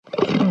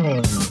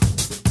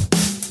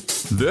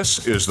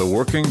This is the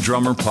Working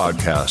Drummer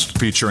Podcast,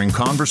 featuring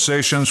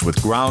conversations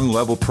with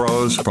ground-level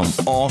pros from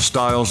all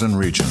styles and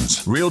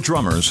regions. Real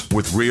drummers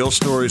with real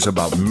stories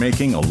about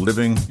making a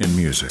living in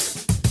music.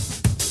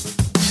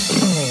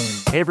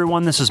 Hey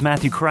everyone, this is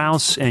Matthew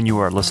Krause, and you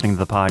are listening to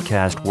the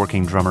podcast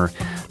Working Drummer.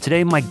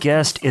 Today, my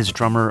guest is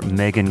drummer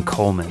Megan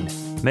Coleman.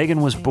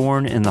 Megan was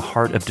born in the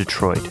heart of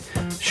Detroit.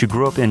 She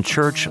grew up in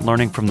church,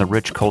 learning from the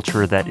rich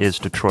culture that is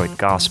Detroit,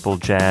 gospel,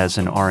 jazz,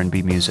 and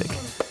R&B music.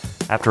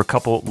 After a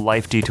couple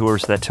life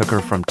detours that took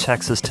her from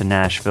Texas to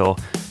Nashville,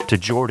 to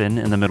Jordan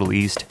in the Middle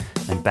East,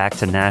 and back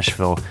to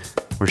Nashville,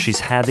 where she's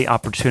had the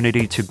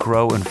opportunity to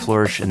grow and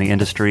flourish in the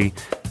industry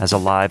as a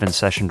live and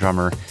session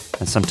drummer,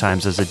 and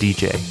sometimes as a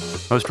DJ.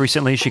 Most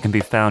recently, she can be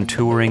found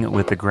touring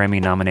with the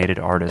Grammy-nominated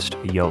artist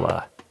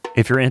Yola.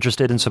 If you're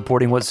interested in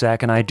supporting what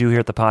Zach and I do here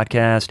at the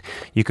podcast,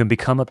 you can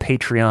become a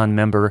Patreon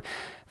member.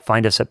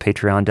 Find us at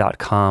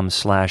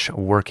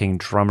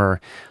patreon.com/workingdrummer.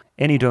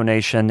 Any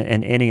donation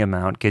in any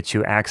amount gets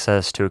you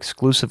access to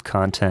exclusive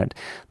content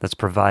that's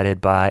provided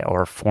by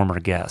our former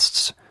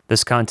guests.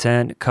 This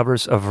content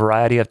covers a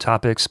variety of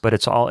topics, but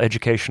it's all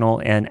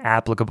educational and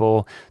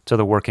applicable to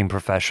the working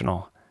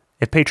professional.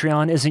 If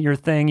Patreon isn't your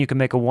thing, you can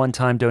make a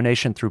one-time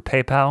donation through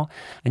PayPal,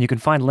 and you can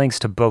find links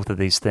to both of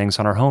these things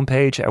on our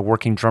homepage at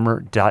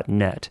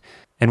workingdrummer.net.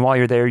 And while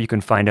you're there, you can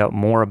find out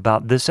more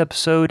about this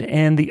episode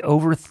and the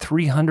over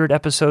 300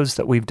 episodes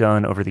that we've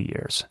done over the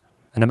years.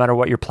 And no matter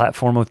what your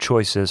platform of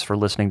choice is for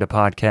listening to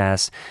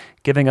podcasts,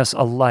 giving us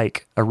a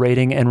like, a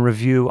rating, and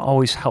review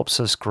always helps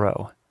us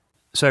grow.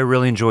 So I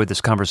really enjoyed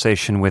this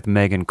conversation with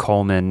Megan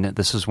Coleman.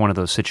 This is one of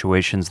those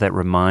situations that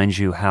reminds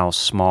you how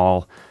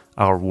small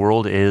our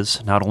world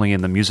is, not only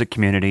in the music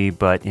community,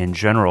 but in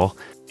general.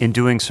 In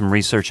doing some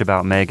research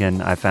about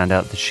Megan, I found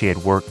out that she had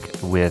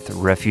worked with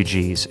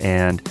refugees,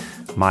 and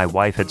my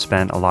wife had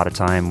spent a lot of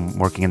time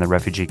working in the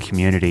refugee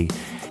community.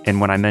 And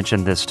when I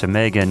mentioned this to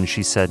Megan,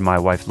 she said my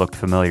wife looked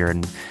familiar.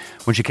 And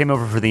when she came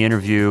over for the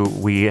interview,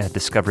 we had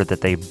discovered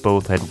that they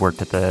both had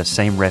worked at the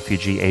same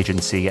refugee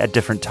agency at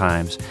different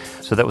times.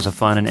 So that was a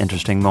fun and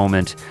interesting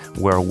moment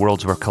where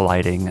worlds were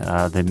colliding,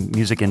 the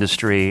music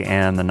industry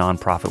and the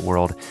nonprofit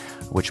world,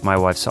 which my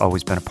wife's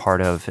always been a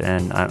part of,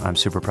 and I'm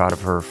super proud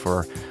of her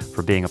for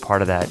being a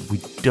part of that. We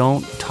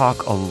don't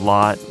talk a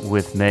lot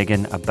with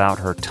Megan about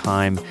her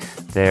time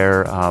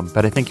there,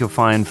 but I think you'll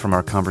find from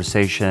our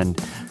conversation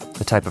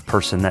the type of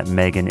person that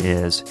Megan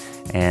is,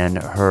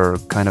 and her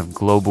kind of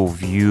global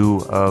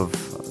view of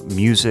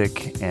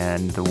music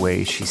and the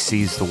way she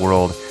sees the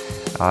world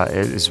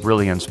is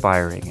really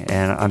inspiring.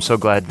 And I'm so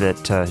glad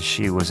that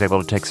she was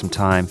able to take some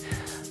time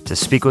to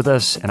speak with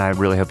us, and I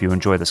really hope you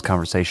enjoy this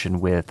conversation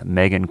with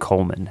Megan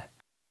Coleman.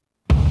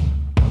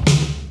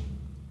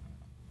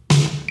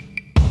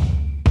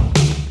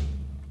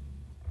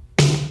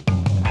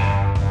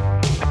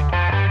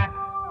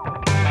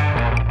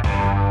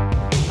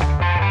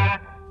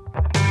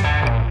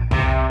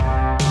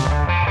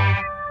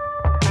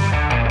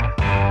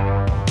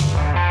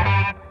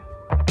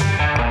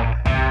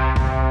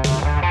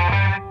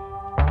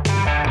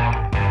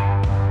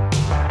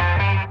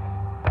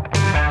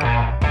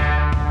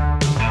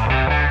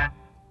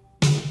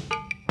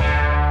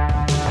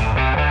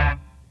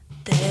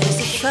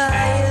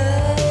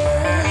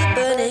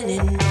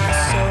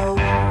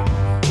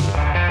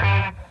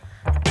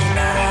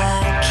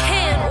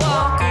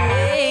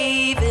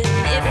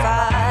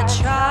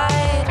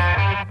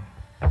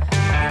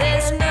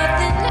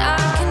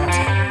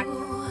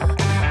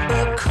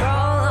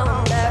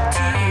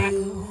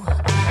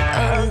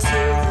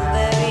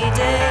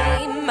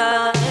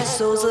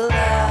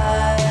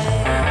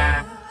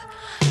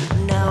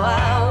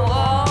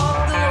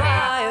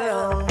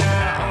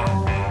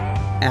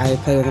 I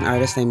play with an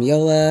artist named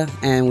Yola,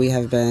 and we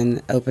have been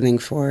opening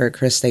for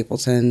Chris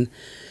Stapleton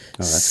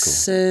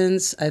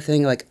since, I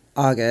think, like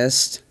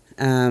August.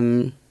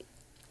 So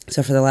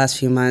for the last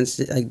few months,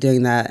 like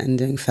doing that and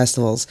doing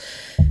festivals.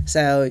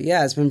 So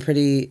yeah, it's been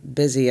pretty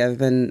busy. I've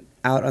been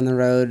out on the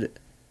road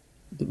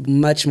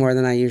much more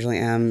than I usually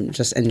am,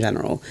 just in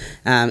general.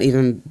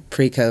 Even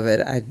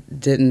pre-COVID,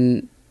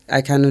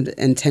 I kind of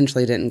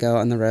intentionally didn't go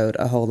on the road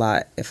a whole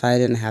lot if I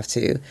didn't have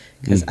to,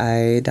 because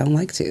I don't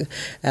like to.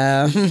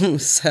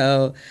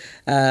 So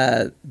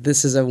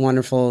this is a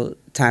wonderful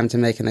time to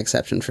make an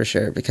exception for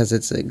sure, because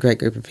it's a great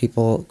group of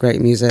people,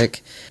 great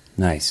music,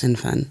 nice and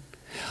fun.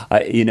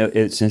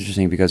 It's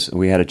interesting because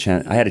I had a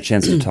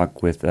chance to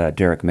talk with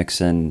Derek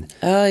Mixon.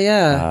 Oh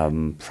yeah,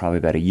 probably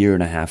about a year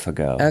and a half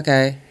ago.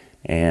 Okay,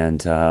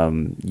 and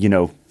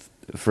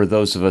for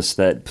those of us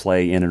that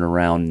play in and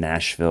around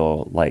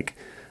Nashville, like,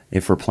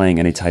 if we're playing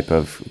any type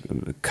of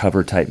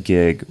cover type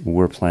gig,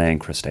 we're playing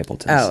Chris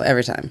Stapleton. Oh,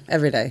 every time,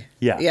 every day.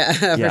 Yeah,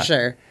 for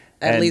sure.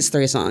 At least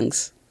 3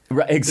 songs.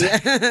 Right,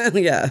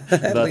 exactly. Yeah.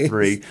 The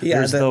 3. Yeah,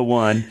 there's the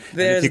one.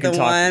 There's the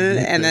one,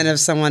 and then if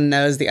someone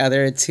knows the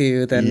other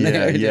 2, then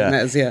everyone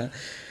knows. Yeah.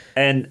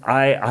 And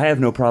I have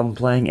no problem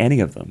playing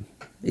any of them.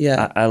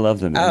 Yeah. I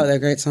love them. Oh, they're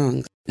great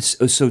songs.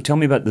 So tell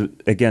me about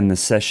the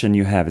session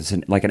you have. It's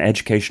like an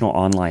educational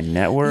online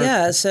network?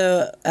 Yeah,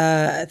 so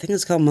I think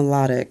it's called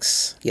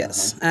Melodics,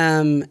 yes.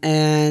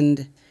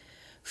 And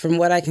from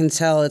what I can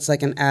tell, it's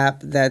like an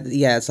app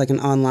it's like an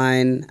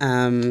online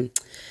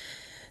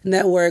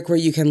network where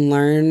you can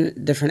learn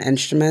different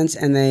instruments.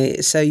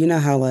 And so you know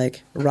how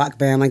like Rock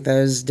Band, like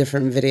those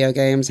different video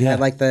games had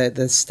like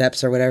the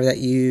steps or whatever that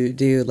you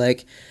do,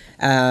 like,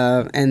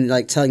 and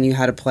like telling you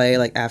how to play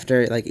like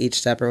after like each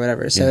step or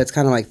whatever. So it's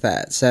kind of like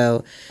that.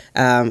 So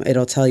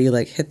it'll tell you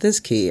like hit this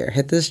key or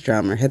hit this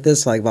drum or hit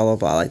this like blah blah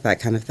blah, like that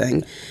kind of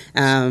thing.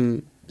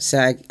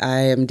 So I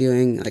am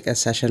doing like a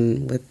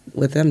session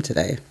with them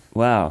today.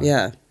 Wow.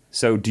 Yeah.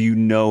 So do you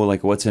know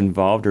like what's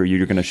involved, or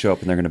you're going to show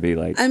up and they're going to be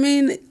like? I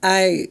mean,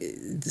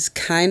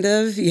 kind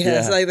of,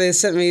 yes. Yeah. Like they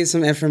sent me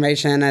some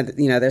information.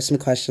 There's some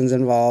questions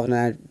involved,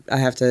 and I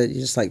have to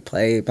just like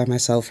play by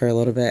myself for a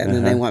little bit, and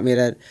then they want me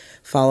to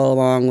follow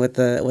along with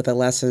the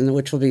lesson,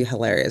 which will be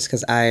hilarious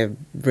because I'm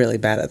really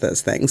bad at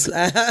those things.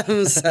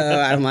 So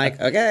I'm like,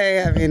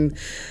 okay. I mean,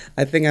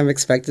 I think I'm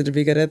expected to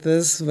be good at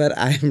this, but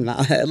I'm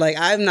not. Like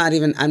I'm not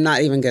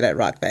even good at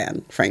Rock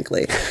Band,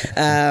 frankly.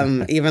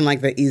 Even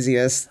like the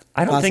easiest.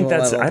 I don't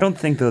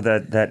think though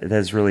that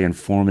is really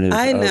informative.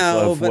 I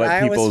know, of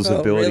what people's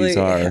abilities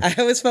are. I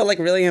always felt like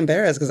really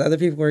embarrassed because other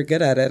people were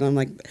good at it, and I'm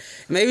like,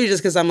 maybe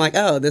just because I'm like,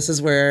 oh, this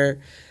is where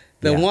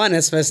the one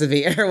is supposed to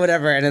be or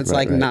whatever, and it's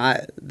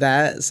not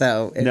that.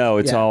 So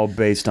it's all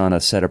based on a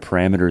set of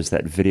parameters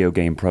that video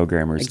game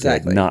programmers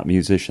did, not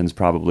musicians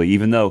probably.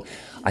 Even though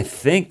I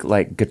think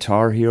like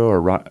Guitar Hero or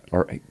Rock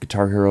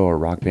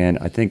Band,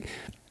 I think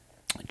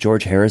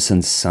George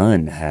Harrison's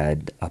son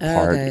had a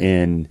part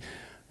in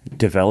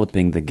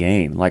developing the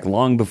game, like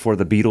long before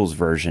the Beatles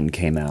version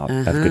came out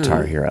of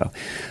Guitar Hero.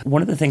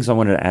 One of the things I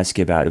wanted to ask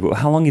you about,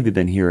 how long have you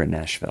been here in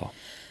Nashville?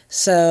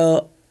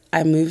 So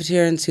I moved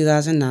here in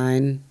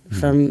 2009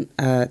 from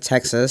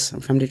Texas. I'm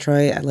from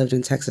Detroit. I lived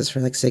in Texas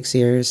for like 6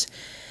 years.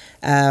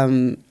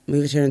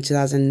 Moved here in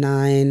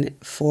 2009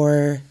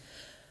 for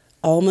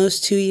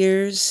almost 2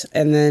 years.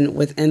 And then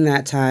within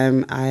that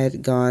time, I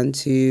had gone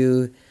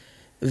to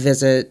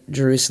visit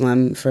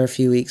Jerusalem for a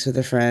few weeks with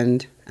a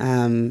friend.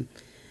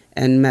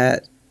 And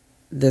met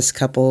this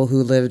couple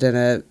who lived in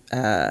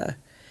a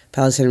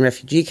Palestinian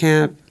refugee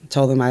camp.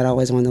 Told them I'd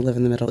always wanted to live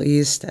in the Middle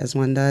East, as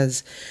one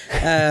does.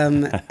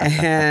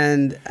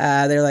 And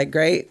they're like,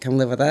 great, come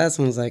live with us.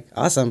 And I was like,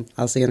 awesome,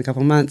 I'll see you in a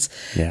couple months.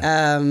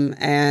 Yeah.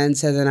 And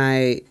so then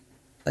I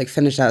like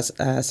finished out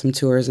some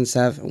tours and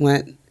stuff,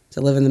 went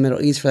to live in the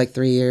Middle East for like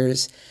 3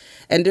 years.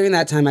 And during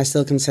that time, I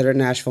still considered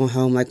Nashville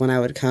home. Like when I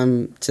would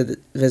come to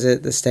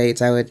visit the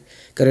States, I would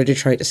go to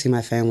Detroit to see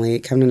my family,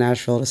 come to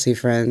Nashville to see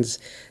friends,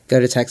 go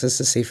to Texas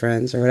to see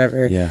friends or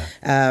whatever. Yeah.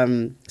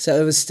 So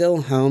it was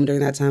still home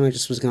during that time. I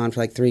just was gone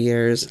for like 3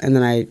 years. And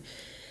then I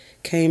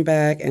came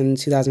back in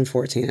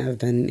 2014. I've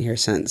been here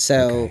since.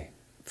 So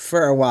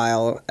for a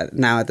while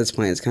now at this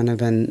point, it's kind of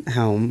been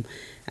home.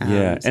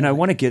 And I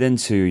want to get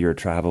into your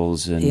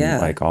travels and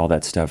like all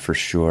that stuff for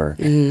sure.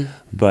 Mm-hmm.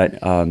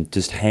 But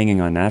just hanging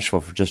on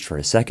Nashville for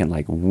a second,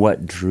 like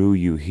what drew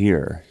you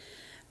here?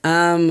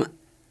 So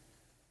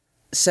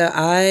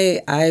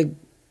I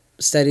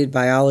studied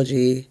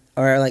biology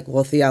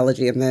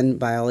theology and then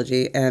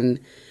biology, and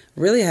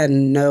really had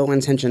no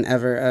intention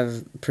ever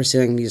of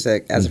pursuing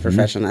music as a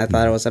profession. I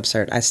thought it was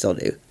absurd. I still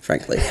do,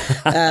 frankly,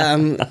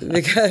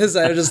 because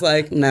I was just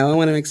like, no, I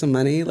want to make some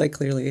money. Like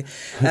clearly,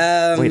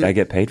 wait, I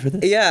get paid for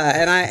this? Yeah,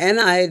 and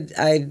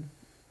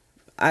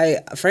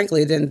I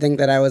frankly didn't think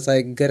that I was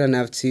like good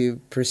enough to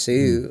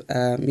pursue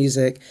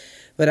music,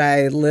 but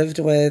I lived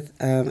with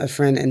a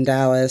friend in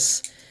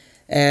Dallas.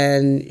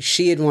 And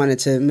she had wanted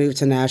to move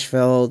to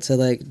Nashville to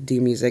like do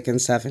music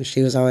and stuff. And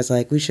she was always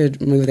like, we should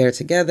move there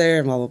together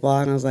and blah, blah,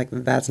 blah. And I was like,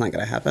 that's not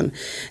going to happen.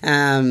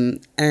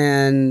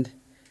 And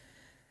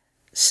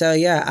so,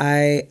 yeah,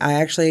 I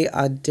actually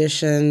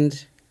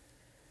auditioned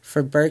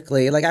for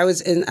Berklee. Like I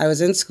was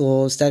in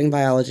school studying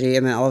biology.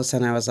 And then all of a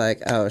sudden I was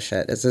like, oh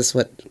shit, is this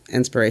what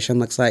inspiration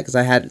looks like? Because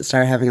I had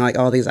started having like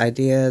all these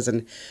ideas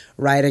and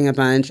writing a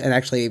bunch and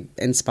actually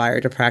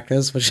inspired to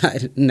practice, which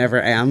I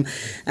never am.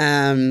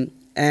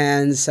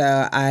 And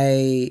so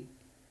I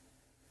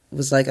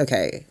was like,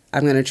 okay,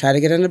 I'm going to try to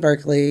get into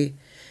Berklee.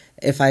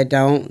 If I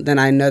don't, then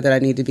I know that I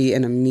need to be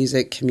in a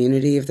music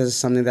community if this is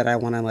something that I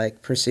want to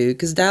like pursue.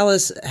 Because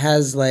Dallas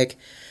has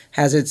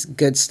its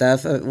good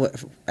stuff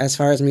as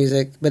far as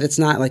music, but it's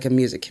not like a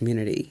music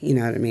community. You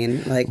know what I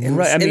mean? Like in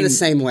the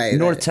same way.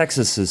 North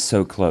Texas is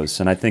so close,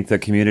 and I think the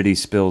community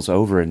spills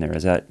over in there.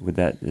 Is that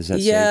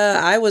yeah,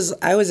 safe?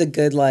 I was a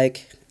good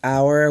like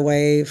hour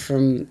away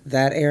from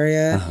that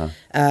area.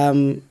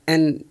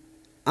 And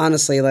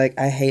honestly, like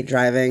I hate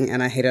driving,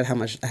 and I hated how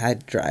much I had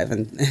to drive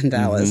in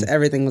Dallas.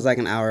 Everything was like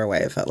an hour away,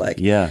 it felt like.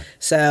 Yeah.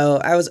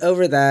 So I was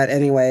over that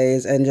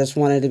anyways, and just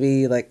wanted to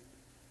be like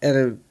at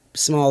a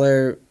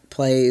smaller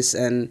place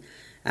and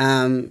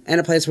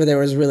a place where there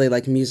was really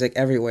like music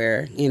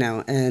everywhere, you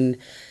know. And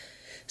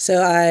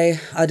so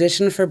I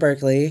auditioned for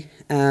Berklee.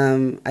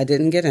 I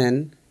didn't get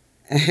in.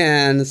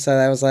 And so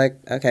I was like,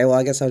 okay, well,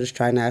 I guess I'll just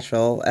try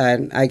Nashville.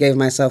 And I gave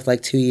myself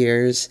like 2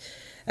 years.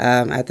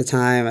 At the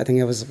time, I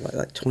think I was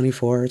like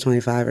 24 or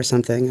 25 or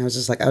something. I was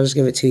just like, I'll just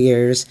give it 2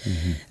 years.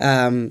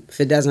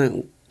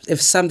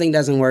 If something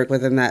doesn't work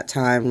within that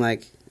time,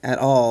 like at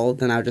all,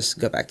 then I'll just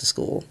go back to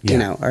school,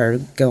 or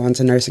go on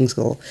to nursing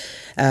school.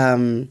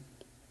 And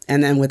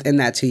then within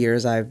that 2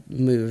 years, I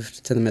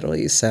moved to the Middle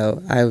East.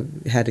 So I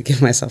had to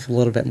give myself a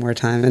little bit more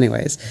time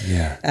anyways.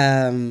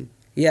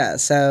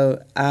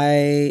 So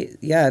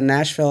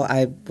Nashville,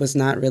 I was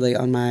not really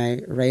on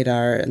my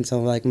radar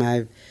until like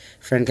my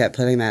friend kept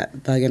putting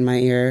that bug in my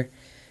ear,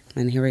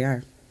 and here we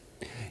are.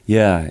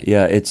 Yeah,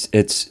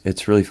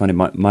 it's really funny.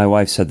 My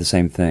wife said the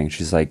same thing.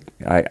 She's like,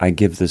 I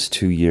give this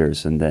 2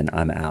 years and then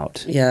I'm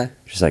out. Yeah.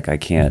 She's like, I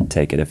can't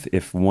take it.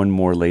 If one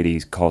more lady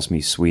calls me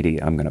sweetie,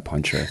 I'm gonna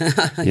punch her.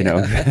 You know.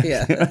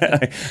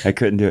 Yeah. I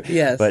couldn't do it.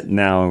 Yes. But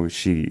now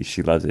she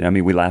loves it. I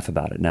mean, we laugh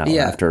about it now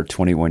after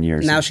 21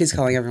 years. Now she's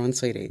calling everyone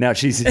sweetie. Now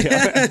she's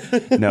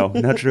no,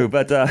 not true.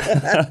 But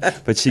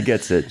but she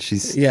gets it.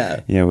 She's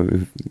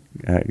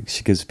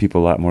she gives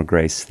people a lot more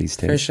grace these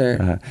days. For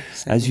sure.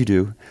 As you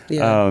do.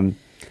 Yeah.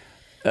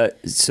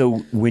 So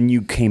when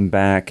you came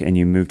back and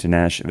you moved to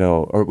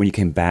Nashville, or when you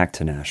came back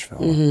to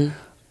Nashville,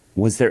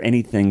 was there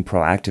anything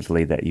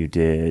proactively that you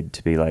did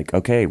to be like,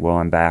 okay, well,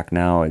 I'm back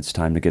now. It's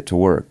time to get to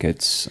work.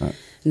 It's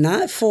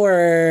not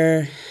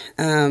for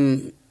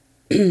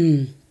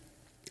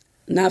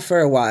not for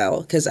a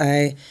while, because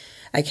I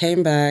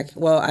came back.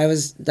 Well, I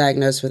was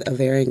diagnosed with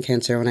ovarian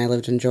cancer when I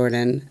lived in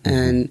Jordan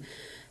and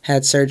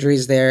had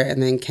surgeries there,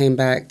 and then came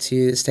back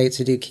to the States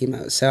to do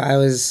chemo. So I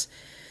was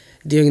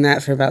doing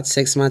that for about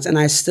 6 months, and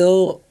I was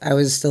still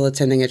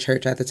attending a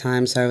church at the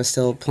time, so I was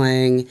still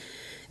playing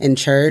in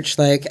church,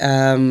 like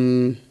I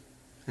don't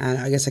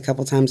know, I guess a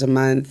couple times a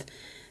month,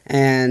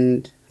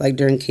 and like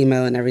during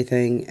chemo and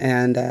everything.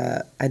 And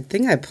I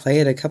think I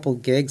played a couple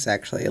gigs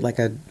actually, like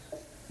a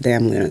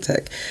damn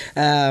lunatic.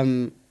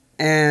 And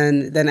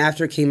then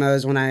after chemo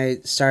is when I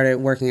started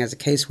working as a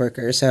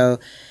caseworker. So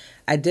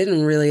I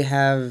didn't really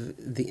have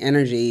the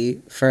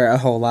energy for a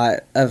whole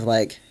lot of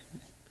like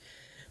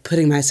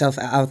putting myself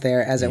out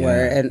there, as it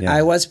were. And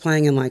I was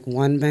playing in like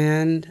one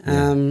band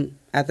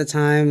at the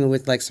time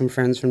with like some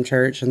friends from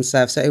church and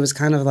stuff. So it was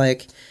kind of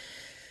like,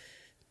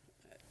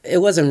 it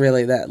wasn't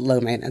really that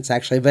low maintenance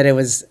actually, but it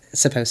was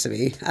supposed to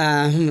be.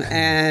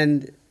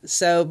 And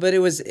so, but it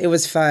was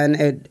fun.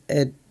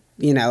 It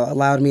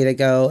allowed me to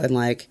go and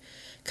like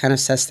kind of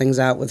suss things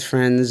out with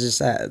friends just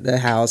at the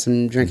house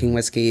and drinking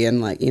whiskey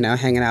and like,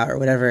 hanging out or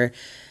whatever.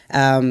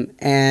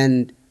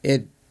 And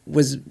it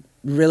was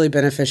really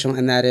beneficial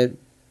in that it,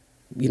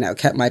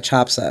 kept my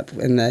chops up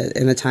in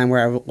the time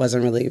where I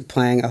wasn't really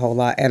playing a whole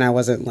lot, and I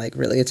wasn't like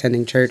really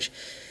attending church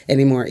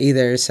anymore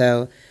either.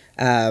 So,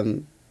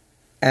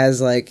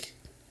 as like,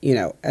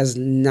 as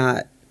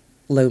not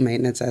low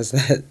maintenance as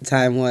that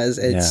time was,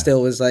 it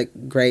still was like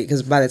great,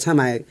 because by the time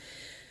I,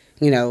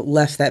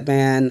 left that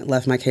band,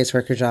 left my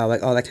caseworker job,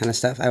 like all that kind of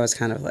stuff, I was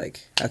kind of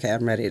like, okay,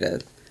 I'm ready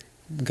to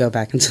go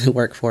back into the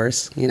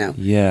workforce,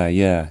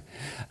 Yeah.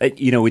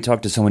 We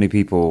talked to so many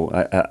people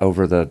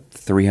over the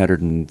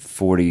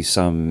 340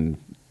 some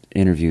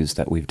interviews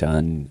that we've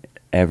done.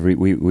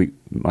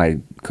 My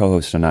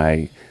co-host and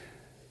I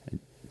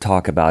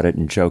talk about it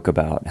and joke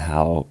about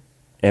how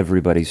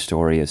everybody's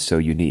story is so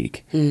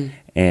unique,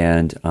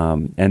 and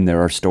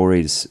there are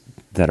stories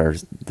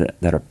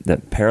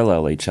that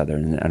parallel each other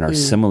and are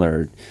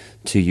similar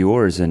to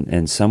yours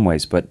in some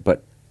ways,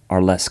 but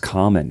are less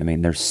common. I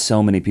mean, there's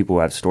so many people who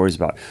have stories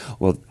about,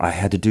 well, I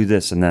had to do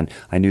this, and then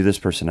I knew this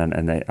person,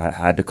 and I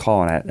had to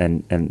call,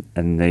 and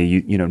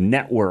they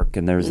network,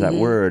 and there's that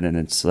word, and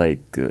it's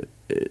like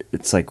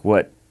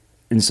what,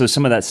 and so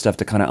some of that stuff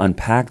to kind of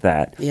unpack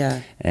that,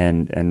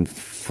 and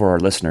for our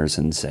listeners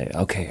and say,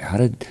 okay, how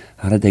did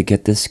they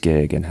get this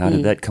gig, and how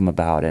did that come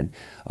about, and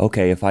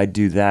okay, if I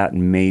do that,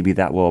 maybe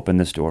that will open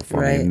this door for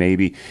me,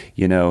 maybe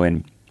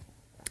and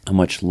how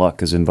much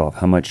luck is involved,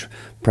 how much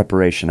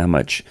preparation, how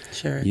much,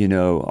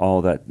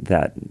 all that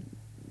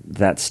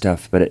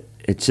stuff. But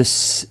I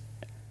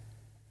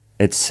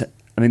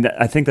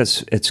think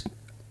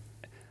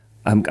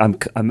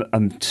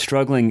I'm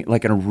struggling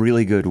like in a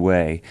really good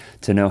way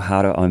to know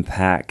how to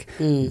unpack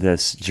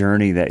this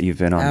journey that you've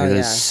been on.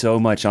 There's so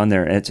much on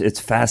there. It's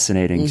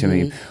fascinating to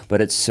me, but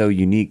it's so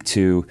unique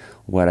to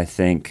what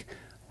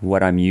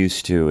I'm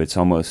used to. It's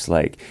almost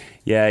like,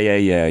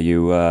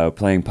 you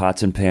playing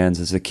pots and pans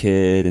as a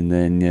kid, and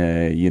then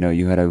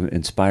you had an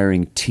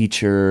inspiring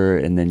teacher,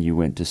 and then you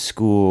went to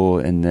school,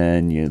 and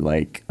then you're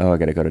like, oh, I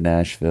got to go to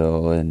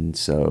Nashville, and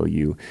so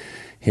you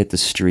hit the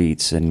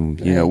streets and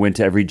went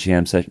to every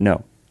jam session.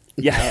 No.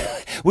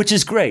 Which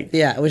is great.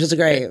 Yeah, which is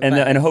great.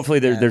 And hopefully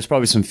there's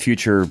probably some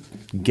future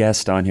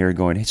guest on here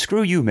going, hey,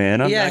 screw you,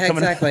 man. I'm not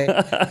coming. Exactly.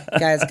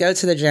 Guys, go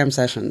to the jam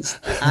sessions.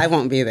 I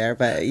won't be there,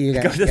 but you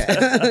guys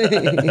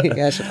you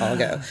guys should all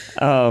go.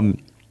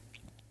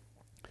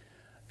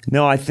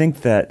 No, I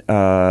think that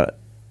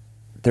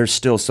there's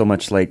still so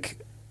much, like,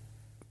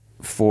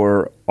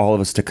 for all of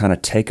us to kind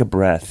of take a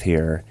breath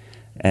here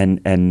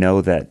and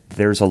know that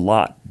there's a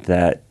lot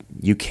that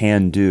you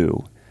can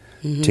do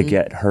to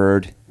get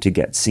heard, to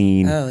get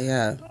seen. Oh,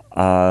 yeah.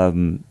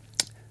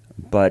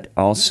 But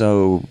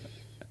also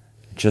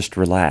just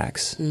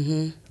relax.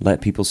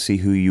 Let people see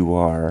who you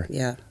are.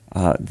 Yeah.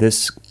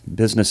 This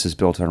business is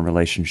built on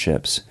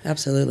relationships.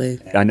 Absolutely.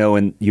 I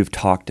know you've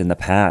talked in the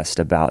past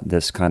about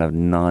this kind of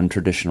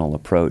non-traditional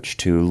approach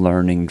to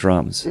learning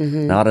drums.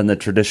 Not in the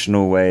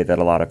traditional way that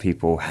a lot of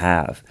people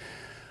have,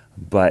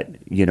 but,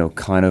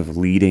 kind of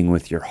leading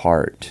with your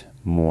heart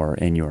more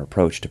in your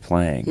approach to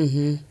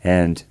playing.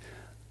 And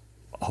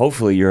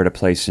hopefully you're at a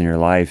place in your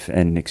life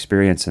and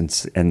experience and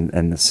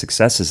the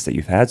successes that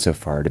you've had so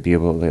far to be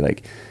able to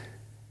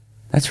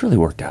that's really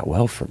worked out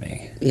well for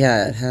me.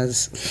 Yeah, it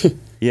has.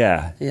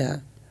 Yeah. Yeah.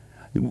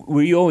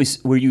 Were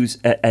you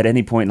at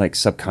any point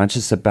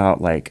subconscious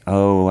about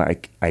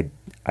I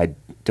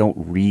don't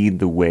read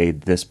the way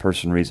this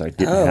person reads. I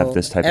didn't have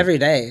this type every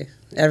day.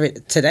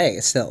 Today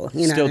still.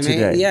 You know still what I mean?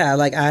 today. Yeah,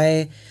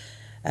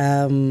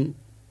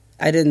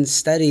 I didn't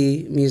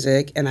study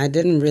music and I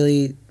didn't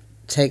really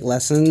take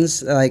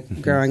lessons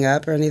growing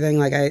up or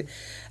anything.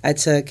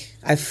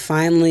 I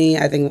finally,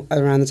 I think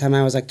around the time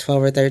I was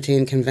 12 or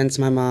 13, convinced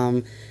my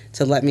mom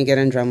to let me get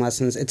in drum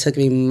lessons. It took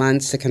me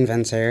months to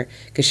convince her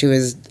because she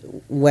was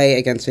way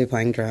against me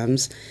playing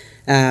drums.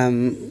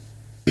 And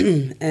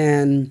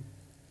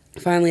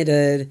finally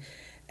did,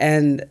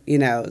 and,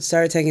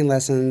 started taking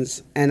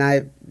lessons. And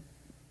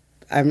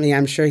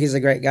I'm sure he's a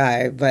great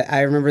guy, but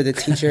I remember the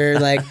teacher,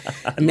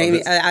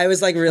 maybe I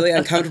was really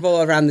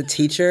uncomfortable around the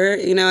teacher,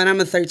 and I'm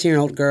a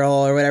 13-year-old girl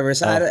or whatever.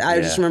 So I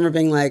just remember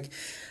being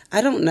I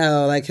don't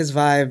know, his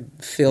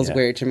vibe feels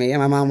weird to me. And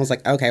my mom was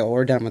like, okay, well,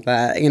 we're done with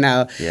that,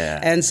 Yeah.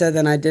 And so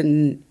then I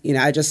didn't,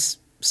 I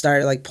just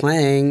started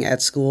playing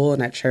at school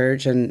and at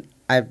church, and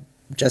I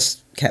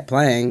just kept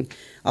playing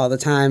all the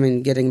time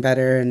and getting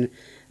better. And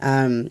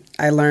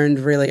I learned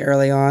really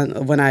early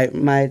on when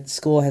my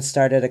school had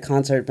started a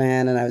concert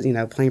band, and I was,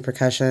 playing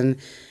percussion.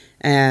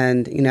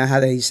 And how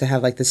they used to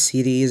have the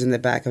CDs in the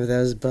back of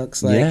those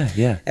books,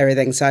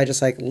 everything. So I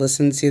just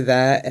listened to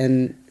that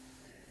and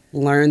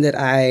learned that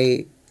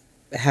I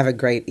have a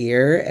great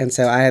ear, and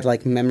so I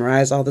had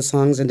memorized all the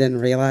songs and didn't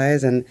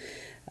realize. And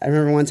I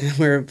remember one time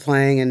we were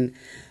playing in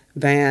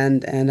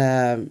band, and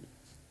I'm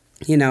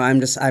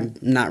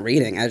not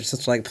reading. I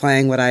just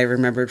playing what I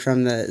remembered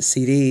from the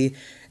CD,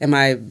 and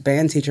my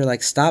band teacher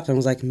stopped and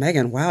was like,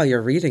 "Megan, wow,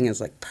 your reading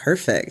is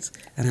perfect."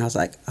 And I was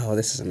like, "Oh,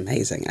 this is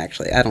amazing.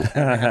 Actually, I don't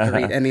ever have to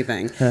read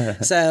anything."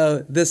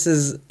 So this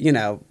is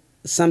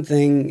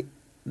something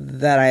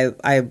that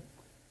I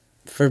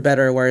for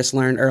better or worse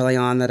learned early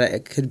on, that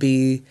it could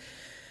be,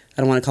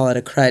 I don't want to call it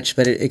a crutch,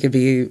 but it could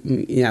be,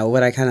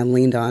 what I kind of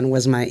leaned on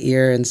was my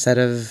ear instead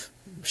of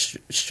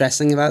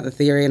stressing about the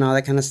theory and all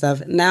that kind of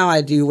stuff. Now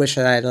I do wish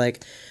that I'd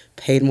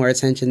paid more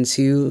attention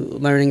to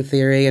learning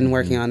theory and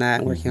working on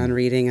that and working on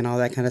reading and all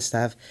that kind of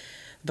stuff.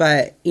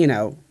 But,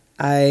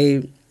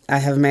 I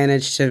have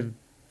managed to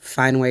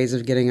find ways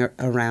of getting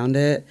around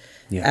it.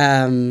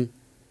 Yeah.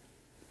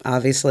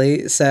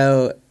 Obviously.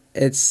 So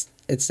it's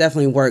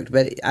definitely worked,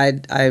 but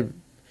I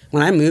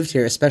when I moved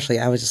here, especially,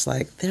 I was just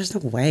there's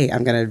no way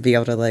I'm going to be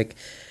able to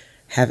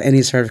have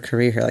any sort of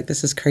career here.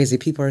 This is crazy.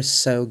 People are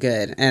so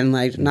good. And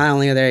not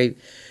only are they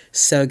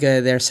so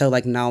good, they're so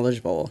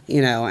knowledgeable,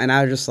 and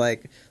I was just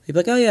they'd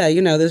be oh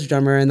yeah, this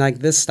drummer and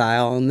this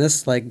style and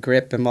this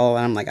grip and blah,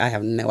 and I'm I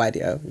have no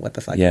idea what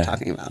the fuck you're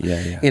talking about.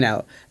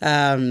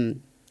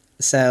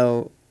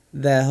 So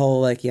the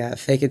whole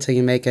fake it till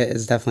you make it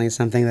is definitely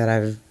something that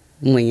I've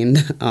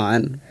leaned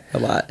on a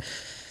lot.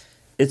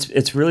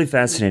 It's really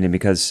fascinating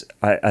because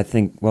I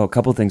think, a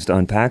couple of things to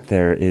unpack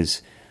there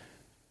is,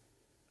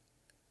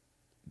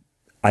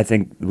 I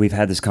think we've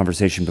had this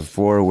conversation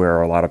before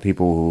where a lot of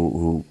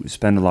people who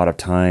spend a lot of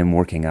time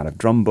working out of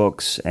drum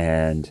books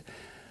and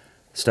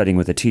studying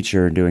with a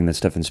teacher and doing this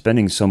stuff and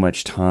spending so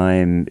much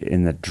time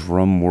in the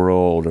drum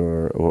world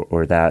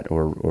or that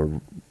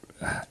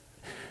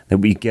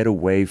we get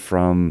away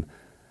from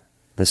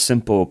the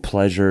simple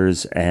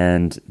pleasures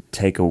and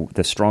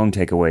the strong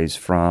takeaways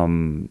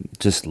from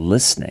just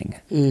listening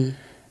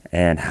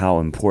and how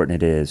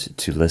important it is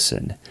to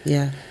listen.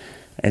 Yeah.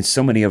 And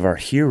so many of our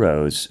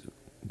heroes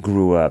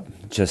grew up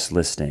just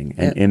listening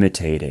and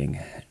imitating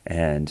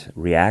and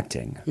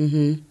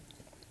reacting.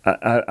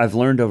 I've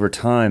learned over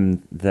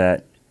time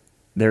that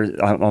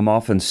I'm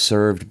often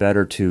served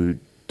better to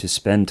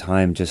spend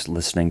time just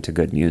listening to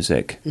good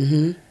music.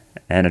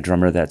 And a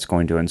drummer that's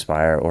going to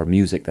inspire, or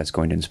music that's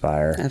going to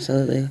inspire.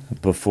 Absolutely.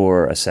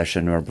 Before a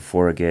session or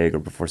before a gig or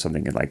before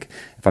something.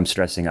 If I'm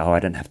stressing, I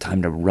didn't have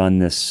time to run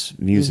this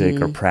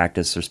music or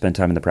practice or spend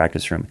time in the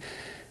practice room.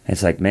 And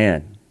it's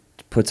man,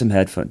 put some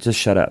headphones, just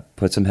shut up,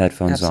 put some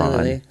headphones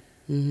on.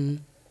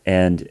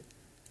 And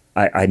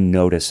I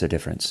notice a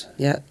difference.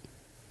 Yeah,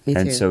 me too.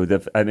 And so,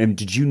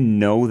 did you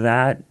know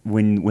that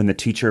when the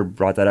teacher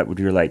brought that up,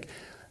 you're like,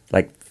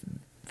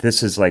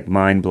 this is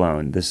mind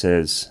blown, this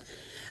is...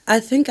 I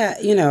think I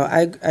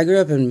grew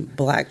up in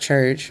black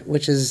church,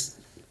 which is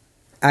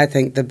I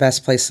think, the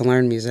best place to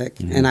learn music,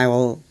 and I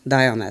will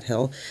die on that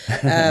hill.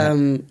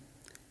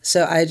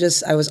 So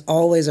I was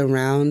always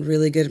around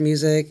really good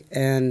music,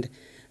 and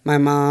my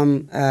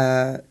mom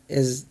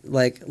loves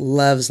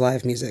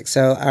live music.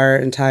 So our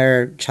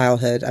entire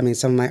childhood, I mean,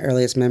 some of my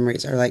earliest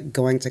memories are like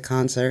going to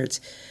concerts.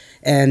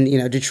 And, you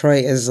know,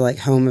 Detroit is like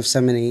home of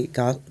so many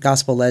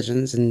gospel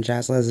legends and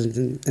jazz legends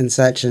and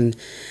such. And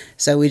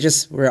so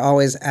were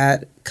always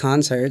at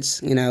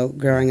concerts, you know,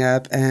 growing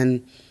up.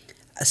 And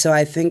so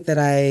I think that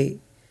I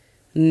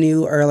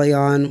knew early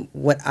on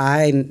what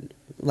I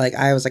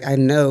was like, I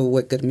know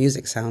what good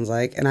music sounds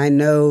like. And I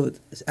knew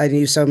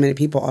so many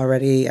people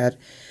already at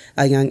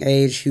a young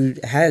age who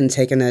hadn't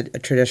taken a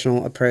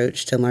traditional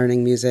approach to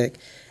learning music.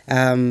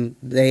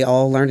 They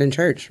all learned in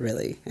church,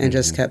 really, and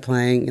just kept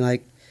playing,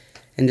 like,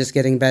 and just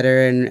getting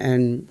better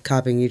and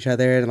copying each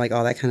other and like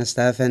all that kind of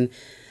stuff. And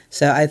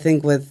so I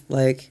think with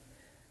like,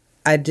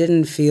 I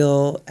didn't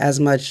feel as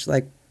much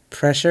like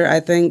pressure, I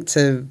think,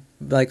 to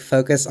like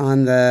focus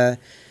on the,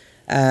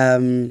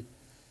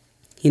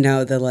 you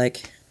know, the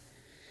like,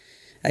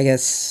 I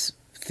guess,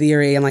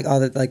 theory and like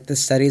all the like the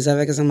studies of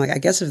it. Cause I'm like, I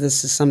guess if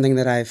this is something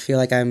that I feel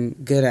like I'm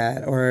good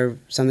at or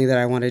something that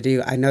I want to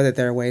do, I know that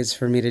there are ways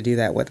for me to do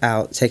that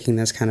without taking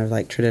this kind of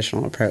like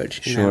traditional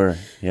approach. Sure.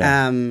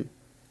 Yeah.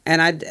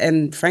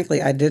 And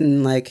frankly, I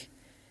didn't like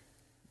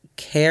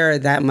care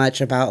that much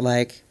about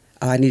like,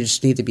 oh, I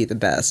just need to be the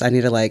best. I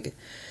need to like,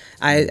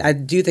 I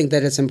do think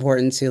that it's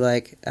important to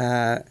like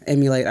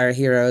emulate our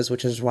heroes,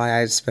 which is why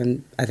I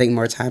spend, I think,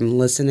 more time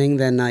listening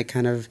than like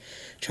kind of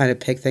trying to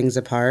pick things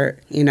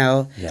apart. You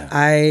know,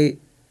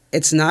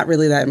 it's not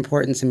really that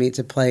important to me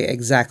to play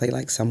exactly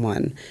like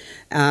someone,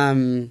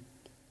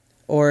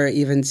 or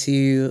even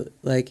to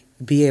like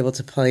be able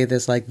to play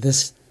this like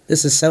this.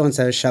 This is so and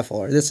so's shuffle,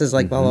 or this is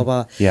like blah blah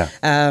blah. Yeah.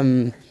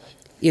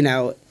 You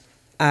know,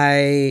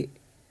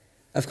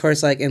 of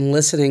course, like in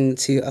listening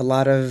to a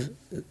lot of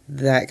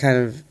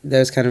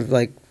those kind of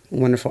like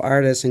wonderful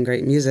artists and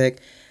great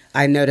music,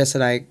 I noticed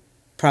that I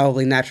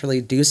probably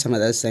naturally do some of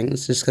those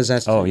things just because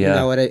that's you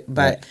know what it.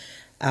 But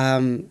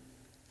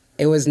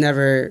it was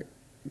never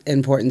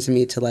important to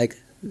me to like,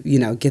 you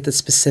know, get the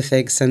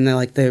specifics and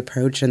the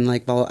approach and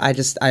like, well, I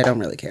don't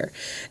really care.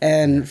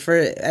 And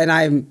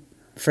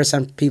for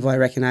some people, I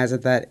recognize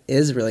that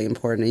is really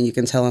important, and you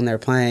can tell in their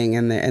playing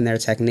and their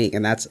technique,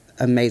 and that's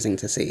amazing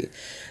to see.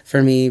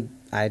 For me,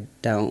 frankly,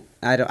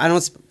 I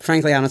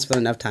don't spend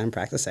enough time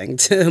practicing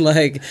to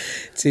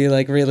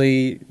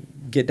really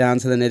get down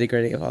to the nitty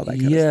gritty of all that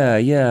kind of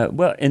stuff. Yeah.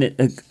 Well, and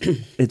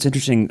it's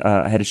interesting.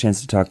 I had a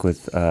chance to talk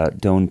with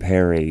Doane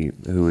Perry,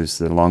 who was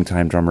the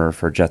longtime drummer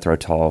for Jethro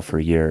Tull for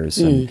years,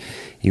 and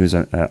he was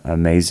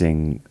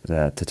amazing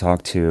to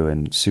talk to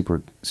and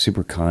super,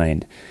 super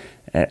kind.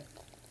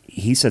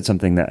 He said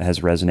something that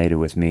has resonated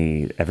with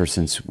me ever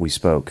since we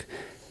spoke,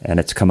 and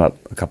it's come up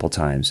a couple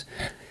times.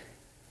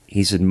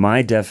 He said,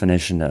 my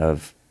definition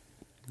of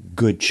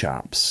good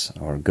chops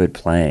or good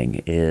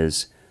playing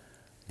is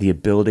the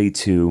ability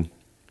to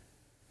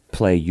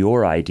play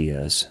your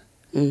ideas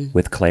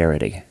with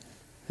clarity.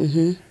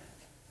 Mm-hmm.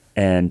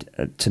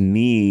 And to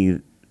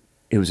me,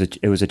 it was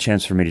a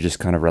chance for me to just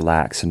kind of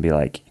relax and be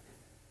like,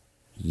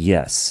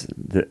 yes,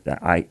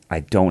 I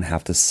don't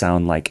have to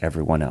sound like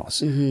everyone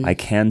else. Mm-hmm. I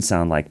can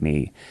sound like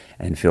me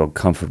and feel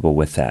comfortable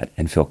with that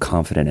and feel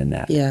confident in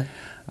that. Yeah.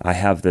 I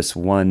have this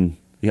one,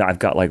 I've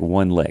got like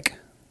one lick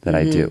that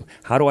I do.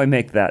 How do I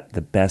make that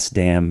the best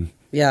damn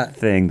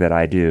thing that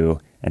I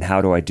do? And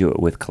how do I do it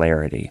with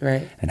clarity?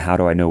 Right. And how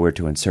do I know where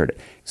to insert it?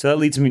 So that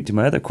leads me to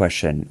my other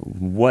question.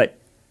 What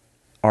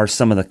are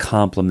some of the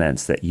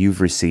compliments that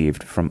you've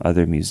received from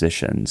other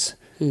musicians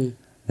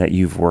that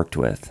you've worked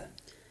with?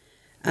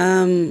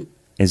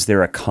 Is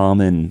there a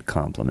common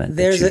compliment?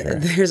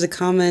 There's a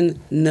common,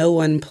 no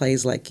one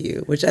plays like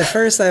you, which at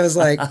first I was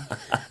like, I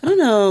don't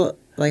know,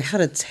 like how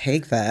to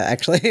take that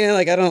actually.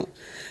 Like, I don't,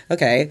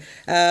 okay.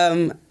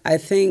 I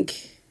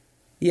think,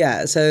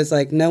 so it's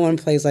like, no one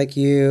plays like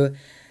you.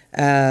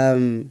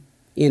 You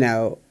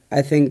know,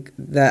 I think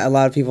that a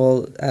lot of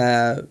people,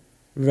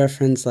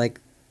 reference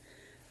like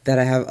that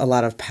I have a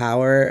lot of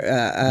power,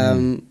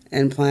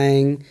 in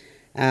playing,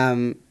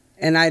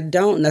 and I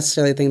don't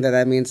necessarily think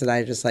that means that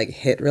I just like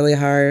hit really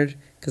hard,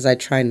 because I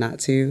try not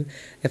to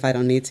if I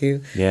don't need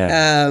to.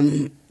 Yeah.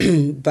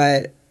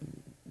 But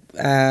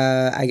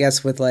I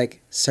guess with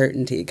like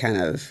certainty, kind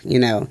of, you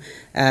know.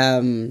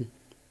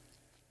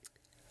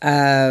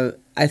 I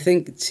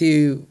think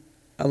too,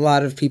 a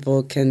lot of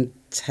people can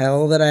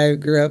tell that I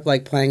grew up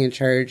like playing in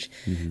church,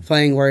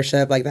 playing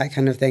worship, like that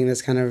kind of thing.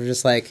 This kind of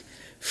just like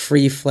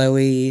free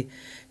flowy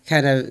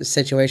kind of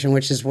situation,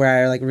 which is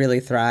where I like really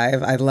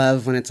thrive. I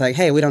love when it's like,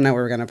 hey, we don't know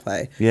where we're gonna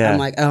play. Yeah. I'm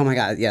like, oh my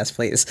God, yes,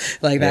 please.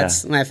 Like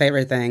that's my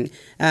favorite thing.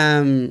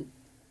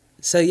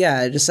 So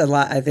yeah, just a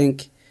lot. I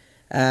think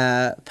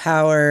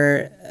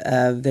power.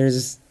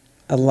 There's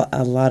a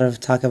lot of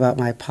talk about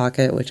my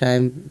pocket, which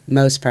I'm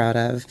most proud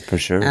of. For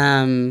sure.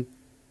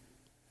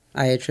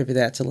 I attribute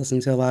that to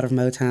listening to a lot of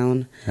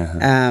Motown.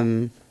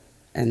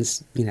 and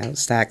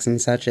stacks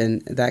and such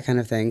and that kind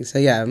of thing. So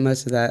yeah,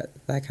 most of that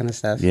kind of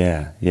stuff.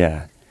 Yeah,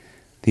 yeah.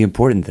 The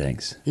important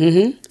things.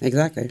 Mm-hmm.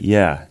 Exactly.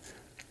 Yeah.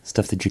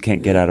 Stuff that you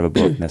can't get out of a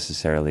book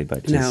necessarily,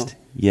 but just,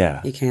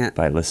 you can't.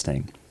 By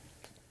listening.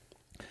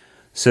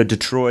 So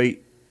Detroit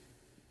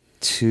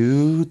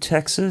to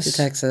Texas? To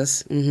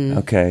Texas. Mm-hmm.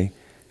 Okay.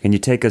 Can you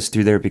take us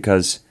through there?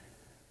 Because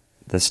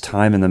this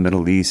time in the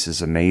Middle East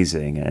is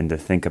amazing. And to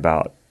think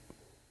about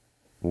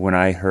when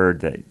I heard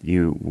that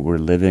you were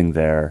living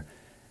there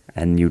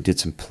and you did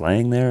some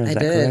playing there, is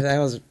that correct? I did. That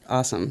was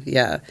awesome.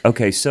 Yeah.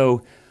 Okay.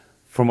 So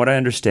from what I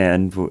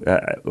understand,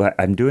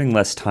 I'm doing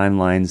less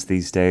timelines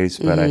these days,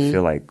 but I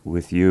feel like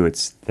with you,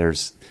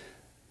 there's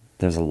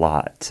a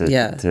lot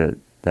to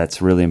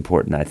that's really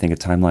important. I think a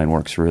timeline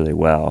works really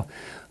well,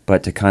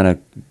 but to kind of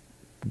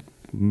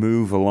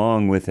move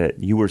along with it,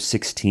 you were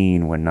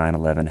 16 when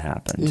 9/11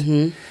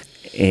 happened,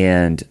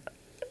 and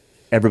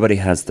everybody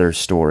has their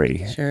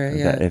story. Sure,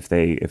 yeah. If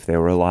they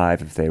were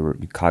alive, if they were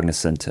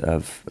cognizant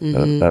of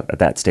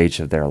that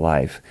stage of their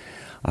life.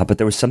 But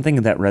there was something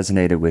that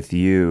resonated with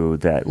you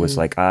that was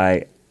like,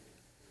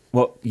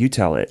 well, you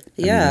tell it.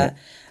 Yeah.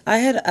 I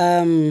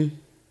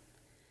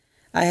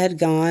had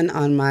gone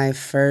on my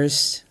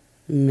first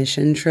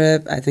mission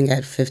trip. I think I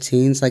had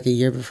 15, so like a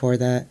year before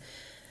that.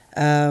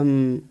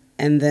 And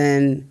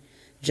then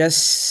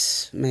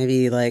just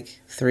maybe like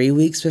 3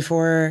 weeks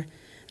before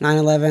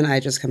 9/11, I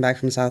had just come back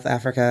from South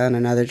Africa on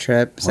another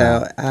trip.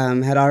 Wow.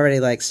 So had already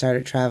like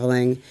started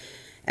traveling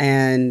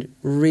and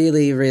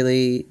really,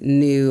 really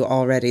knew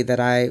already that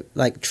I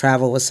like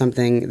travel was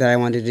something that I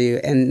wanted to do,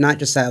 and not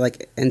just that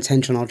like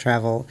intentional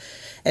travel.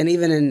 And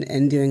even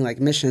in doing like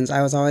missions,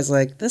 I was always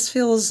like, this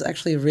feels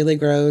actually really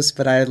gross,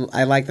 but I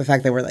like the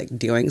fact that we're like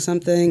doing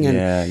something,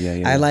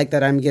 and I like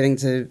that I'm getting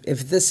to,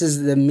 if this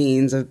is the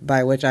means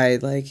by which I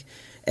like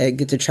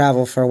get to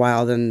travel for a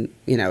while, then,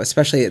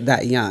 especially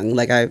that young,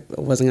 like I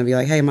wasn't gonna be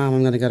like, hey mom,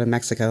 I'm gonna go to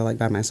Mexico like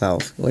by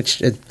myself,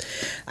 which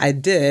I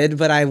did,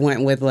 but I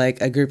went with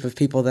like a group of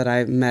people that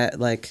I met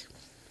like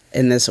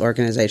in this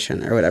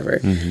organization or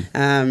whatever.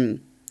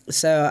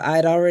 So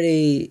I'd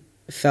already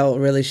felt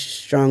really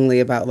strongly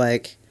about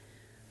like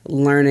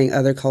learning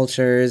other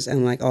cultures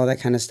and like all that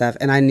kind of stuff,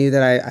 and I knew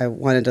that I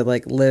wanted to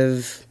like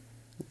live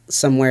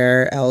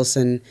somewhere else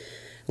and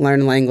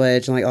learn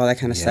language and like all that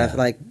kind of stuff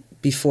like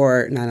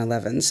before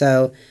 9/11.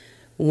 So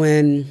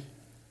when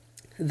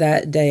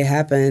that day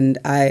happened,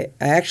 I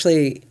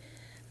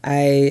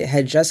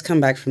had just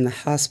come back from the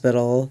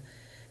hospital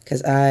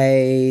because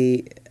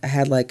I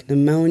had like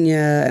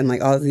pneumonia and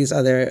like all these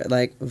other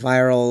like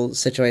viral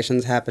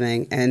situations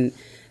happening, and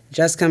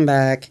just come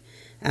back,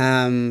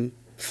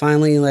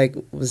 finally like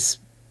was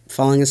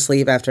falling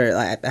asleep after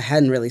like, I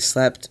hadn't really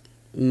slept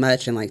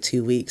much in like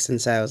 2 weeks, and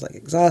so I was like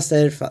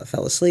exhausted,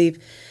 fell asleep.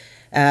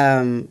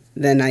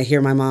 Then I hear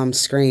my mom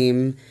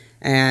scream,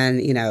 and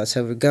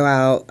so we go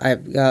out, I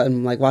go out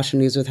and like watch the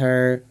news with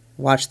her,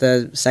 watch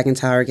the second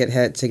tower get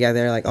hit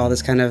together, like all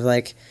this kind of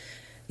like,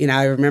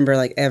 I remember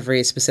like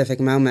every specific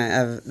moment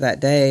of that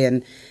day.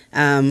 And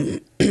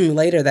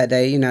later that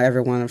day,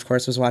 everyone of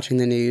course was watching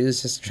the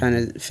news, just trying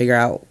to figure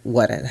out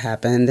what had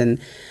happened. And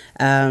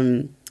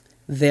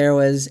there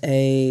was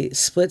a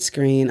split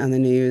screen on the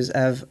news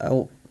of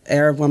an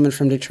Arab woman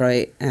from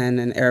Detroit and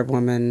an Arab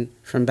woman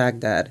from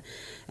Baghdad.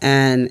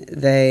 And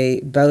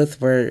they both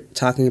were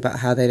talking about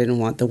how they didn't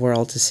want the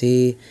world to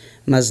see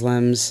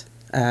Muslims,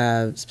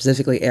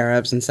 specifically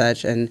Arabs and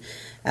such, and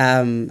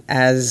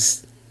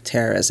as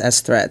terrorists,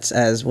 as threats,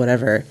 as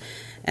whatever.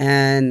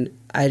 And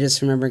I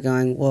just remember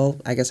going, well,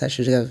 I guess I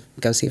should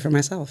go see for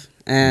myself.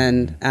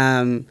 And,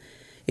 I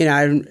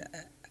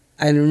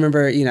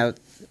remember,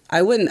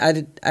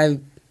 I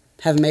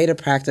have made a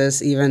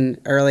practice even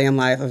early in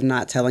life of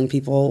not telling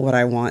people what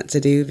I want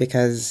to do,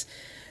 because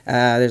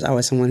there's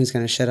always someone who's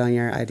going to shit on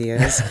your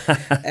ideas.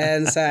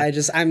 And so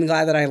I'm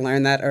glad that I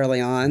learned that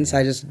early on. So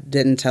I just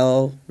didn't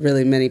tell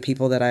really many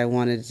people that I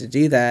wanted to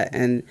do that.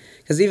 And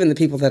because even the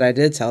people that I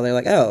did tell, they're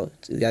like, oh,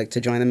 like to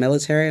join the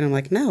military? And I'm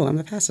like, no, I'm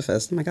a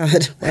pacifist. Oh my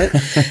God, what?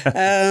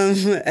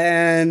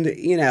 And,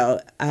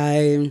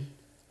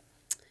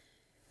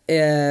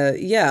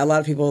 a lot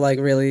of people like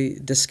really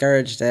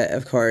discouraged it,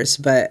 of course.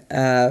 But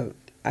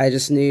I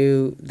just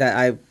knew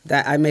that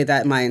I made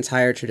that my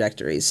entire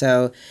trajectory.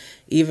 So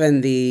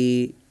even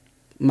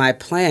my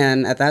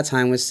plan at that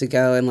time was to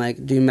go and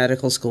like do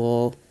medical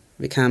school,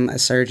 become a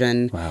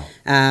surgeon. Wow.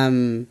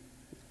 And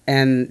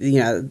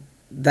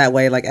that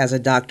way, like as a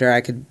doctor, I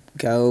could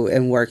go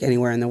and work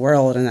anywhere in the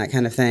world and that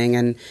kind of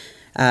thing.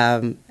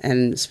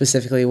 And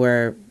specifically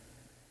where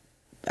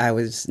I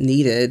was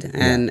needed.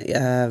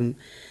 And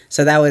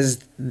so that was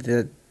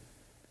the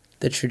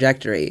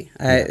trajectory.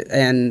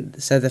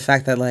 And so the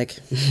fact that like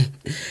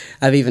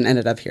I've even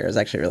ended up here is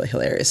actually really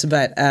hilarious.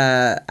 But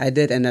I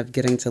did end up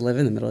getting to live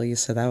in the Middle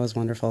East, so that was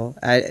wonderful.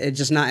 It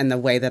just not in the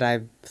way that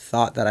I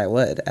thought that I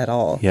would at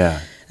all.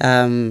 Yeah.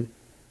 And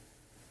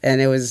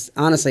it was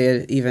honestly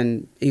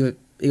it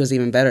was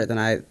even better than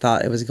I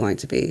thought it was going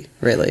to be.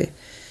 Really.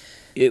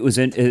 It was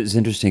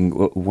interesting.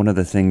 One of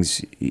the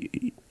things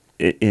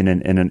in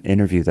an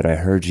interview that I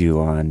heard you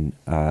on,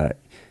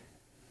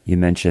 you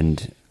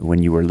mentioned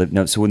when you were living.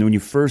 No, so when you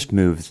first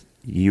moved,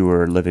 you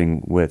were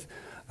living with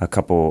a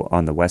couple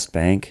on the West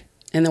Bank.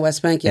 In the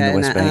West Bank, yeah,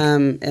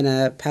 in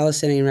a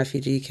Palestinian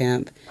refugee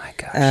camp. My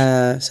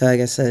gosh. So I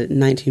guess a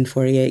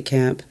 1948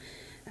 camp.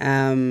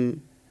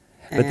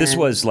 But this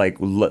was like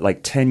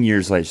 10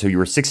 years later. So you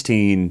were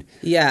 16.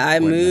 Yeah, I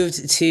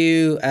moved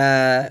to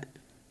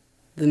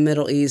the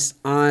Middle East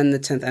on the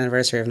 10th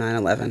anniversary of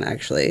 9/11,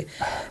 actually.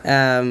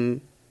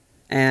 And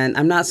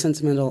I'm not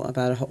sentimental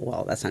about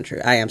well, that's not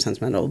true. I am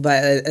sentimental,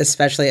 but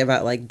especially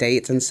about like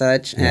dates and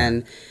such.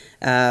 Yeah.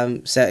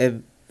 And so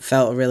it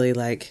felt really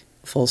like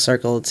full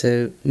circle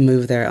to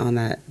move there on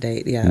that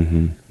date. Yeah.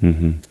 Mm-hmm,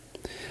 mm-hmm.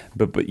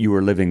 But you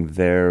were living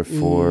there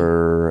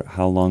for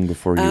how long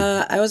before you?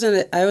 I was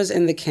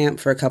in the camp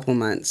for a couple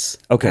months.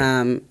 Okay.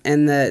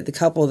 And the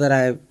couple that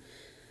I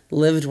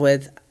lived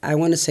with, I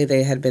want to say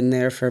they had been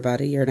there for about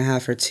a year and a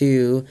half or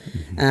two.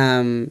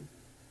 Mm-hmm.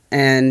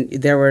 And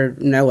there were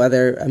no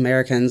other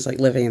Americans like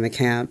living in the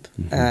camp.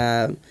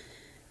 Mm-hmm.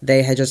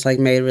 They had just like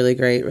made really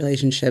great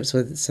relationships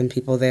with some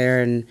people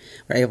there and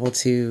were able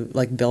to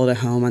like build a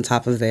home on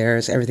top of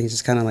theirs. Everything's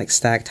just kind of like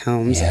stacked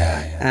homes.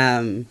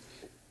 Yeah.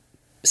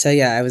 So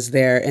yeah, I was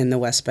there in the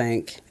West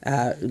Bank,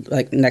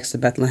 like next to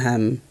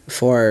Bethlehem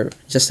for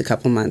just a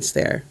couple months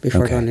there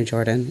before going to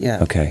Jordan.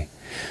 Yeah. Okay.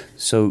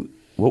 So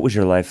what was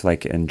your life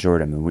like in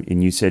Jordan?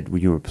 And you said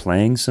you were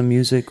playing some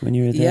music when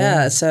you were there?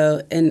 Yeah.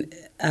 So, and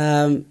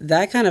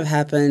that kind of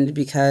happened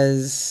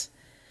because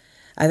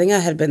I think I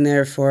had been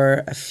there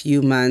for a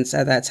few months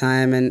at that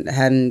time and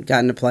hadn't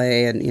gotten to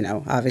play. And, you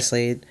know,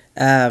 obviously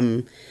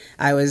I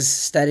was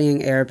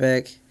studying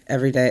Arabic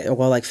every day,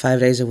 well, like 5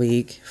 days a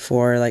week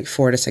for like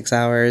 4 to 6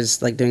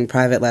 hours, like doing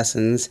private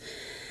lessons.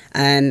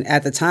 And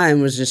at the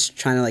time was just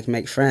trying to like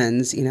make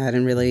friends. You know,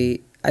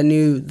 I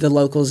knew the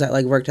locals that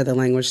like worked at the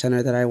language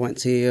center that I went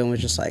to and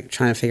was just like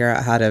trying to figure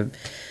out how to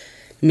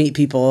meet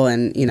people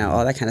and, you know,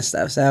 all that kind of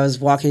stuff. So I was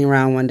walking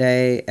around one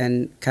day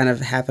and kind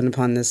of happened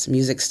upon this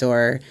music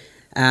store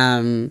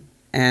and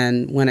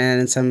went in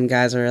and some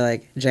guys were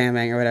like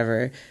jamming or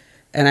whatever.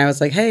 And I was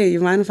like, hey, you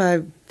mind if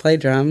I play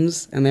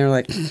drums? And they were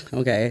like,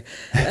 okay.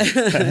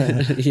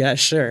 Yeah,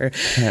 sure.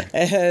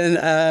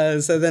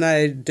 And so then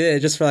I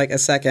did just for like a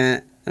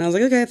second. And I was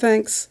like, okay,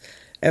 thanks.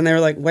 And they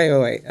were like, wait,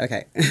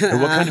 okay.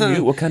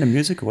 What kind of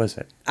music was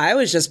it? I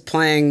was just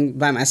playing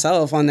by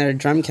myself on their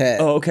drum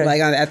kit. Oh, okay.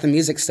 Like at the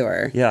music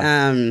store.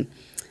 Yeah.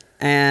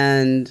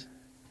 And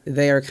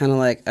they were kind of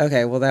like,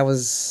 okay, well, that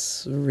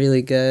was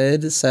really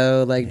good.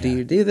 So, like, do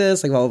you do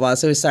this? Like, blah, blah, blah.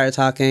 So we started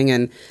talking.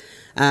 And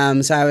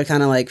so I would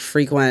kind of, like,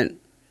 frequent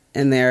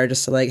in there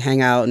just to, like,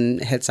 hang out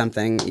and hit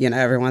something, you know,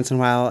 every once in a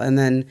while. And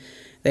then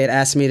they had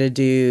asked me to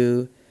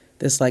do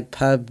this like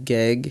pub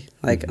gig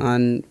like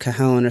on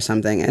Cajon or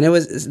something, and it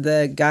was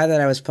the guy that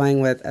I was playing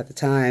with at the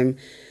time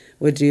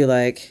would do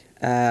like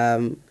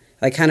kind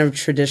of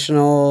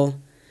traditional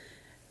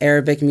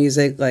Arabic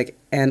music, like,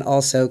 and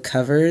also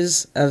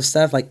covers of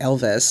stuff like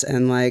Elvis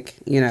and like,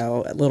 you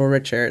know, Little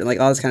Richard and like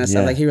all this kind of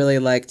stuff. Like he really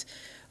liked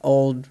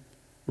old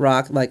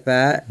rock like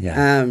that.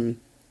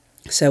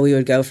 So we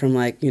would go from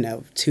like, you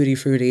know, Tutti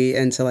Frutti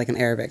into like an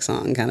Arabic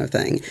song kind of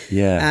thing.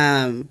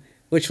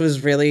 Which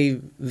was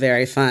really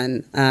very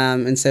fun.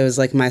 And so it was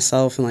like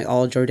myself and like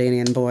all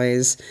Jordanian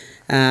boys,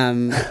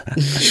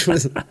 which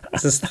was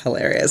just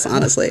hilarious,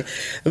 honestly.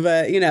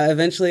 But, you know,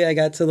 eventually I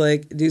got to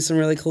like do some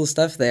really cool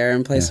stuff there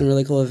and play some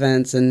really cool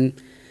events and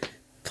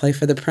play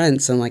for the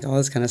Prince and like all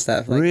this kind of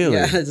stuff. Like, really?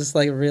 Yeah, just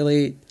like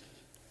really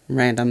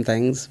random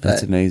things. But,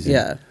 that's amazing.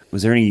 Yeah.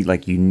 Was there any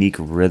like unique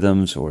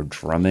rhythms or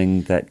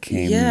drumming that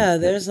came? Yeah,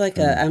 there's like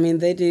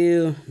they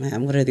do,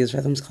 man, what are these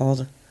rhythms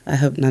called? I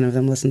hope none of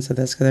them listen to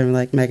this because they're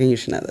like, Megan, you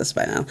should know this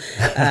by now.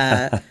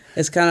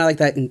 It's kind of like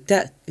that,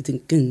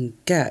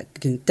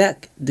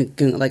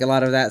 like a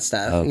lot of that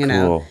stuff, you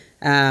know.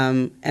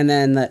 And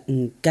then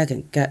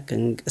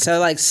the so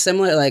like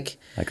similar, like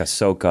a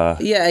soca.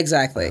 Yeah,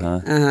 exactly.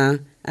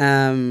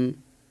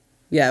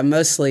 Yeah,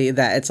 mostly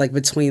that. It's like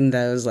between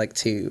those like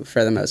two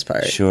for the most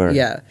part. Sure.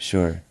 Yeah.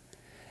 Sure.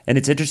 And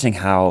it's interesting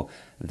how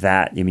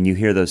that. I mean, you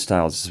hear those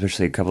styles,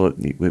 especially a couple of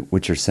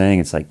what you're saying.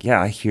 It's like, yeah,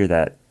 I hear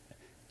that.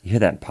 You hear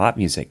that in pop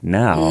music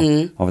now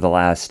over the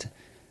last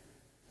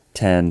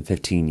 10,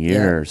 15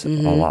 years, a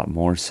lot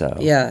more so.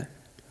 Yeah.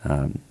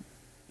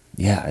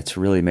 It's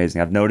really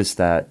amazing. I've noticed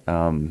that,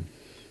 I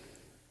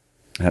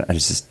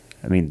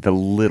mean, the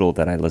little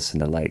that I listen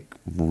to like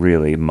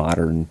really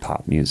modern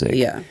pop music,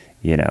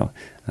 you know,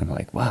 I'm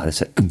like, wow,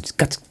 this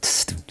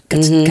is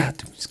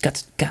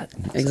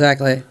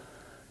exactly.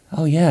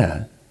 Oh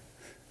yeah.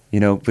 You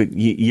know, but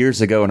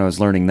years ago when I was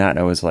learning that,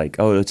 I was like,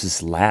 oh, it's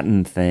this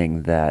Latin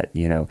thing that,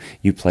 you know,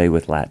 you play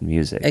with Latin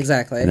music.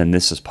 Exactly. And then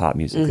this is pop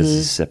music. This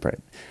is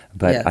separate.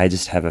 But I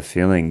just have a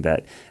feeling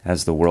that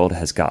as the world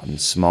has gotten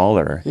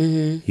smaller,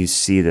 you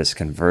see this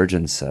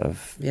convergence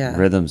of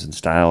rhythms and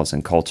styles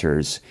and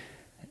cultures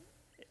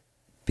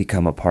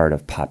become a part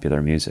of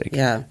popular music.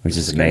 Yeah. Which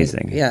is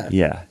amazing. Great.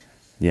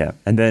 Yeah.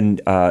 And then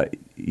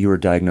you were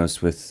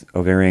diagnosed with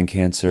ovarian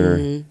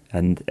cancer.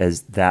 And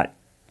as that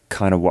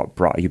kind of what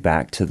brought you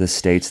back to the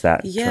States,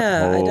 that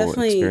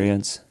whole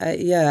experience?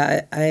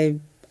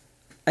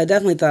 I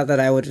definitely thought that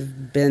I would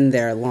have been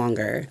there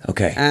longer.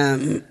 Okay.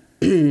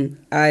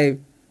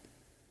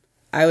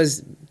 I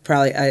was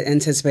probably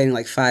anticipating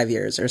like 5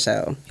 years or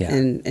so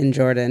in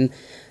Jordan.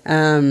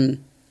 And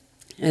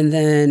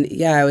then,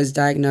 I was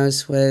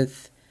diagnosed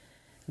with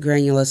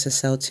granulosa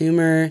cell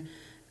tumor.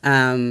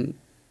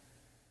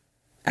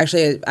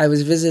 Actually, I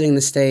was visiting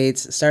the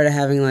States, started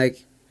having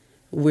like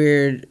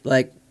weird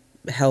like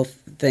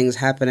health things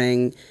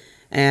happening.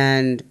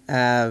 And,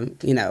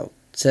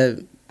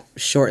 to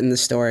shorten the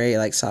story,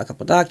 like saw a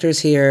couple doctors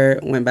here,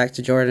 went back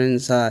to Jordan,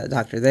 saw a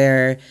doctor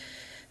there,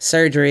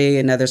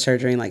 another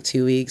surgery in like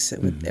 2 weeks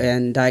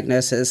and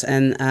diagnosis.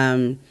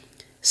 And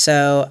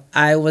so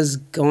I was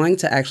going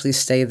to actually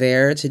stay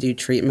there to do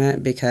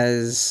treatment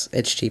because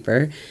it's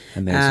cheaper.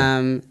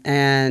 Amazing.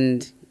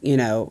 And,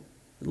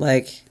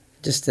 like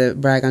just to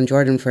brag on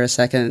Jordan for a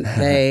second,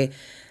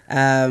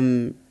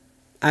 I'm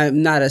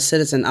not a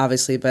citizen,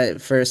 obviously,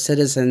 but for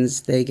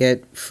citizens, they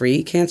get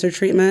free cancer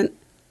treatment.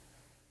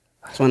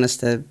 I just want us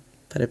to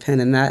put a pin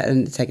in that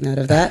and take note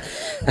of that.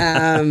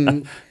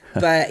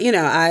 But,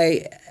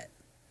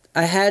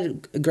 I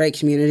had a great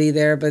community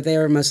there, but they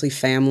were mostly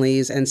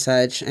families and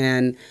such.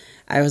 And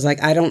I was like,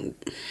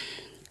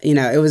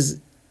 it was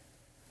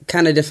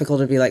kind of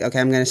difficult to be like,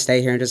 okay, I'm going to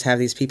stay here and just have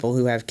these people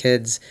who have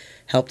kids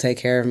help take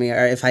care of me,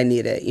 or if I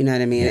need it, you know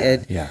what I mean?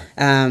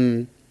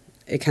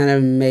 It kind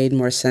of made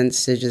more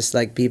sense to just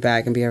like be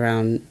back and be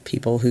around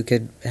people who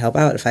could help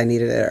out if I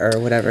needed it or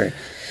whatever.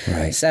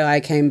 Right. So I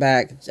came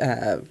back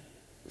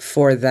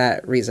for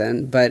that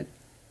reason, but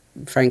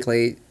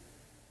frankly,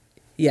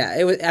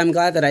 I'm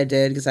glad that I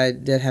did, because I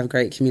did have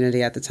great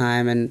community at the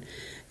time, and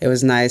it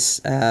was nice.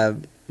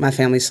 My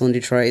family's still in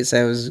Detroit,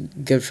 so it was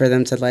good for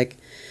them to like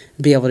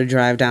be able to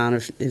drive down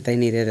if they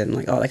needed it and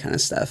like all that kind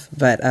of stuff.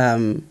 But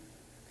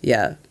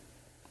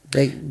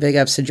big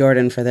ups to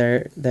Jordan for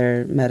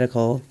their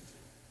medical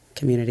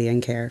community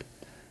and care.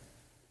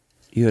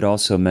 You had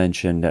also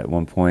mentioned at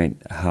one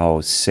point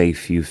how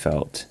safe you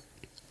felt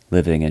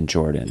living in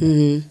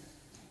Jordan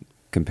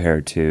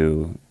compared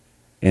to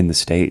in the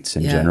States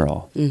in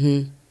general.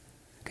 Mm-hmm.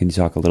 Can you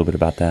talk a little bit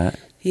about that?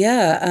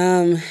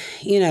 Yeah.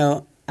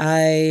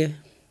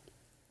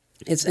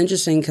 It's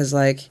interesting because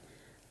like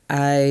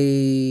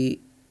I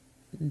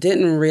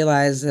didn't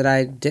realize that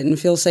I didn't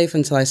feel safe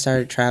until I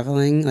started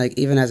traveling, like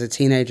even as a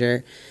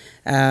teenager.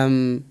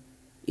 When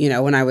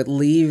I would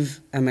leave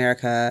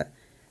America,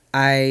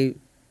 I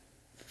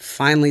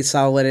finally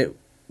saw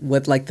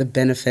what like the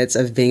benefits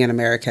of being an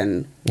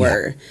American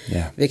were.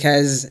 Yeah.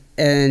 Because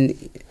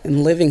in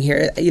living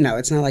here,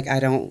 it's not like I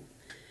don't,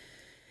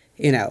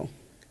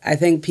 I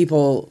think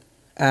people,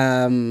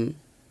 when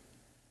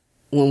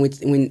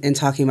in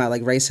talking about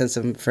like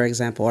racism, for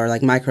example, or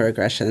like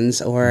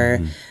microaggressions or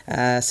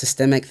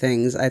systemic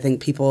things, I think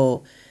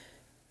people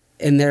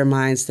in their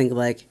minds think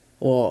like,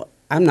 well,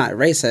 I'm not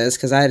racist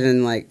because I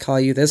didn't like call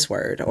you this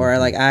word, or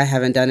like I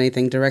haven't done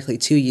anything directly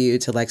to you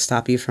to like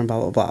stop you from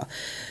blah, blah, blah.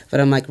 But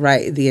I'm like,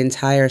 right, the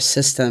entire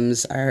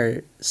systems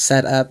are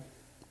set up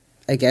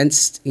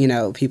against,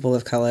 people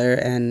of color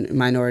and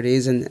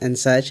minorities and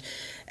such.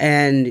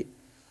 And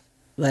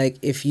like,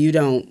 if you're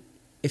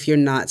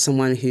not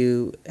someone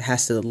who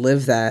has to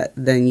live that,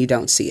 then you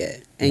don't see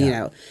it.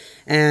 And,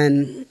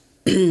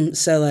 and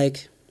so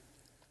like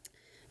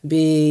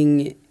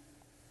being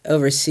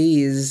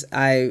overseas,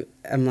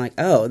 I'm like,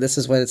 oh, this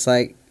is what it's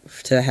like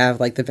to have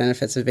like the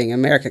benefits of being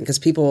American. Because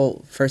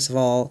people, first of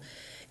all,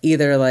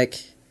 either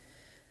like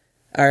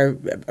are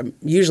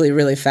usually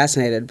really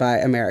fascinated by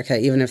America,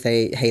 even if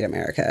they hate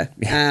America.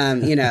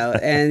 And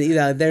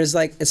there's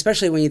like,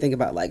 especially when you think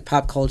about like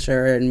pop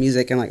culture and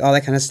music and like all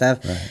that kind of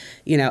stuff, right.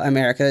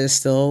 America is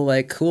still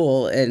like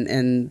cool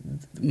in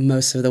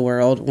most of the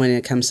world when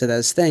it comes to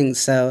those things.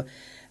 So,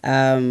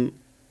 and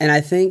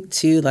I think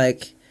too,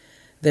 like,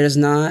 there's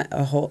not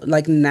a whole,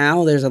 like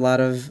now there's a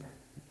lot of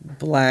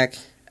Black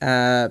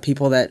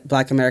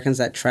Americans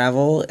that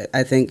travel.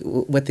 I think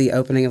with the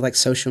opening of like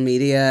social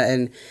media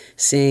and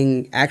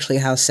seeing actually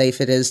how safe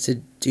it is to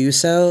do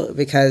so,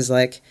 because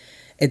like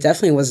it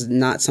definitely was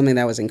not something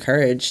that was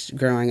encouraged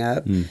growing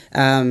up.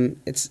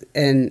 It's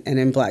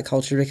in Black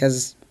culture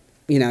because,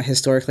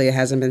 historically it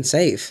hasn't been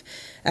safe.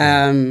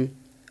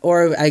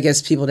 Or I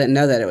guess people didn't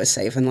know that it was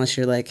safe unless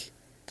you're like,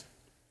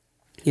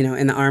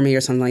 in the Army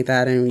or something like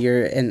that, and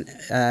you're in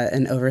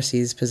an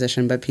overseas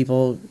position, but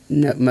people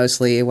know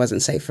mostly it wasn't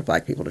safe for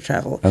Black people to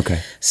travel.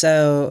 Okay.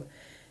 So,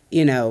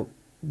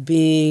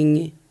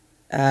 being,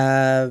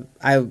 I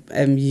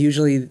am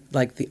usually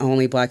like the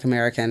only Black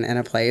American in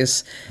a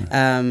place.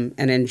 And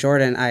in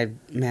Jordan, I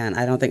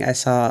don't think I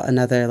saw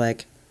another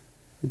like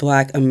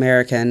Black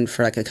American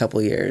for like a couple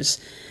years.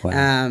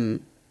 Wow.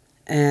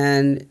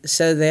 And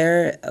so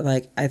there,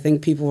 like, I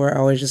think people were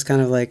always just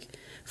kind of like,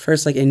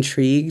 first like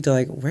intrigued,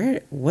 like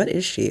what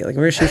is she, like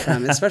where is she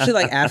from? Especially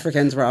like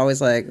Africans were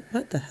always like,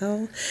 what the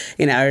hell,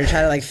 or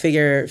try to like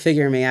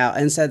figure me out.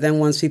 And so then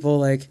once people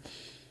like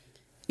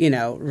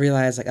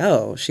realize like,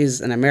 oh, she's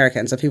an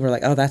American. So people are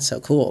like, oh, that's so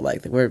cool.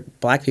 Like, we're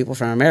Black people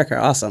from America.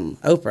 Awesome.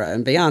 Oprah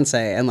and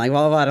Beyonce and like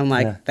blah, blah, blah. I'm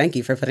like, thank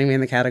you for putting me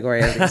in the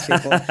category of these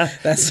people.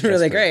 That's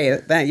really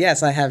great.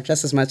 Yes, I have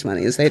just as much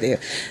money as they do.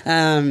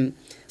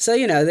 So,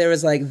 there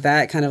was like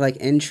that kind of like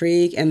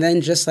intrigue. And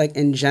then just like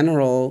in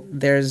general,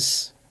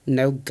 there's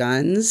no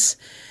guns.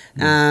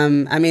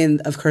 I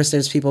mean, of course,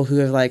 there's people who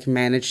have like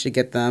managed to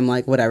get them,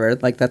 like whatever.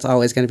 Like that's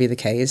always going to be the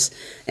case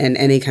in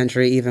any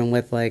country, even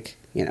with like,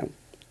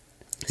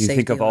 you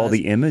think of all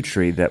the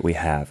imagery that we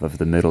have of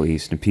the Middle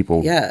East and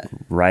people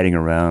riding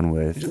around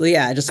with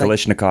just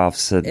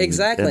Kalashnikovs like,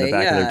 in the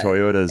back of their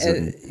Toyotas.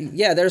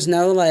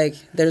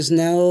 There's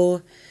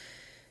no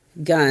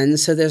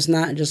guns, so there's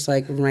not just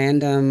like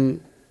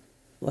random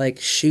like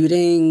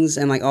shootings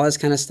and like all this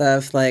kind of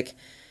stuff. Like,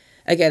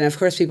 again, of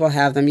course, people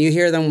have them. You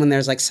hear them when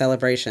there's like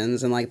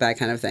celebrations and like that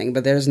kind of thing,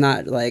 but there's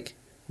not like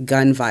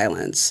gun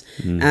violence.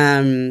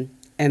 And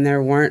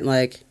there weren't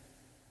like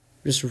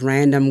just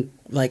random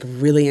like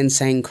really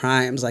insane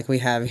crimes like we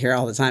have here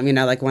all the time.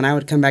 Like when I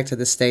would come back to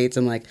the States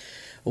and like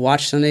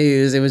watch the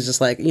news, it was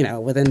just like,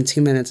 within 2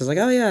 minutes, it's like,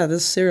 oh yeah,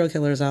 this serial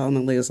killer's out on the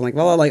loose. And like,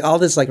 well, like all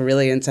this like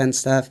really intense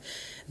stuff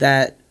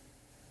that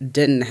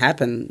didn't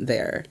happen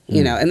there,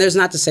 and there's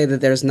not to say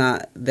that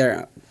there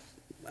are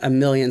a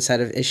million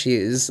set of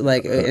issues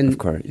like in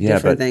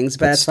different things.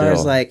 But as far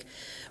as like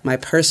my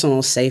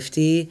personal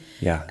safety,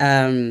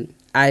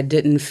 I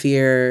didn't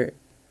fear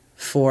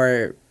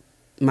for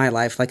my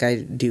life like I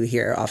do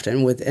here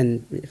often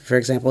for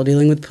example,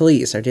 dealing with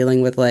police or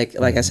dealing with like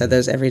I said,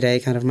 those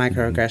everyday kind of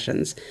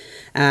microaggressions.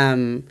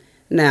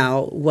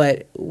 Now,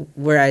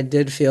 where I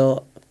did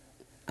feel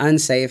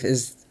unsafe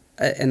is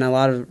in a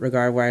lot of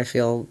regard where I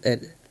feel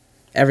it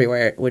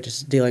everywhere, which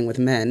is dealing with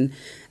men,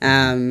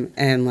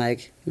 and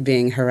like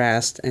being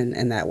harassed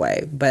in that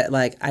way. But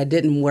like I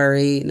didn't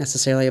worry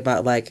necessarily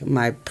about like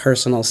my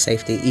personal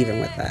safety even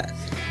with that.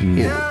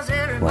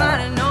 Wow.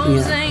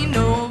 Ain't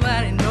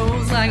nobody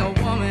knows like a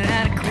woman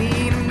at a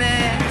clean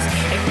mess.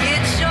 And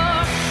get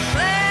your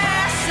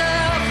glass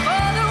up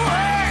for the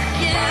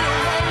working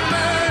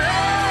woman.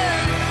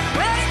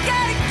 Well, you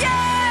gotta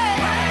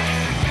get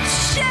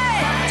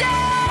shit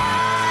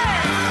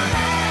done.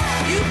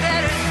 You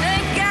better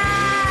thank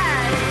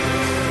God.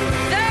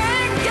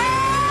 Thank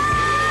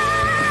God.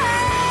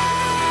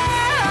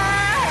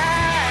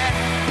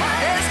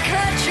 This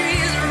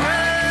country's run.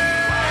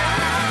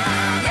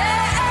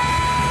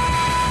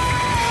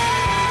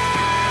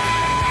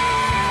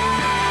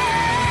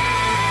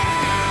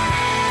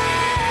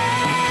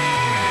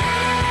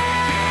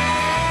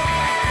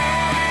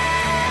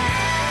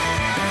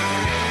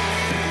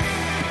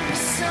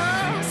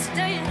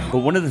 But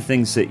one of the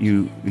things that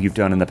you've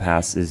done in the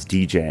past is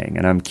DJing,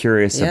 and I'm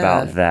curious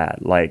about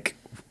that. Like,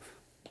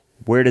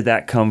 where did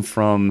that come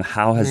from?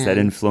 How has that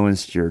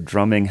influenced your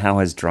drumming? How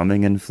has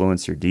drumming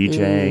influenced your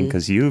DJing?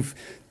 Because you've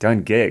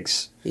done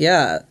gigs.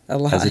 Yeah, a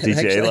lot. As a DJ,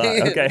 actually. a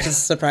lot. Okay. It's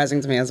surprising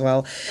to me as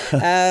well.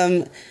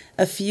 A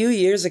few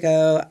years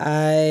ago,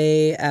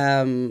 I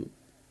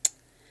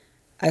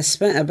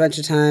spent a bunch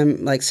of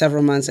time, like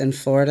several months in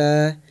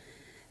Florida,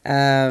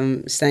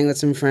 staying with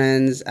some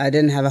friends. I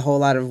didn't have a whole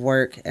lot of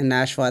work in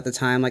Nashville at the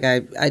time. Like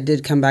I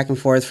did come back and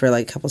forth for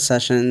like a couple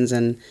sessions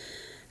and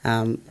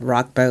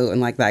rock boat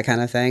and like that kind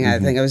of thing. I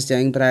think I was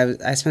doing, but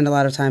I spent a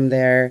lot of time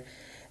there,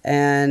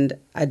 and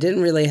I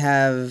didn't really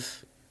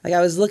have like, I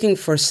was looking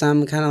for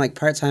some kind of like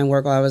part-time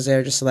work while I was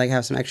there just to like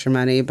have some extra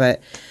money, but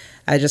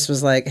I just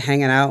was like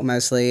hanging out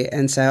mostly.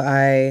 And so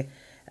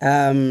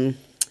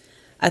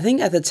I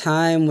think at the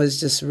time was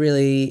just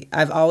really,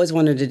 I've always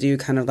wanted to do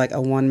kind of like a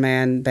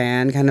one-man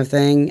band kind of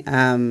thing.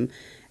 And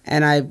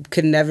I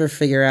could never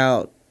figure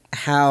out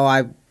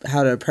how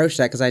to approach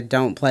that because I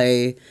don't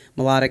play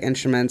melodic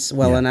instruments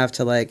well enough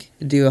to like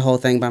do a whole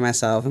thing by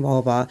myself and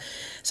blah, blah, blah.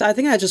 So I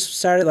think I just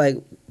started like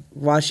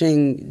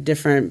watching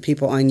different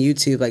people on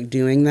YouTube like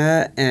doing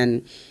that.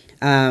 And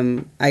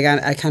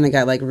I kind of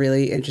got like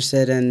really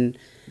interested in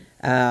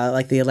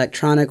like the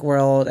electronic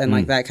world and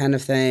like that kind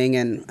of thing,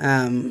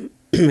 and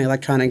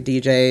electronic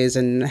DJs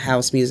and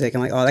house music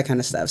and like all that kind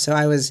of stuff. So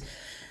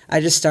I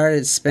just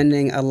started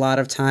spending a lot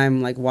of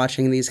time like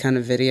watching these kind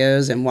of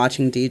videos and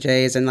watching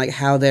DJs and like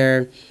how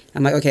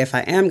I'm like, okay, if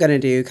I am going to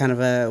do kind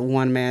of a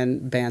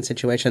one-man band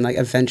situation, like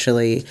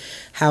eventually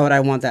how would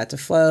I want that to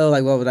flow?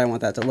 Like what would I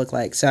want that to look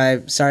like? So I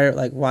started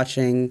like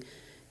watching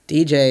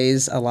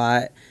DJs a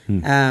lot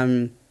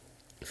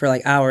for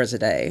like hours a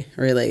day,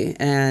 really.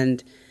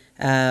 And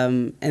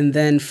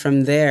then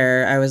from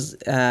there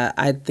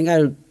I think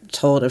I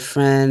told a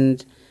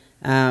friend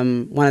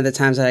one of the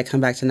times that I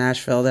come back to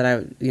Nashville that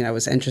I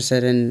was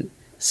interested in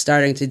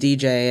starting to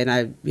DJ, and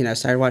I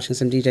started watching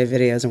some DJ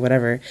videos and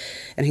whatever,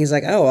 and he's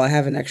like, oh, well, I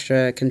have an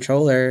extra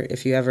controller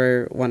if you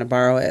ever want to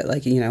borrow it,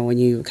 like when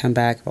you come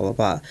back, blah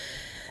blah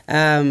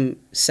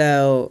blah.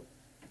 So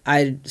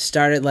I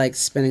started like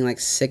spending like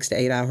 6 to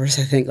 8 hours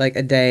I think like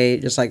a day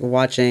just like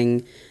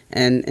watching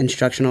and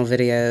instructional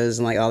videos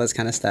and like all this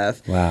kind of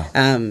stuff. Wow.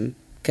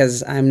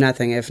 Because I'm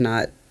nothing if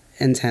not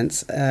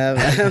intense,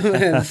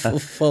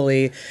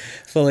 fully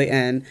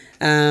in.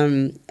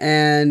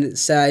 And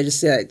so I just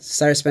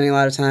started spending a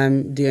lot of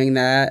time doing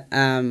that.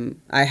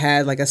 I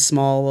had like a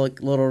small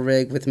little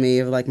rig with me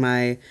of like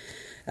my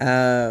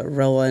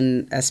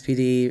Roland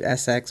SPD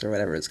SX or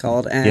whatever it's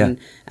called, and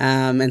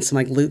some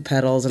like loop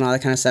pedals and all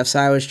that kind of stuff. So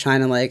I was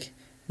trying to like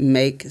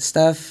make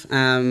stuff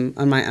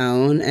on my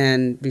own,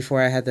 and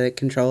before I had the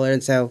controller.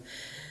 And so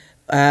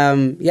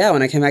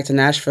when I came back to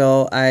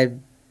Nashville,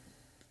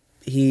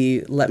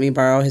 he let me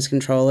borrow his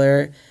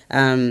controller.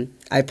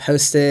 I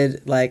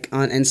posted like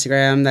on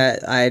Instagram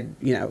that I'd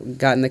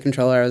gotten the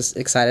controller. I was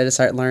excited to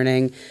start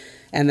learning.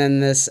 And then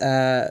this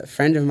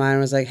friend of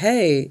mine was like,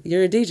 "Hey,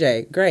 you're a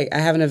DJ. Great. I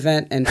have an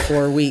event in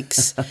 4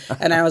 weeks."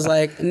 And I was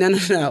like, no.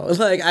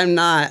 Like, I'm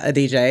not a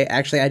DJ.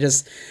 Actually, I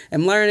just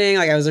am learning.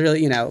 Like, I was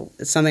really,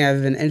 it's something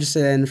I've been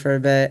interested in for a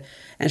bit.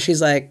 And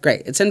she's like,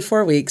 "Great. It's in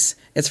 4 weeks.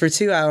 It's for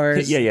 2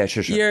 hours. Yeah,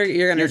 sure.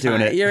 You're going to be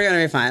fine. You're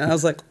going to be fine." And I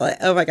was like, what?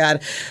 Oh, my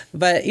God.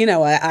 But,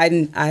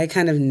 I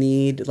kind of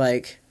need,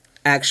 like,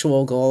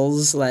 actual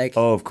goals, like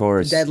of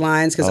course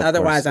deadlines, because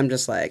otherwise I'm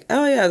just like,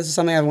 oh yeah, this is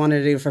something I've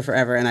wanted to do for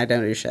forever and I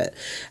don't do shit.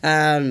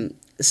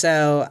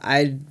 So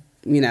I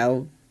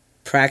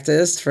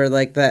practiced for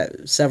like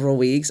that several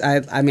weeks. I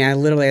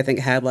literally I think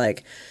had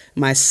like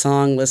my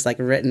song list like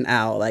written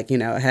out, like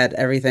I had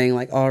everything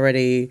like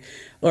already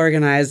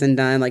organized and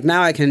done. Like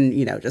now I can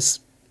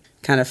just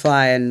kind of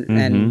fly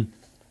and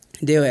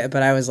do it,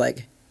 but I was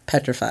like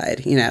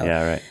petrified.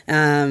 Yeah,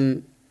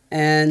 right.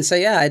 And so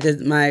I did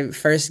my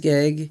first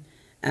gig.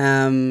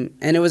 And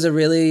it was a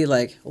really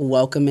like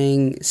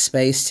welcoming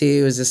space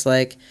too. It was just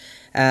like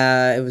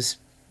it was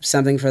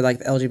something for like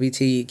the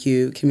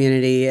LGBTQ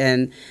community,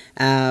 and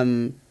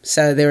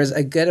so there was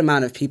a good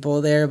amount of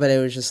people there, but it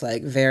was just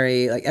like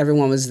very like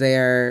everyone was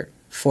there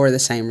for the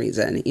same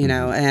reason,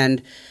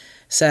 And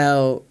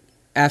so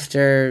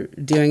after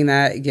doing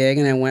that gig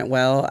and it went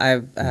well,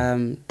 a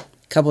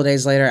couple of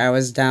days later I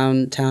was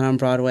downtown on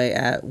Broadway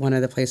at one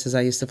of the places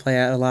I used to play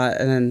at a lot,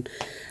 and then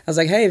I was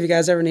like, "Hey, if you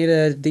guys ever need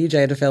a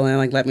DJ to fill in,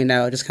 like, let me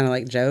know." Just kind of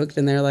like joked,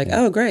 and they're like,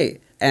 "Oh,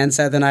 great!" And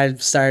so then I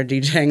started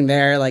DJing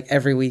there like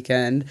every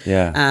weekend.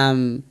 Yeah.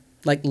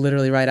 Like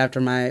literally right after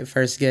my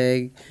first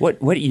gig.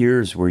 What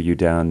years were you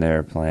down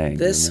there playing?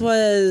 This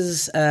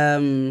was,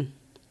 I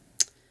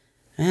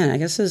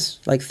guess it was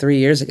like 3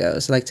 years ago.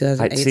 So like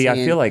 2018.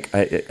 I feel like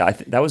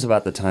that was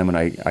about the time when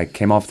I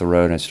came off the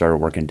road and I started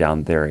working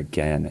down there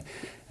again.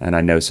 And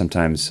I know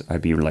sometimes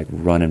I'd be like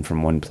running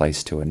from one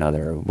place to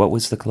another. What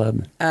was the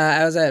club?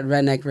 I was at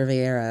Redneck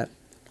Riviera.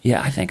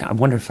 Yeah, I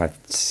wonder if I've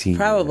seen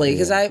Probably,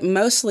 because I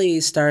mostly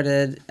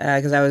started,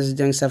 because I was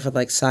doing stuff with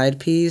like Side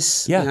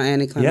Piece,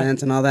 Annie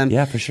Clements and all them.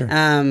 Yeah, for sure.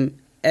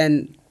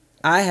 And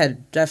I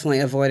had definitely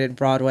avoided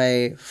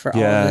Broadway for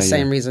all of the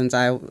same reasons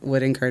I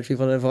would encourage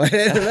people to avoid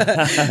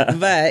it.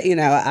 But,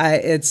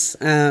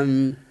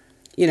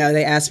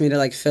 they asked me to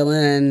like fill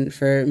in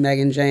for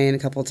Megan Jane a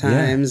couple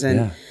times,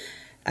 and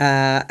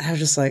I was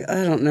just like,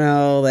 I don't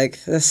know,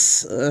 like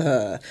this.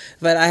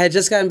 But I had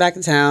just gotten back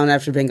to town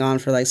after being gone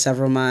for like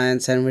several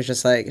months, and was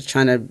just like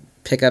trying to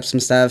pick up some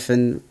stuff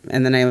in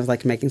the name of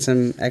like making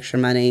some extra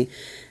money.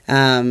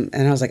 And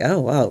I was like, oh,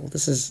 wow,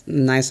 this is a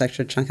nice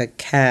extra chunk of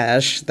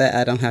cash that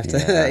I don't have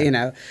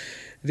to,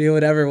 do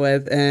whatever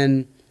with.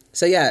 And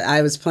so,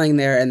 I was playing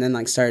there and then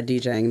like started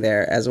DJing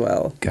there as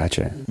well.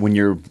 Gotcha. When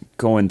you're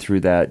going through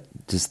that,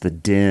 just the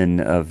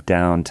din of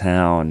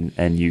downtown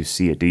and you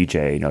see a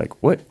DJ, you're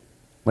like, what?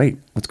 Wait,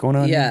 what's going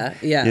on? Yeah.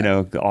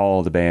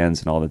 All the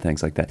bands and all the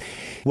things like that.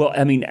 Well,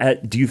 I mean,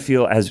 do you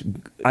feel as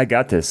I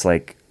got this,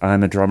 like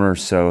I'm a drummer,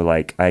 so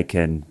like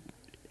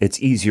it's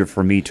easier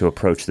for me to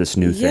approach this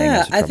new thing.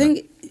 Yeah, I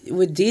think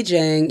with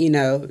DJing,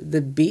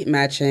 the beat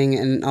matching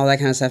and all that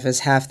kind of stuff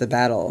is half the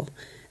battle.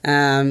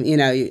 And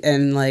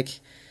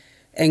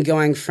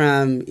going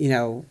from,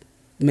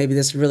 maybe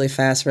this really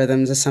fast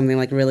rhythm to something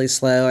like really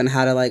slow, and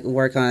how to like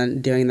work on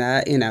doing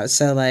that,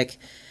 so like.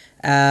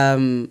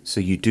 So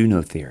you do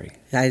know theory.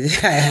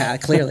 Yeah,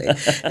 clearly.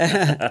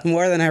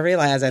 More than I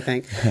realize, I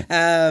think.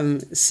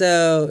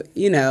 So,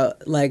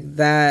 like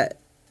that,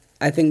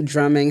 I think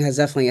drumming has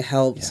definitely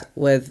helped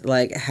with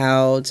like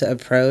how to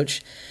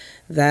approach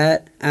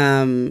that.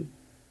 And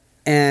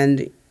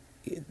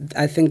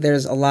I think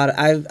there's a lot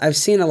of, I've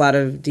seen a lot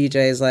of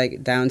DJs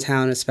like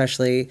downtown,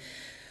 especially,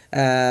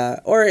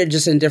 or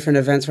just in different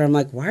events where I'm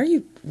like,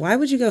 why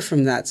would you go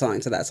from that song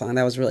to that song?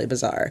 That was really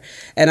bizarre.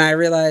 And I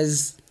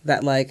realized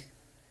that like,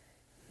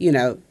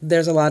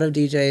 there's a lot of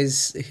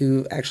DJs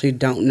who actually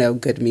don't know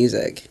good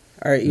music,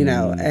 or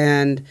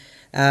and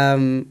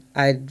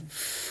I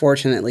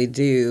fortunately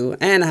do,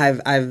 and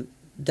I've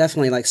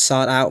definitely like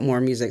sought out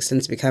more music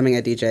since becoming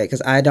a DJ,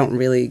 because I don't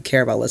really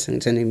care about listening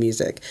to new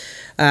music,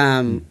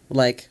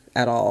 like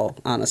at all,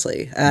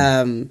 honestly.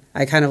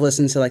 I kind of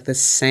listen to like the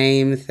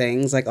same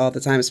things like all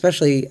the time,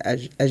 especially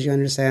as you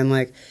understand,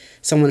 like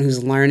someone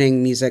who's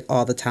learning music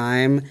all the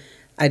time.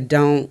 I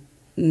don't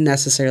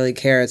necessarily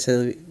care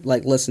to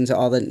like listen to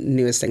all the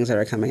newest things that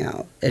are coming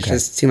out. It's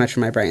just too much for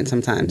my brain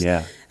sometimes.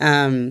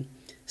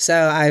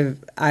 So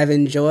I've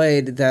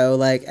enjoyed though,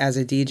 like as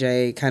a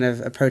DJ, kind of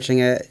approaching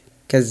it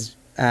because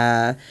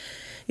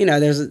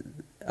there's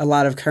a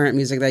lot of current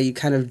music that you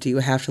kind of do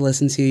have to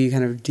listen to. You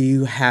kind of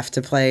do have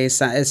to play,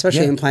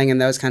 especially in playing in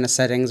those kind of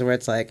settings where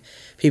it's like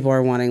people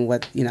are wanting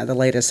what the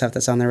latest stuff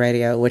that's on the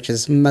radio, which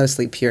is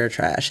mostly pure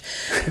trash.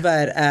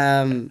 But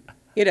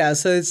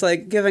so it's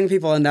like giving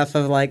people enough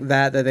of like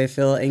that they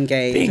feel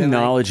engaged, being and,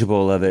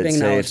 knowledgeable of it.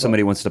 Say if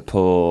somebody wants to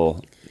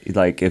pull.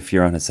 Like if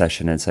you're on a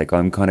session, it's like,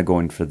 I'm kind of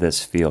going for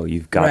this feel.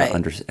 You've got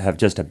to have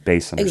just a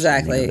base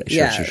understanding of it.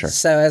 Sure.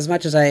 So as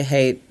much as I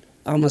hate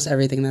almost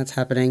everything that's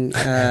happening,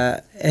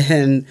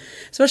 and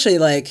especially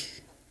like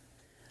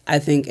I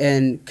think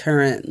in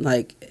current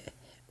like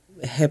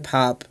hip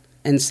hop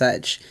and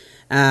such,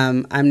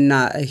 I'm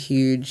not a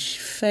huge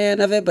fan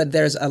of it, but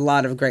there's a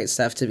lot of great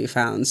stuff to be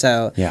found.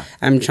 So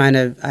I try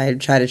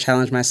to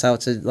challenge myself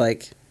to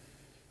like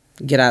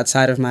get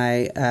outside of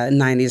my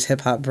 90s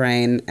hip hop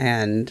brain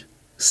and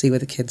see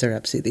what the kids are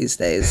up to these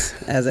days,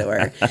 as it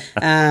were.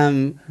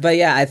 But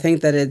yeah, I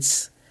think that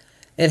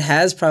it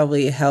has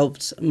probably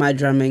helped my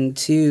drumming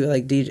too,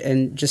 like DJ,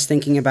 and just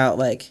thinking about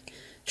like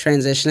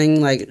transitioning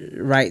like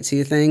right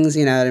to things,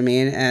 you know what I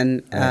mean?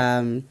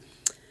 And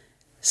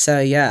so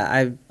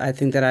yeah, I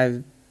think that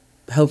I've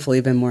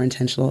hopefully been more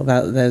intentional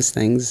about those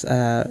things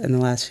in the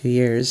last few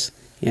years,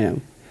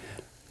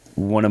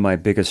 One of my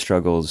biggest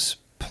struggles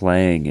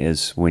playing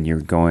is when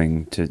you're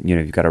going to,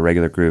 you've got a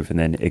regular groove and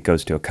then it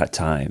goes to a cut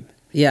time.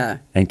 Yeah.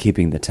 And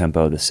keeping the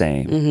tempo the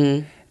same.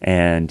 Mm-hmm.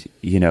 And,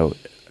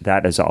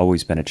 that has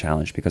always been a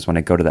challenge because when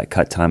I go to that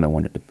cut time, I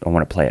want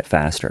to play it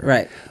faster.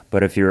 Right.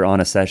 But if you're on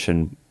a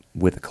session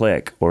with a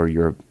click or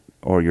you're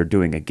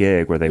doing a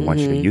gig where they want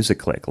you to use a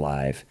click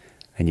live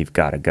and you've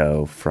got to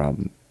go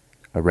from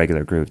a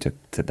regular groove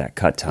to that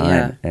cut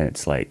time. And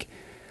it's like,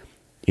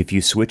 if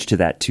you switch to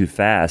that too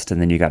fast and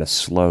then you got to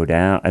slow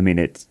down, I mean,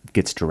 it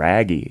gets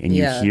draggy and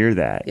you hear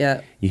that.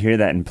 Yeah. You hear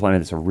that in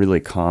playing. It's a really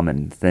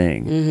common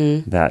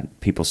thing that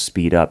people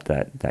speed up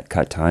that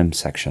cut time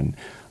section.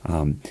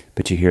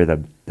 But you hear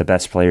the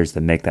best players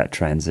that make that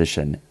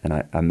transition. And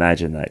I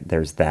imagine that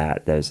there's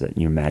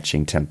you're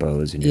matching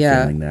tempos and you're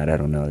feeling that. I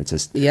don't know. It's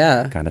just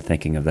kind of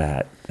thinking of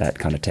that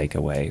kind of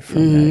takeaway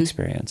from that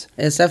experience.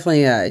 It's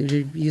definitely,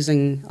 you're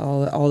using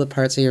all the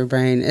parts of your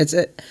brain.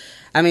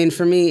 I mean,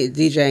 for me,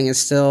 DJing is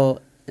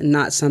still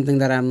not something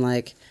that I'm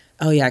like,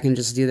 oh yeah, I can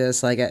just do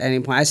this like at any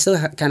point. I still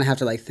kind of have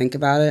to like think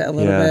about it a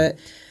little bit.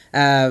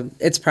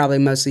 It's probably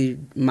mostly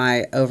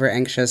my over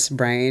anxious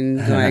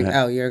brain going,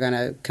 oh, you're going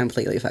to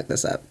completely fuck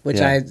this up,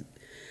 which I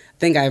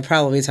think I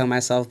probably tell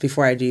myself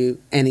before I do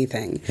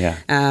anything. Yeah.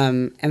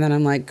 And then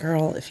I'm like,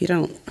 girl, if you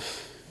don't,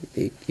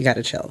 you got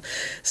to chill.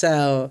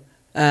 So,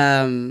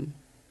 but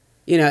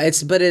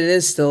it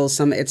is still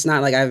it's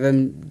not like I've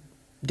been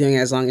doing it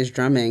as long as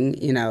drumming,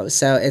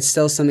 so it's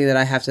still something that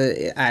I have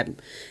to,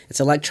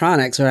 it's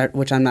electronics,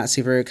 which I'm not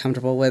super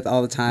comfortable with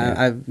all the time.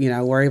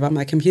 I, worry about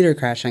my computer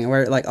crashing,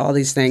 or like all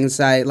these things.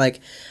 I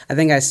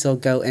think I still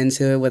go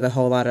into it with a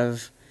whole lot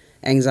of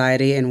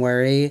anxiety and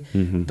worry,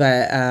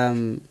 but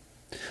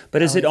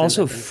is it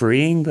also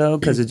freeing though?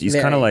 Because it's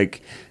kind of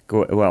like,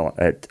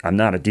 I'm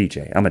not a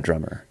DJ, I'm a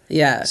drummer.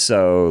 Yeah.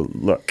 So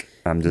look,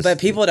 I'm just. But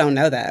people don't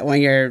know that when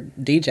you're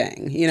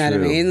DJing, you know what I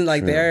mean?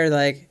 Like they're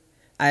like,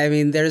 I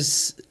mean,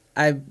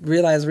 I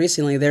realized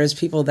recently there's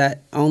people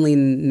that only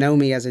know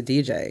me as a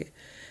DJ.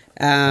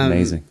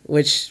 Amazing.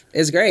 Which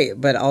is great,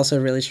 but also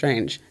really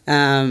strange.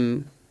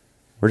 We're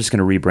just going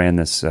to rebrand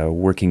this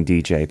Working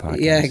DJ podcast.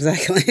 Yeah,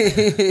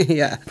 exactly.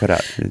 Yeah. Put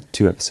out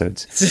 2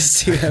 episodes. It's just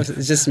 2 episodes.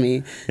 It's just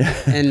me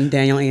and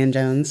Daniel Ian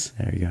Jones.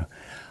 There you go.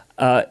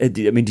 I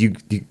mean, do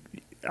you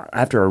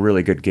after a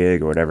really good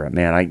gig or whatever,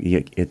 man,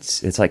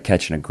 it's like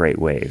catching a great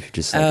wave.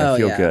 Just like I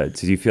feel good.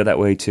 So do you feel that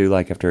way too,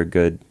 like after a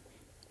good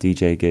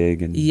DJ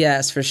gig? And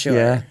yes, for sure.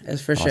 Yeah,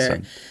 for awesome. sure.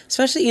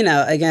 Especially,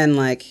 again,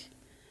 like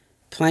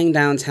playing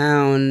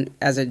downtown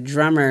as a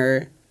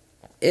drummer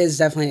is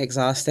definitely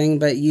exhausting,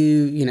 but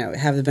you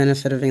have the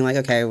benefit of being like,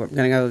 okay, we're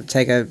gonna go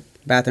take a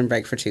bathroom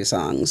break for 2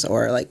 songs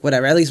or like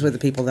whatever, at least with the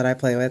people that I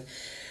play with.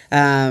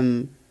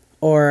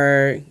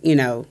 Or,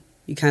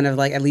 you kind of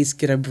like at least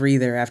get a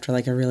breather after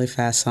like a really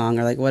fast song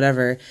or like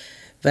whatever.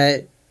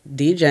 But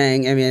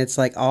DJing, I mean, it's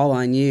like all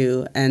on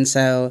you. And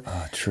so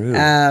true.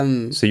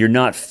 So you're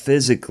not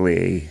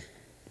physically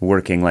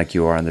working like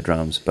you are on the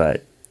drums,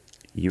 but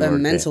you are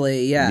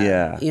mentally,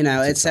 yeah.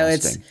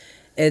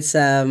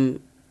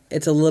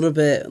 It's a little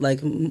bit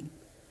like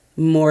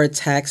more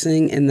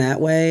taxing in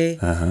that way.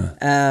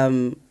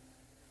 And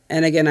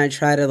again, I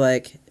try to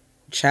like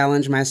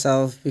challenge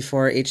myself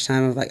before each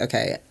time of like,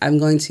 okay, I'm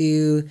going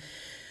to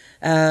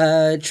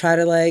try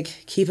to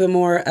like keep it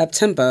more up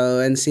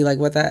tempo and see like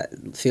what that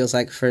feels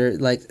like for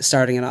like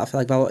starting it off.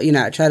 Like,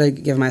 I try to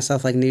give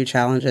myself like new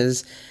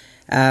challenges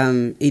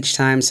each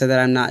time so that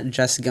I'm not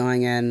just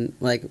going in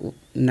like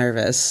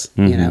nervous,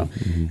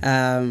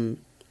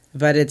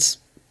 But it's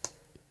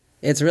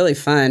really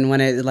fun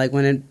when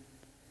it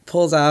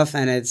pulls off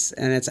and it's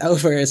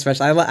over.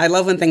 Especially, I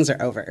love when things are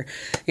over.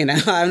 You know,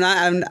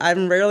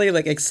 I'm rarely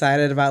like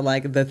excited about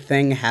like the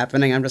thing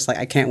happening. I'm just like,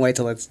 I can't wait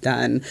till it's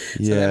done,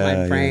 so that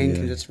my brain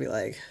can just be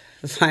like,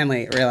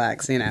 finally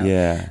relax. You know.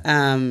 Yeah.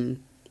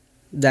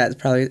 That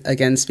probably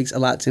again speaks a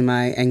lot to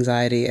my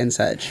anxiety and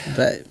such.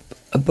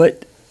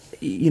 But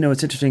you know,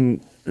 it's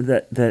interesting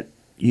that.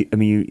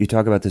 You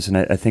talk about this, and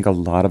I think a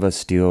lot of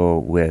us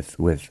deal with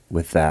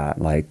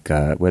that, like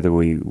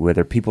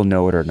whether people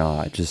know it or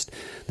not, just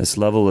this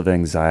level of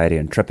anxiety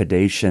and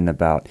trepidation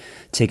about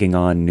taking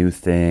on new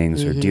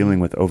things or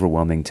dealing with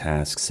overwhelming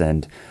tasks,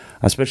 and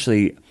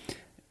especially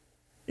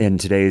in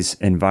today's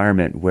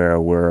environment where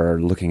we're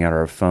looking at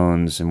our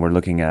phones and we're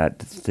looking at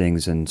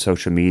things, and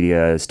social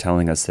media is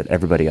telling us that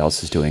everybody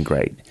else is doing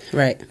great,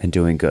 right, and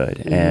doing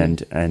good,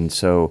 and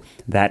so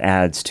that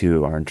adds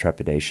to our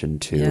trepidation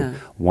to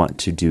want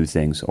to do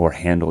things or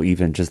handle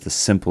even just the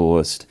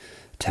simplest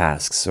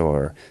tasks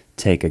or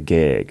take a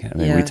gig. I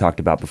mean, we talked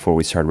about before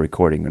we started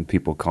recording, when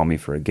people call me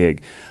for a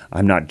gig,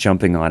 I'm not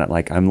jumping on it.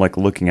 Like, I'm like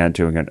looking at it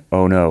doing it.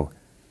 Oh no,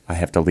 I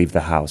have to leave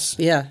the house.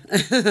 Yeah,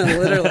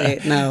 literally.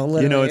 No,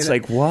 literally. You know, it's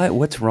like,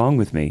 what's wrong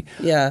with me?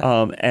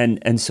 Yeah.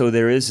 And so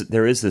there is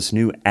this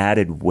new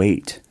added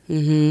weight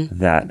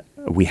that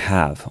we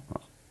have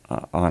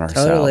on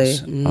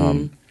ourselves.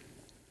 Totally.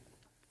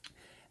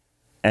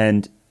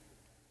 And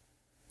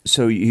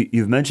so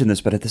you've mentioned this,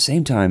 but at the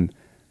same time,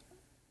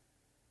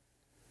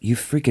 you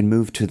freaking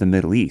moved to the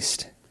Middle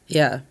East.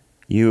 Yeah.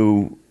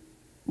 You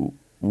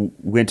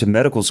went to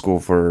medical school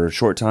for a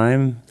short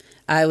time.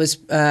 I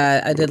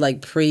did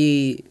like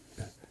pre-med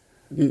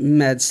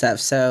stuff,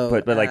 so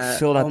but like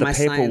filled out the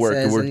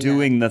paperwork. We're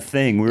doing the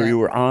thing where you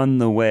were on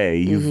the way.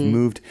 You've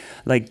moved,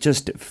 like,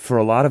 just for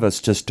a lot of us,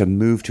 just to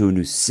move to a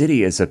new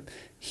city is a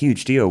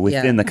huge deal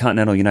within the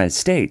continental United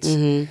States.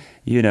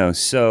 You know,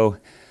 so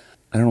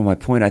I don't know my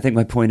point. I think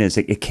my point is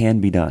it can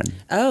be done.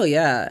 Oh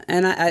yeah,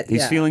 and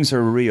these feelings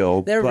are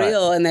real. They're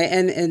real, and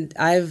and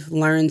I've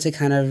learned to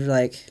kind of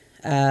like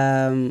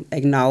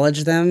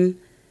acknowledge them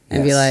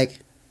and be like,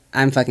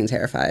 I'm fucking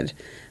terrified.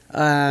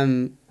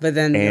 But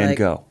then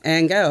go,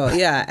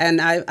 yeah.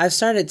 And I've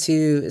started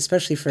to,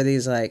 especially for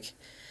these, like,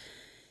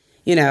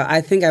 you know,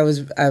 I think I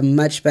was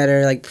much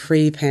better like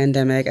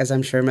pre-pandemic, as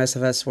I'm sure most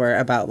of us were,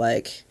 about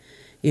like,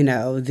 you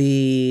know,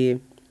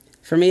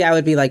 for me, I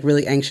would be like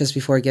really anxious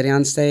before getting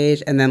on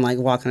stage, and then like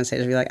walk on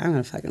stage and be like, I'm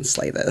gonna fucking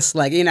slay this.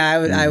 Like, you know,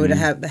 I would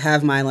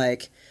have my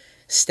like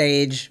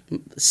stage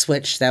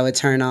switch that would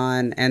turn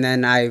on, and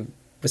then I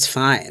was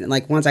fine.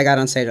 Like, once I got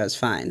on stage, I was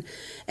fine.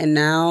 And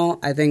now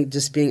I think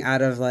just being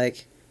out of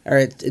like, or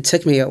it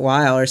took me a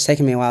while, or it's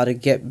taken me a while to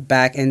get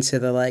back into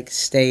the like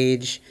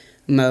stage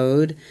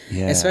mode,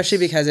 especially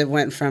because it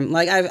went from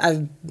like,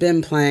 I've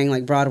been playing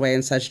like Broadway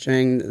and such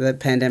during the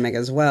pandemic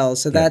as well.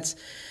 So that's,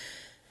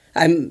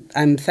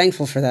 I'm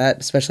thankful for that,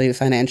 especially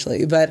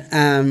financially. But,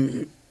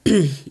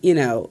 you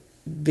know,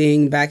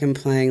 being back and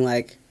playing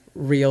like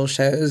real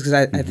shows, because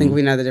I think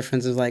we know the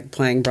difference of like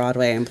playing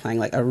Broadway and playing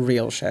like a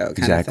real show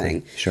kind of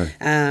thing. Sure.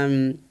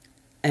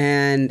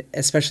 And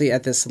especially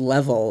at this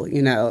level,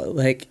 you know,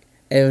 like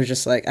it was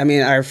just like, I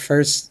mean, our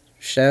first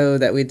show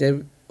that we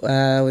did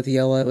with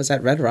Yola was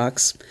at Red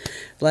Rocks.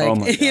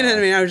 Like, you know what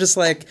I mean? I was just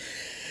like,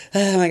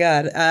 oh my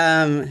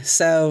God.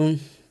 So,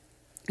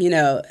 you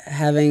know,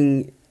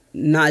 having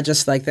not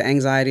just like the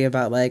anxiety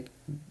about like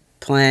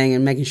playing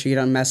and making sure you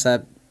don't mess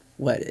up,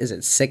 what is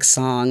it, 6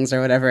 songs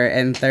or whatever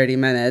in 30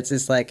 minutes.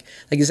 It's like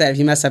you said, if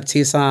you mess up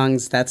 2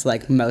 songs, that's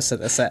like most of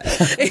the set.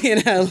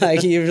 You know,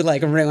 like you've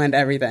like ruined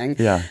everything.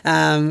 Yeah.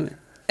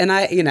 And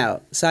I, you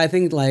know, so I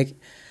think like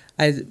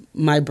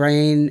my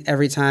brain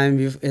every time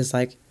is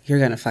like, you're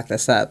going to fuck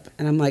this up.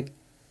 And I'm like,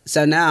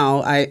 so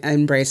now I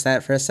embrace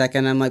that for a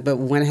second. I'm like, but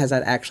when has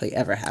that actually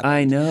ever happened?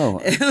 I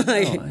know.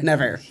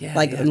 Never. Yeah,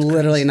 like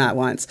literally crazy. Not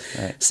once.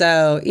 Right.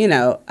 So, you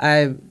know,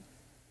 I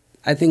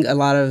think a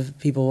lot of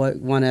people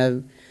want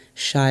to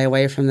shy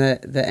away from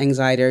the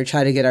anxiety, or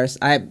try to get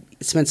I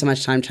spent so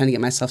much time trying to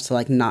get myself to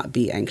like not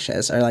be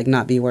anxious or like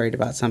not be worried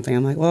about something.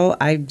 I'm like, well,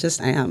 I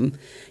just am,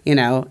 you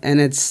know, and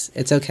it's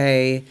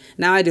okay.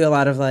 Now I do a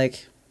lot of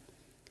like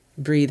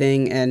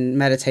breathing and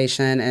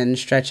meditation and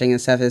stretching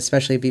and stuff,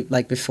 especially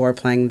like before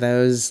playing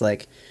those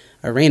like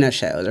arena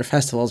shows or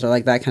festivals or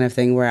like that kind of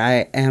thing where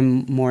I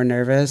am more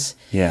nervous.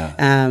 Yeah.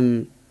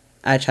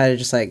 I try to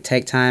just like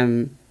take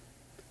time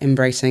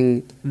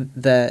embracing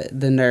the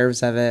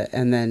nerves of it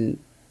and then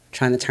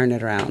trying to turn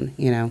it around,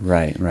 you know?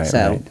 Right.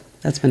 So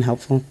that's been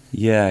helpful.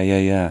 Yeah.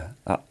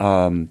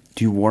 Do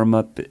you warm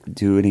up,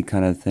 do any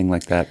kind of thing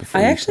like that before?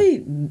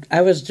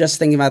 I was just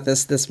thinking about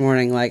this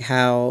morning, like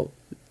how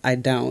I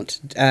don't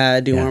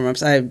do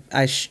warm-ups.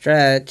 I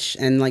stretch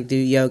and like do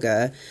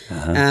yoga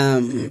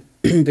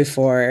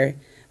before.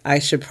 I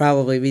should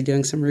probably be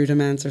doing some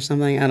rudiments or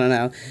something. I don't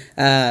know.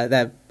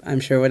 That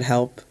I'm sure would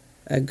help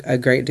a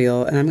great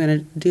deal, and I'm going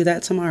to do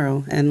that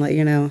tomorrow and let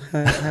you know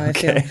how I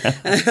feel.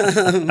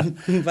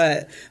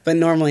 But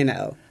normally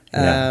no.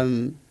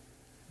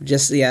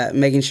 Just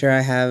making sure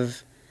I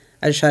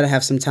just try to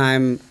have some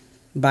time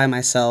by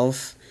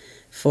myself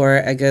for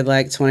a good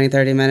like 20,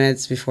 30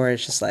 minutes before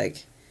it's just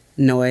like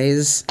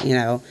noise,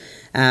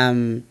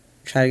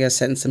 try to go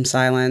sit in some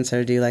silence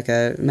or do like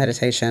a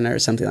meditation or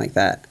something like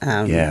that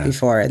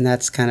before. And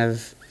that's kind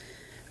of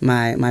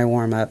my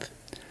warm up.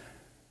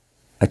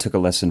 I took a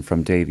lesson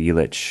from Dave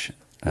Elich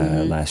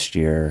last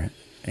year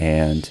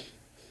and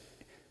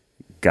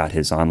got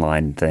his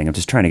online thing. I'm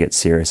just trying to get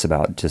serious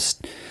about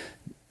just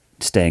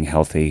staying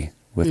healthy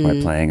with my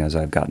playing as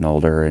I've gotten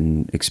older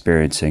and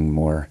experiencing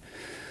more,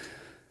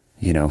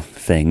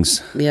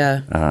 things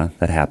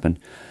that happen.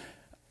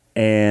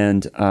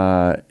 And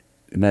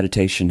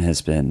meditation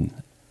has been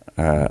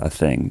a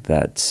thing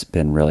that's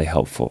been really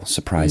helpful,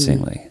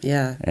 surprisingly.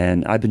 Yeah.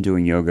 And I've been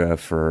doing yoga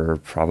for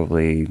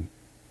probably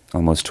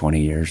almost 20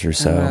 years or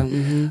so,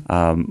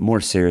 more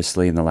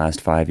seriously in the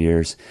last 5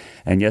 years.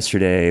 And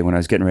yesterday, when I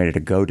was getting ready to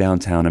go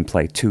downtown and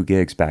play 2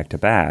 gigs back to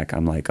back,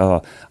 I'm like,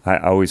 I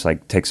always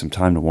like take some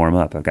time to warm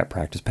up. I've got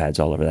practice pads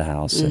all over the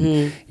house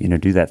and,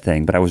 do that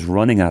thing. But I was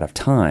running out of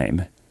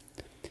time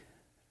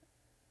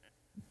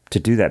to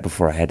do that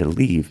before I had to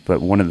leave.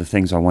 But one of the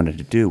things I wanted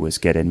to do was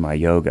get in my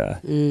yoga.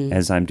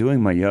 As I'm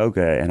doing my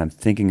yoga and I'm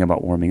thinking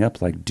about warming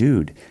up, like,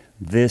 dude,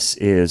 this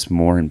is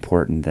more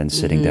important than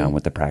sitting down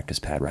with the practice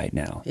pad right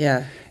now.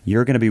 Yeah.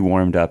 You're going to be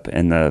warmed up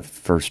in the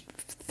first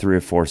 3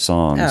 or 4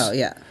 songs. Oh,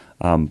 yeah.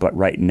 But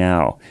right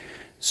now,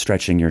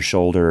 stretching your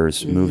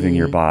shoulders, moving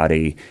your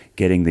body,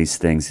 getting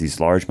these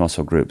large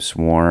muscle groups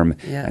warm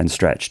and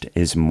stretched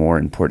is more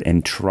important.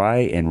 And try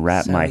and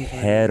wrap my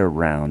head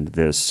around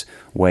this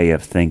way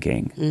of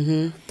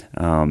thinking.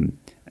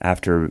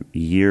 After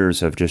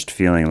years of just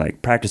feeling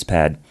like practice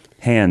pad,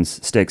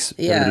 hands, sticks,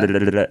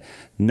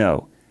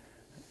 no.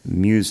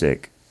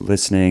 Music,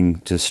 listening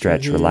to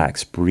stretch,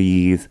 relax,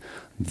 breathe,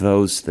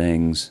 those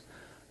things,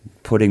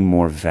 putting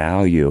more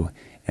value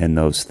in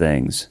those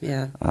things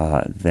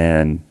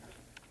than,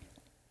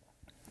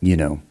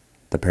 the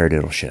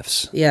paradiddle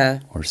shifts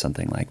or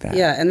something like that.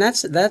 Yeah, and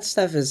that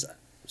stuff is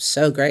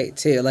so great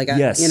too. Like,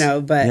 yes.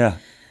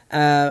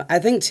 I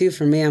think too,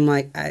 for me, I'm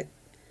like,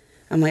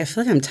 I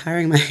feel like I'm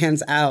tiring my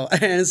hands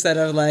out instead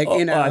of like,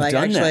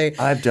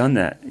 I've done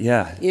that.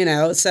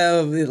 Yeah.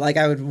 So like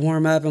I would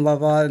warm up and blah,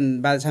 blah.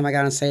 And by the time I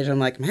got on stage, I'm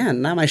like,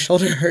 man, now my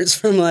shoulder hurts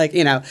from like,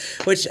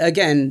 which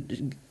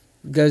again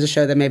goes to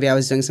show that maybe I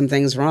was doing some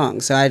things wrong.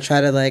 So I try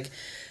to like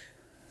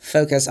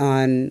focus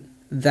on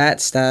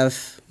that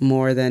stuff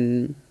more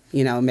than,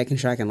 making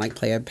sure I can like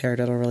play a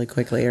paradiddle really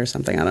quickly or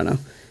something. I don't know.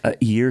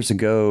 Years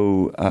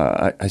ago,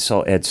 I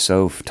saw Ed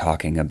Soph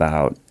talking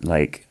about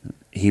like,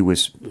 he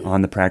was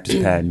on the practice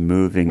pad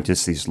moving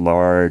just these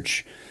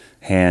large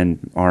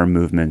arm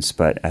movements,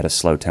 but at a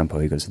slow tempo.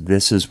 He goes,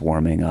 this is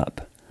warming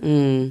up.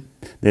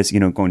 This,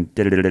 going,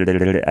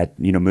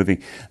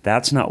 moving.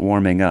 That's not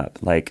warming up.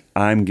 Like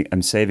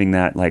I'm saving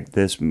that like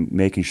this,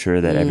 making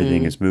sure that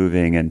everything is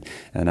moving and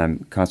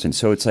I'm constant.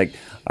 So it's like,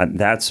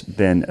 that's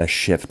been a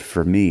shift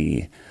for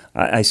me.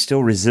 I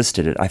still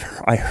resisted it.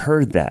 I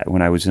heard that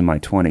when I was in my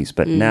 20s,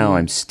 but now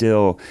I'm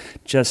still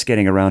just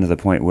getting around to the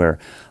point where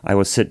I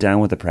will sit down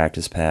with the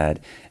practice pad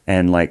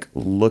and like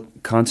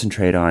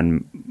concentrate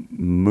on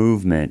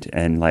movement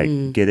and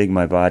like getting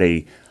my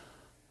body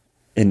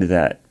into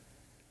that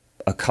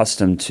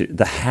accustomed to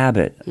the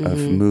habit of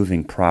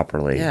moving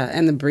properly. Yeah,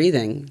 and the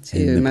breathing too.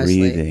 And the mostly.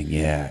 Breathing,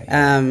 yeah.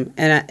 And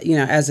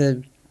as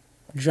a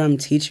drum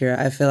teacher,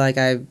 I feel like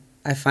I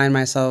find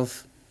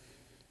myself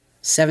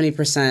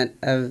 70%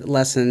 of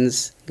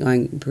lessons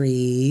going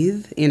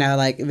breathe,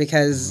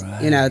 because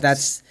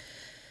that's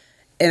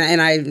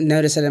and I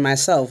notice it in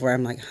myself where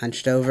I'm like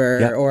hunched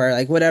over or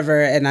like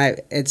whatever, and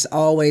it's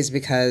always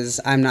because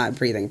I'm not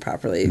breathing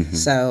properly.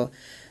 So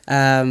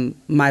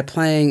my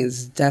playing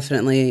is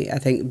definitely, I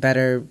think,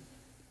 better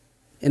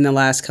in the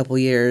last couple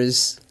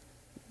years,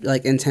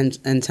 like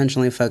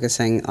intentionally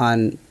focusing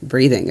on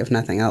breathing, if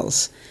nothing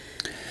else.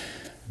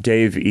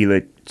 Dave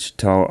Elich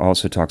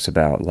also talks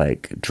about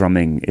like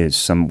drumming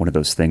is one of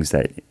those things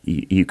that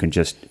you can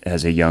just,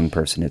 as a young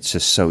person, it's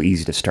just so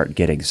easy to start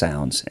getting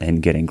sounds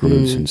and getting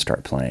grooves and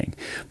start playing.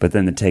 But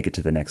then to take it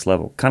to the next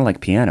level, kind of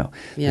like piano,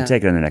 to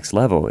take it to the next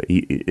level,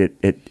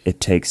 it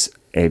takes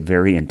a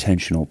very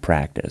intentional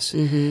practice.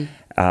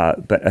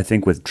 But I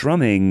think with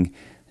drumming,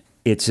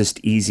 it's just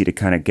easy to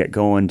kind of get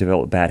going,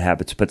 develop bad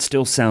habits, but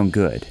still sound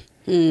good.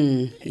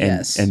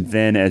 Yes. And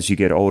then as you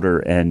get older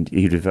and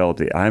you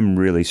develop I'm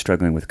really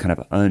struggling with kind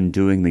of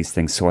undoing these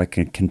things so I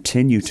can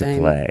continue to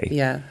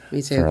play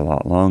me too. for a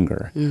lot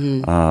longer.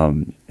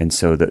 And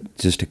so that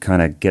just to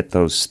kind of get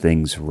those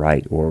things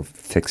right or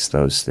fix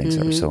those things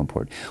are so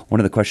important. One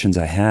of the questions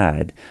I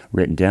had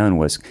written down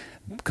was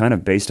kind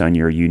of based on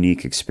your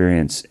unique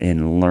experience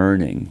in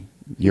learning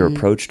your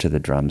approach to the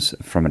drums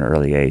from an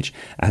early age.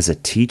 As a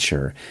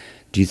teacher,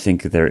 do you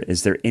think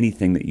is there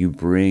anything that you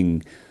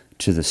bring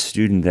to the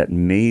student that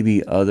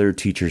maybe other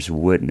teachers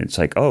wouldn't? It's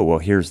like, oh, well,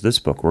 here's this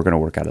book. We're going to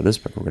work out of this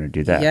book. We're going to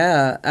do that.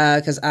 Yeah,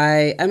 because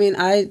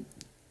I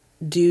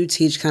do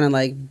teach kind of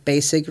like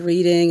basic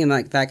reading and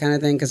like that kind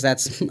of thing because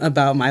that's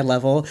about my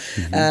level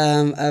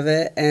of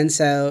it. And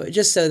so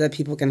just so that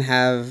people can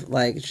have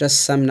like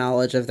just some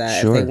knowledge of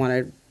that if they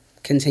want to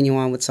continue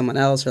on with someone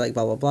else or like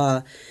blah, blah,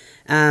 blah.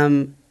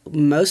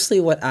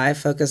 Mostly what I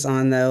focus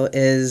on, though,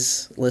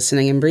 is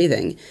listening and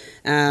breathing.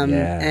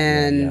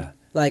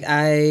 Like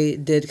I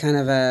did kind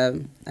of a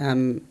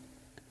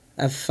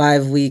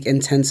 5-week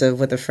intensive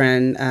with a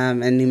friend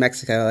in New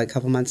Mexico like a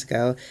couple months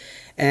ago.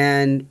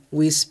 And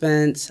we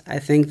spent, I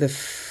think,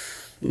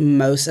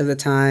 most of the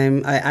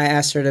time, I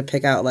asked her to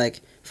pick out like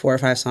 4 or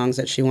 5 songs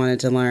that she wanted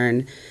to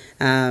learn,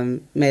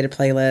 made a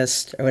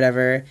playlist or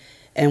whatever,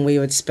 and we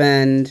would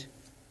spend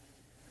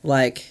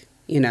like,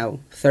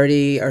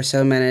 30 or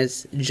so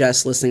minutes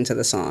just listening to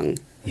the song.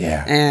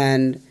 Yeah.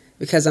 And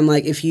because I'm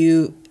like,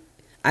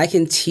 I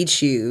can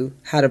teach you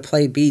how to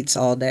play beats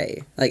all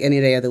day, like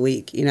any day of the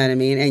week, you know what I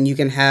mean? And you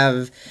can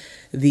have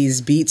these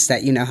beats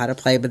that you know how to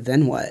play, but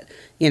then what?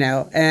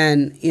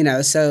 And,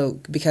 so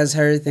because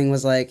her thing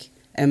was like,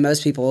 and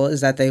most people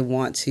is that they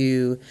want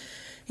to,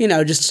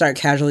 just start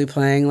casually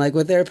playing like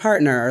with their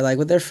partner or like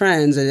with their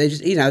friends. And they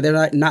just,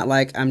 they're not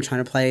like, I'm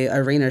trying to play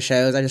arena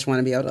shows. I just want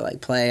to be able to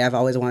like play. I've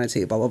always wanted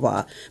to, blah, blah,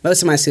 blah.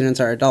 Most of my students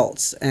are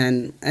adults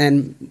and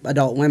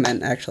adult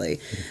women,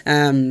 actually.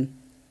 And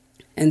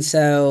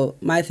so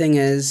my thing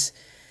is,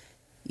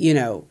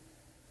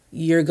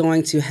 you're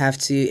going to have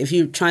to, if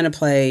you're trying to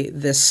play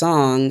this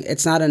song,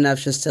 it's not enough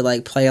just to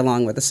like play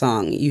along with the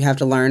song. You have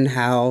to learn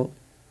how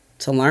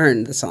to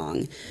learn the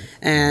song.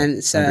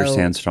 And so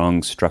understand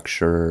song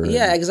structure.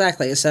 Yeah,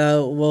 exactly.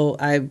 So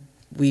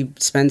we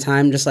spend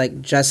time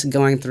just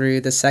going through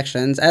the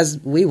sections as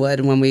we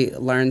would when we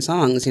learn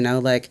songs,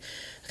 like,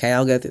 okay,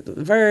 I'll go through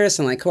the verse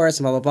and like chorus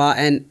and blah, blah, blah.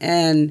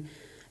 And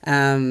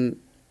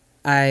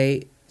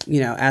I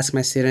ask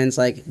my students,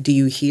 like, do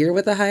you hear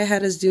what the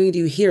hi-hat is doing? Do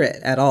you hear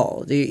it at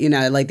all? Do you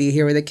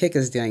hear what the kick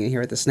is doing and hear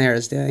what the snare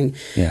is doing?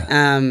 Yeah.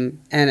 And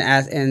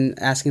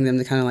asking them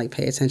to kind of like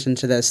pay attention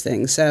to those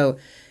things. So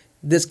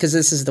because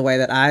this is the way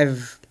that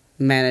I've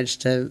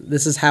managed to,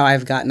 this is how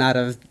I've gotten out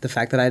of the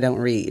fact that I don't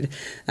read.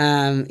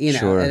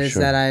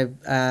 That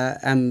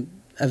I'm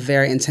a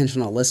very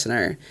intentional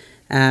listener.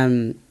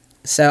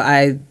 So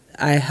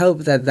I hope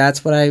that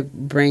that's what I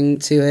bring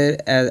to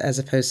it as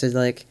opposed to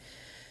like,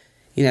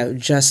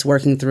 just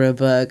working through a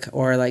book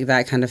or like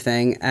that kind of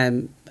thing.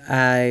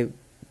 I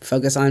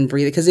focus on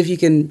breathing because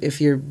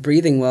if you're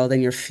breathing well, then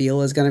your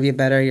feel is going to be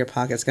better, your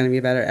pocket's going to be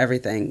better,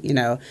 everything,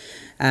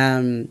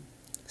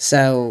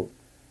 So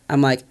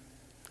I'm like,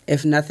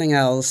 if nothing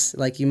else,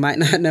 like you might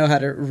not know how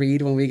to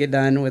read when we get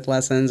done with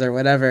lessons or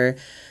whatever,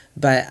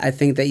 but I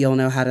think that you'll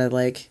know how to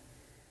like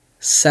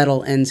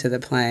settle into the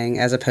playing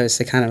as opposed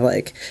to kind of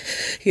like,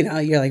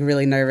 you're like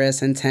really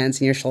nervous and tense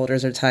and your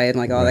shoulders are tight and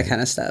like all that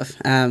kind of stuff.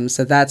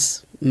 So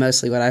that's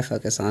mostly what I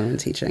focus on when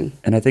teaching.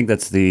 And I think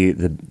that's the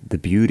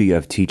beauty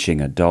of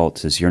teaching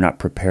adults is you're not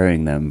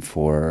preparing them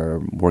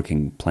for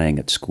playing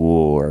at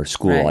school or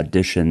school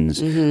auditions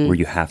where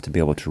you have to be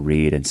able to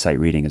read, and sight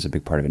reading is a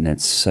big part of it. And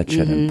it's such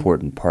an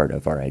important part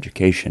of our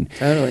education.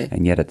 Totally.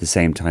 And yet at the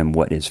same time,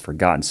 what is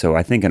forgotten? So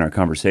I think in our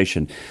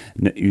conversation,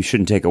 you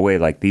shouldn't take away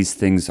like these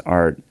things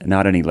are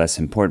not any less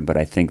important, but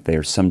I think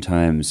they're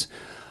sometimes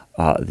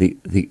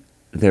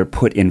they're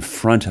put in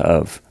front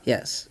of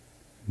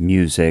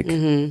music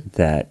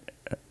that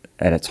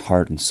at its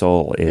heart and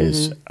soul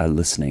is a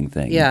listening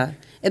thing. Yeah.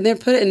 And they're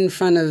put in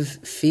front of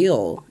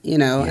feel,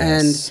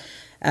 and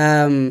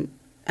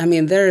I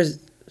mean, there's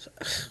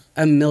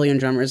a million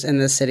drummers in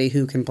this city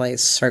who can play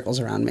circles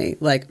around me,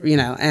 like,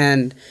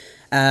 and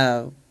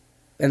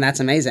that's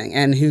amazing.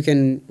 And who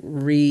can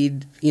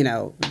read,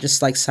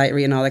 just like sight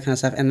read and all that kind of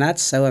stuff. And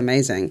that's so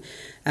amazing.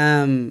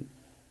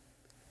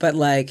 But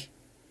like,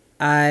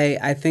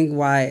 I think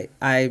why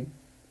I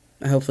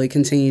hopefully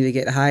continue to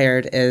get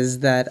hired is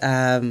that,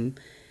 I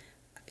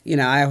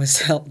always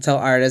tell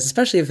artists,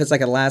 especially if it's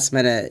like a last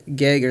minute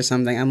gig or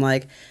something, I'm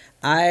like,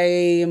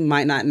 I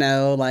might not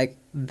know like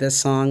this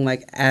song,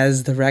 like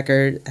as the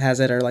record has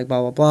it or like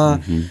blah, blah, blah,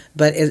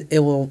 but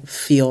it will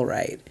feel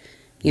right,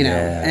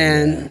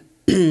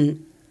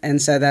 and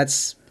so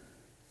that's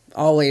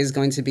always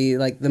going to be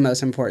like the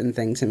most important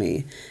thing to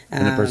me.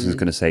 And the person's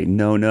going to say,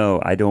 no,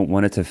 I don't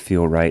want it to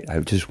feel right. I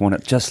just want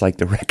it just like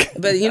the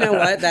record. But you know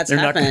what? That's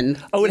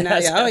happened. It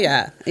has. Oh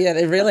yeah,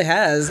 it really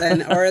has.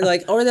 And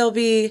or they'll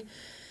be,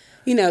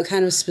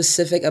 kind of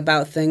specific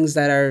about things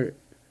that are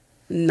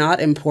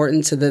not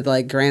important to the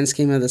like grand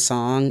scheme of the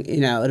song.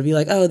 It'll be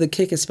like, oh, the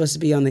kick is supposed to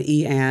be on the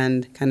E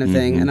and kind of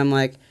thing, and I'm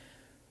like,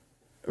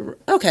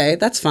 okay,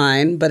 that's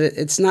fine, but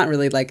it's not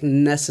really like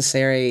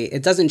necessary.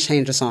 It doesn't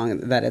change a song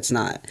that it's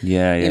not.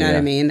 Yeah. You know what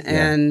I mean?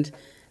 Yeah. And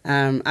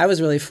I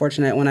was really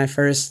fortunate when I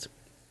first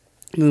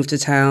moved to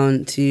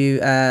town to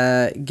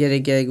get a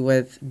gig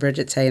with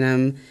Bridget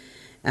Tatum.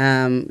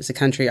 She's a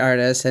country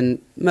artist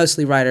and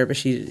mostly writer, but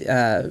she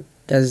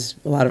does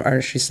a lot of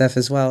artistry stuff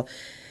as well.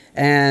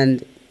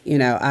 And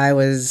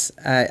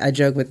I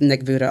joke with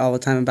Nick Buda all the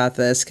time about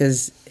this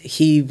because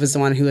he was the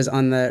one who was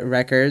on the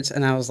records,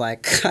 and I was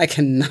like, I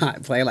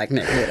cannot play like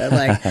Nick Buda.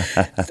 Like,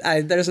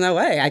 there's no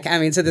way. I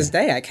mean, to this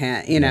day, I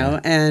can't.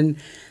 And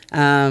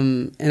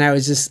I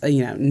was just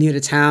new to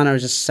town. I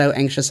was just so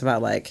anxious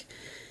about like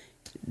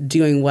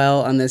doing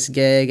well on this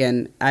gig.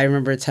 And I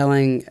remember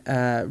telling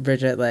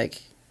Bridget,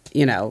 like,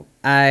 you know,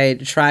 I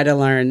try to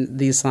learn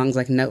these songs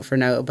like note for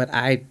note, but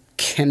I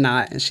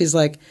cannot. And she's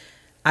like,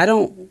 I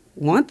don't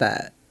want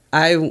that.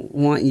 I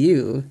want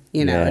you,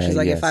 you know. She's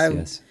like, if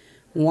I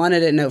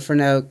wanted it note for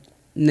note,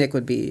 Nick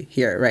would be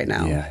here right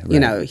now. Yeah, right. You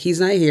know, he's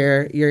not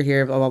here, you're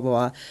here, blah, blah,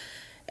 blah.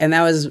 And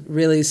that was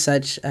really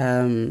such,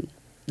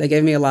 they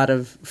gave me a lot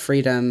of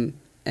freedom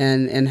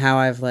in how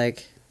I've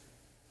like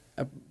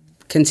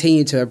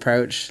continued to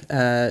approach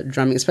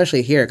drumming,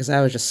 especially here, because I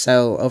was just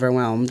so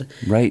overwhelmed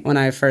when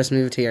I first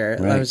moved here.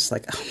 I was just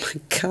like, oh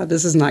my God,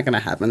 this is not going to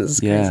happen. This is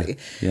crazy.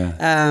 Yeah.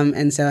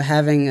 And so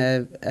having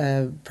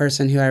a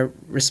person who I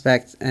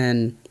respect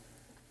and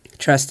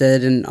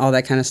trusted and all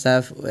that kind of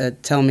stuff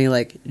tell me,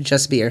 like,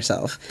 just be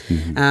yourself,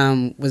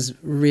 was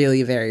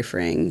really very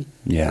freeing,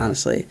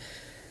 honestly.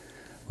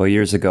 Well,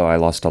 years ago, I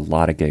lost a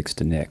lot of gigs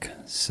to Nick,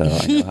 so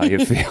I know how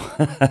you feel.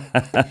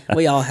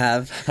 We all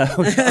have.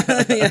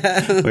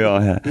 We all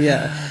have.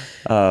 Yeah.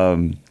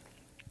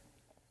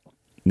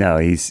 No,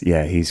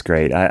 he's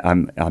great.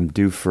 I'm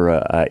due for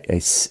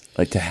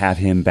like to have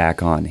him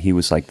back on. He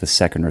was like the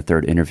second or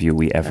third interview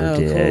we ever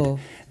did, cool.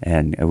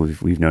 and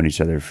we've known each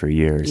other for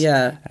years.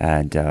 Yeah.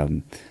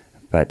 And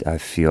but I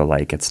feel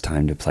like it's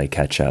time to play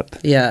catch up.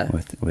 Yeah.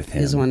 With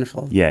him. He's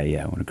wonderful.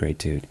 Yeah. What a great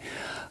dude.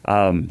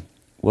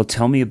 Well,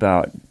 tell me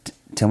about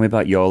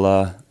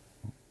Yola.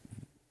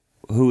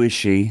 Who is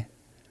she,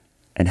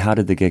 and how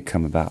did the gig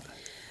come about?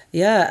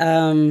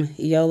 Yeah,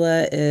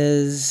 Yola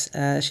is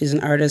she's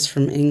an artist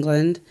from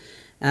England,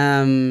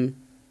 and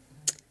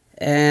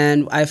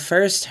I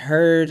first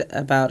heard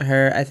about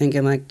her, I think,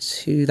 in like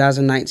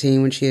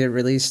 2019 when she had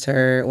released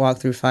her Walk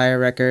Through Fire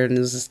record, and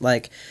it was just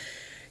like,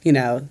 you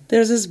know,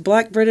 there's this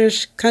Black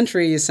British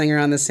country singer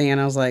on the scene.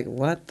 I was like,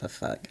 what the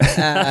fuck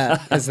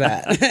is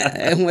that?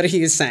 And what are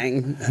you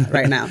saying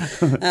right now?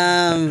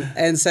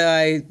 And so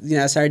I, you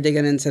know, started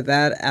digging into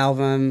that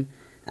album.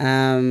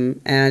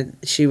 And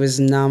she was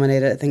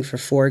nominated, I think, for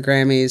 4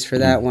 Grammys for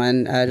that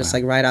one, just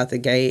like right out the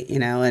gate, you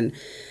know. And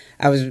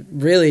I was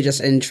really just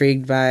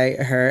intrigued by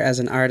her as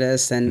an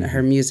artist and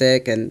her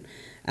music, and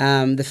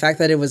the fact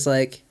that it was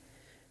like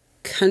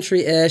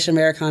country-ish,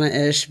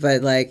 Americana-ish,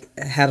 but like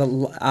had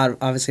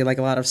obviously like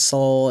a lot of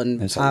soul and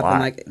pop,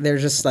 and like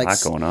there's just like a lot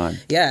going on.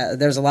 Yeah,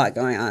 there's a lot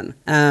going on.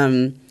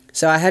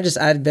 So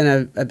I'd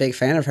been a big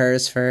fan of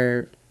hers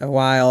for a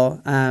while,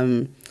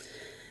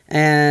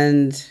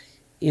 and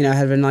you know,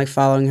 had been like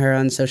following her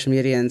on social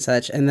media and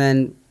such. And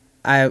then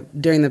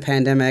during the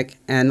pandemic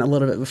and a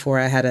little bit before,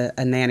 I had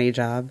a nanny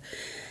job,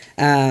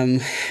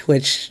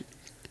 which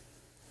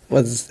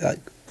was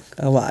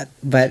a lot,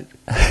 but.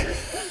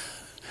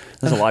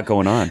 There's a lot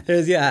going on.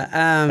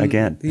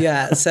 Again.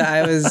 Yeah. So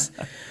I was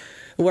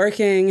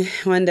working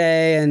one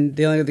day and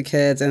dealing with the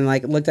kids, and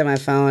like looked at my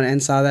phone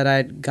and saw that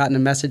I'd gotten a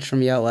message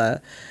from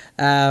Yola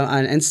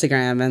on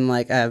Instagram, and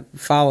like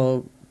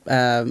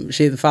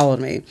she followed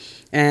me,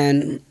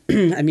 and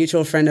a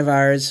mutual friend of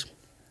ours,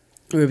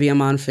 Ruby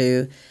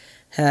Amanfu,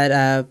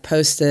 had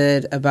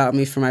posted about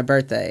me for my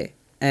birthday,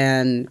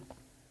 and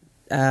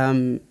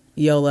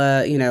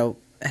Yola, you know,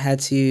 had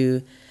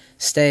to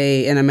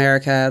stay in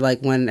America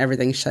like when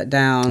everything shut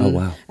down. Oh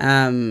wow.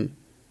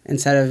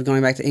 Instead of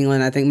going back to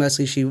England, I think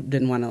mostly she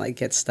didn't want to like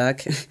get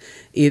stuck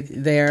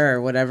there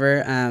or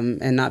whatever,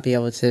 and not be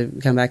able to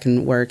come back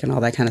and work and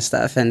all that kind of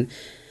stuff. And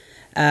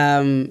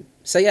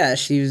so yeah,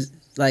 she was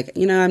like,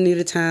 you know, I'm new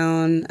to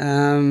town,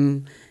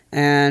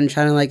 and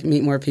trying to like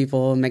meet more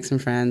people, make some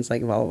friends,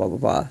 like blah blah blah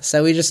blah blah.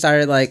 So we just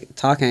started like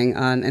talking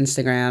on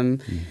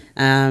Instagram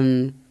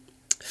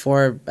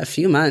for a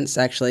few months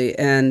actually,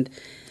 and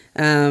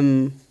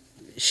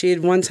she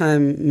had one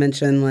time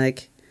mentioned,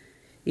 like,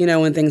 you know,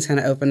 when things kind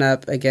of open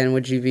up again,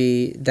 would you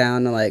be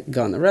down to, like,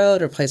 go on the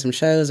road or play some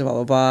shows or blah,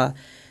 blah, blah.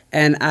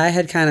 And I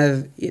had kind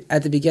of,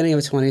 at the beginning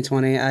of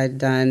 2020, I'd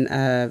done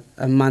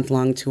a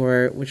month-long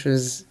tour, which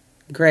was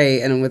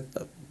great and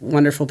with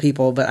wonderful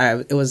people,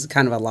 but it was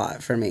kind of a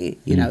lot for me,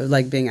 you know,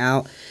 like being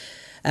out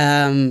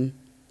that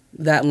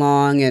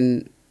long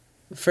and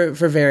for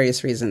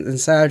various reasons. And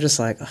so I was just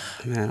like, oh,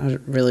 man, I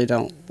really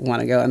don't want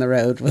to go on the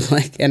road with,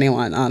 like,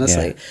 anyone,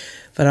 honestly. Yeah.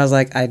 But I was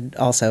like, I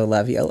also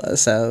love Yola,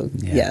 so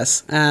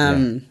yes.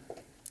 And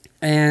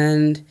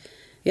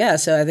yeah,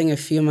 so I think a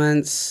few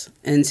months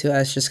into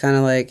us just kind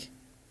of like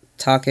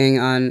talking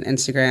on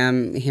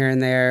Instagram here and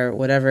there,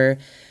 whatever,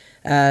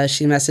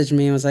 she messaged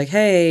me and was like,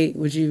 hey,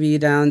 would you be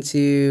down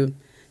to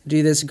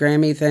do this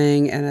Grammy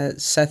thing and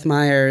at Seth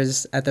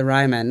Meyers at the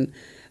Ryman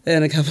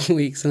in a couple of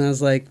weeks? And I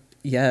was like,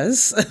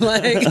 yes.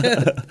 Like,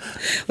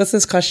 what's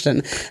this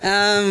question?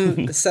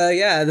 So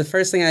yeah, the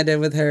first thing I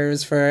did with her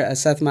was for a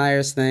Seth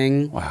Meyers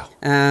thing. Wow.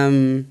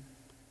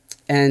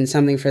 And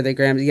something for the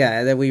Grammy,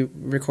 that we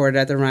recorded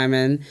at the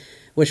Ryman,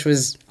 which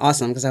was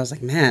awesome because I was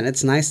like, man,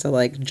 it's nice to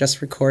like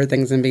just record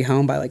things and be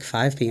home by like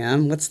 5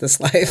 p.m. What's this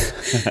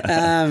life?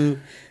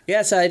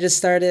 Yeah, so I just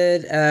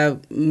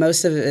started.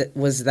 Most of it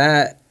was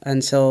that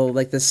until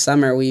like this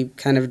summer we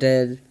kind of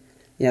did,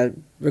 you know,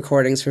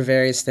 recordings for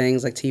various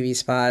things like TV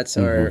spots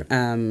or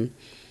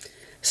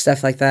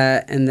stuff like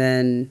that. And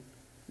then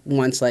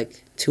once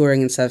like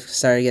touring and stuff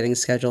started getting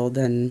scheduled,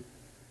 then,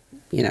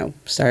 you know,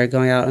 started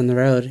going out on the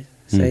road.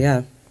 So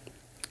yeah.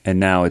 And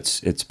now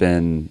it's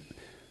been.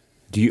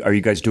 Are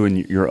you guys doing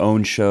your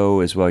own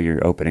show as well?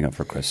 You're opening up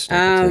for Chris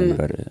Stapleton,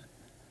 but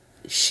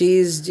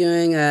she's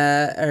doing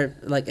or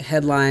like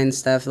headline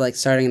stuff like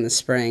starting in the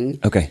spring.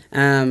 Okay.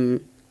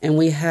 And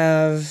we've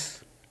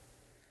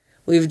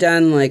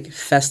done like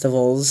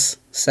festivals,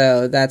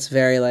 so that's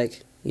very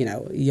like, you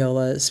know,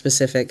 Yola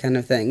specific kind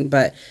of thing,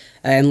 but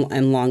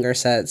and longer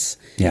sets.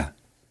 Yeah.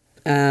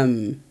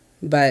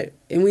 But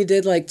we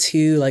did like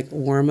 2 like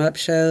warm up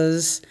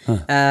shows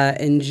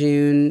in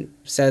June,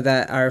 so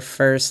that our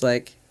first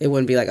like it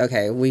wouldn't be like,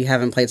 okay, we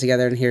haven't played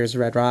together and here's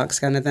Red Rocks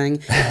kind of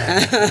thing,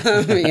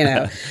 you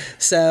know.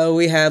 So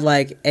we had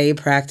like a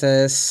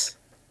practice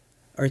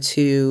or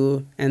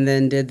 2, and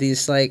then did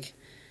these like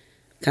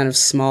kind of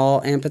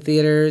small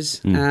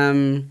amphitheaters,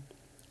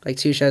 like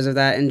 2 shows of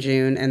that in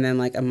June, and then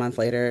like a month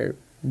later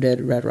did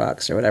Red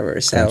Rocks or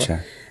whatever. So,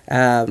 gotcha.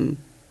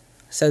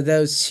 So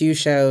those 2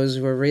 shows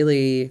were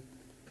really,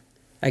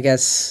 I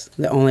guess,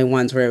 the only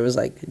ones where it was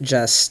like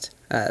just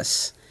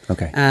us.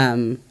 Okay.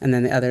 And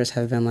then the others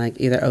have been like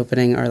either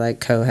opening or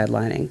like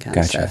co-headlining kind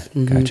of stuff.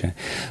 Gotcha.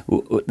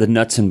 The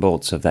nuts and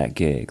bolts of that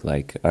gig,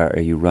 like, are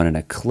you running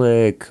a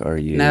clique? Are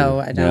you? No,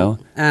 I don't.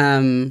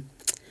 No?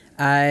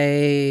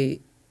 I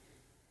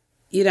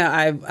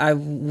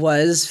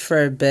was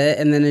for a bit,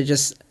 and then it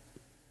just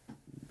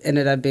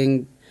ended up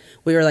being,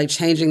 we were like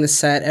changing the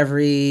set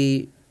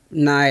every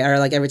night or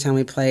like every time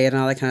we played and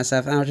all that kind of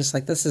stuff. And I was just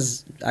like, this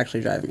is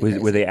actually driving me crazy.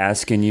 Were they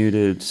asking you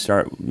to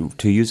start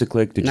to use a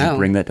clique? Did you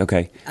bring that?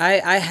 Okay.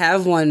 I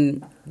have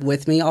one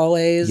with me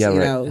always, you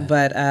know,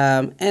 but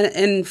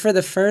and for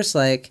the first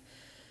like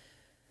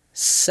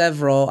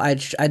several, I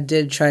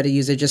did try to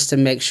use it just to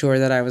make sure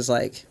that I was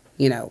like,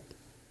 you know,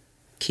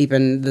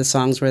 keeping the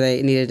songs where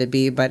they needed to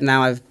be. But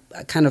now I've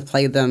kind of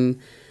played them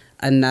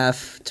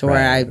enough to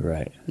where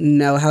I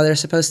know how they're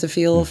supposed to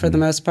feel for the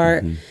most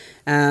part.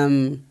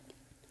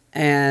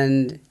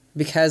 And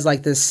because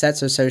like the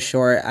sets are so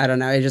short, I don't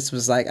know, it just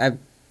was like I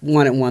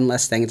wanted one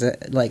less thing to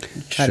like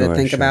try to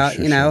think about,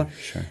 you know.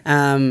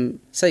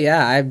 So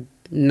yeah, I'm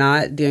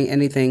not doing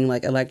anything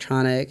like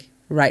electronic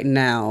right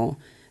now.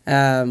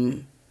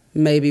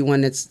 Maybe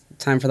when it's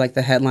time for like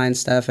the headline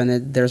stuff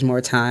and there's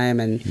more time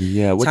and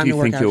what do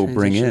you think you'll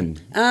bring in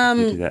to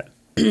do that?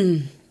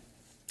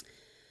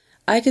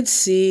 I could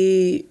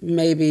see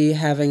maybe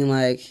having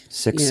like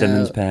 6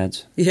 Simmons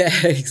pads. Yeah,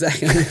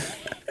 exactly.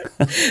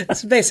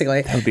 That's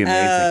basically. That would be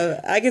amazing.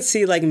 I could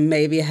see like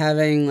maybe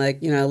having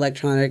like, you know,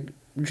 electronic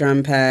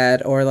drum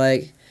pad or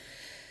like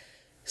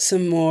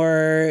some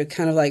more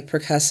kind of like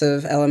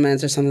percussive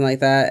elements or something like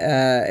that,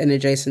 and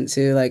adjacent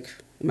to like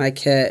my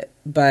kit.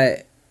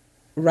 But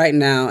right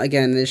now,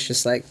 again, it's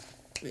just like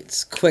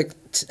it's quick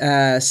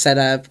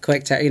setup,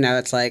 quick, you know,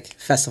 it's like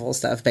festival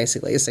stuff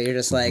basically. So you're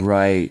just like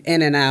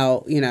in and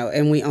out, you know,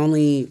 and we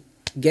only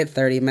get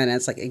 30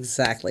 minutes, like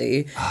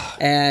exactly.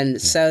 And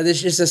so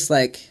this is just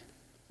like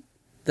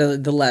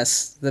the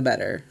less the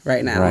better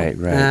right now. Right.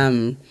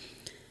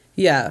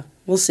 Yeah,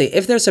 we'll see.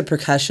 If there's a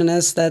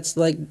percussionist that's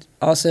like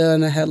also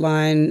in the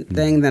headline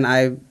thing, then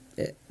I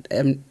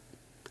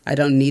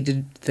don't need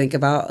to think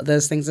about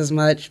those things as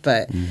much.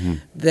 But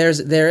there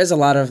is a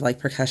lot of like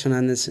percussion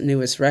on this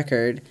newest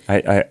record.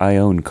 I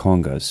own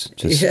congas.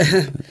 Just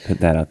put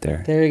that out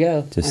there. There you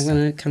go. I'm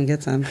gonna come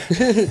get some.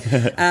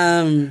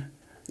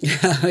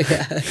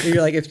 Yeah.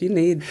 You're like, if you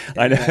need.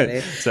 I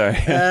know. Sorry.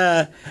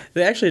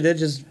 They actually did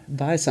just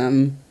buy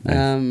some.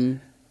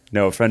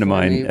 No, a friend of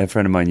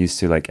mine used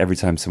to, like, every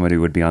time somebody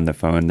would be on the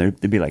phone,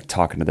 they'd be like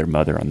talking to their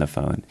mother on the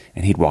phone,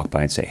 and he'd walk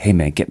by and say, "Hey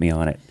man, get me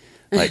on it."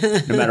 Like,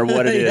 no matter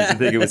what it is, I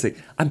think it was like,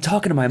 "I'm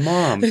talking to my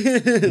mom."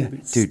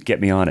 Dude,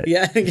 get me on it.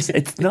 Yeah.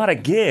 It's not a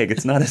gig.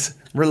 It's not as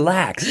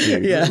relax,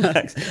 dude. Yeah.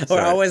 Relax. Or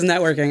always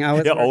networking.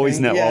 Always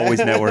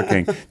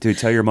networking. Dude,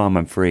 tell your mom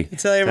I'm free.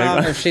 Tell your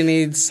mom if she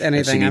needs anything.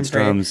 If she needs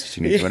drums,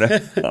 she needs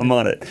whatever. I'm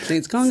on it. She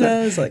needs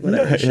congas, like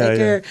whatever.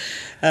 Shaker.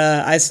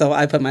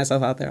 I put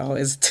myself out there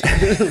always.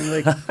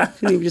 Like,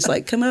 you just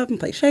like come up and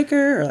play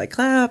shaker or like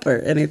clap or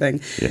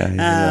anything.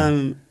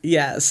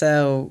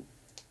 So.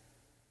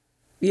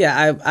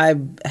 Yeah, I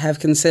have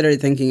considered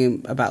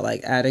thinking about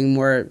like adding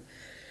more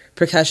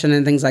percussion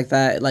and things like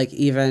that, like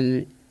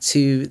even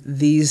to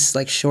these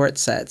like short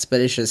sets.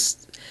 But it's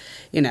just,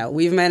 you know,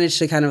 we've managed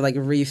to kind of like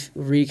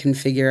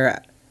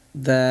reconfigure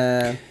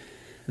the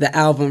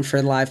album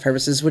for live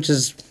purposes, which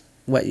is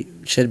what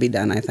should be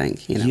done, I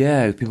think. You know?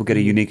 Yeah, people get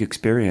a unique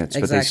experience,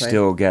 but they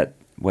still get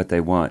what they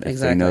want if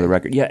they know the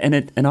record. Yeah,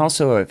 and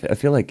also I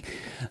feel like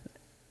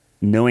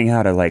knowing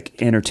how to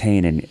like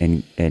entertain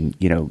and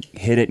you know,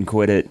 hit it and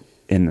quit it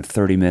in the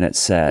 30-minute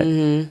set,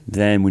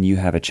 then when you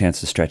have a chance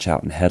to stretch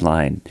out and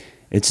headline,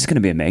 it's just going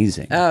to be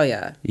amazing. Oh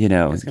yeah. You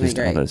know, It's gonna be just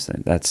all great. those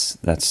things.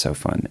 That's so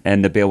fun.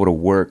 And to be able to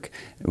work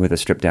with a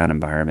stripped down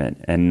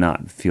environment and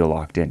not feel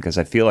locked in, because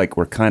I feel like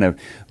we're kind of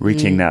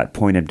reaching that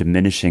point of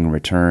diminishing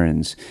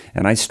returns,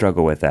 and I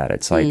struggle with that.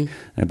 It's like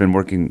I've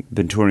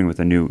been touring with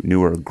a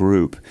newer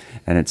group,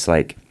 and it's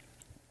like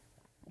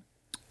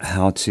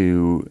how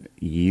to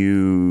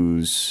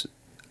use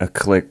a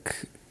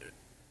click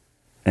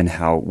and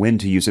when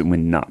to use it,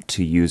 when not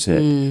to use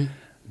it.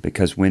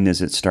 Because when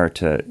does it start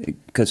to?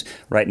 Because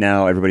right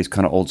now everybody's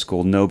kind of old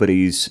school.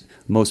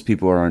 Most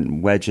people are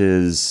on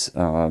wedges.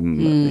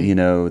 You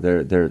know,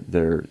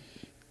 they're.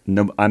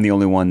 No, I'm the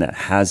only one that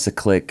has the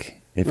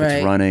click if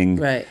it's running.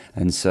 Right.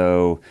 And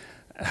so,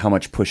 how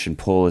much push and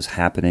pull is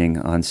happening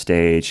on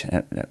stage?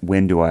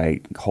 When do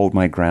I hold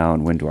my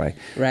ground? When do I?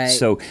 Right.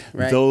 So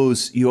Right.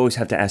 those, you always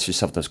have to ask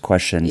yourself those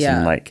questions. Yeah.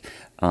 And like.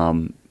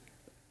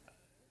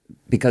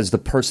 Because the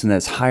person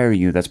that's hiring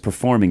you, that's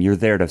performing, you're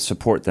there to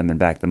support them and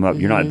back them up.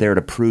 You're not there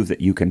to prove that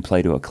you can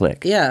play to a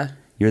click. Yeah.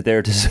 You're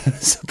there to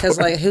support. Because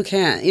like, who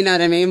can't? You know what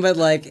I mean? But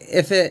like,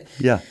 if it,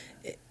 Yeah.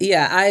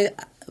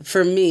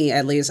 for me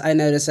at least, I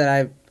noticed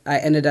that I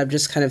ended up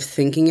just kind of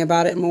thinking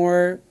about it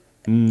more,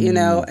 you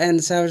know,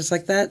 and so I was just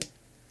like, that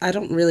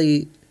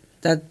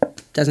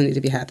doesn't need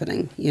to be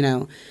happening, you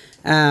know.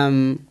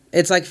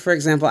 It's like, for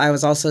example, I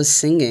was also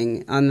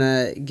singing on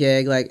the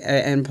gig, like,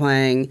 and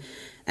playing,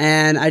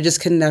 and I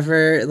just could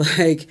never,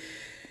 like,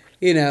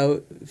 you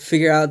know,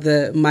 figure out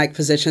the mic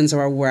positions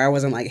or where I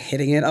wasn't like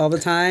hitting it all the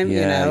time, you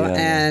know,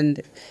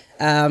 and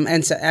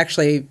so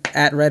actually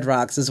at Red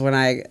Rocks is when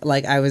I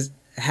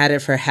had it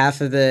for half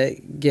of the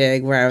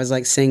gig where I was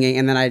like singing,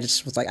 and then I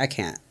just was like, I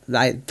can't.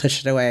 I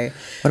pushed it away.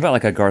 What about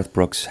like a Garth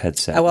Brooks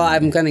headset? Well,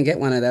 I'm going to get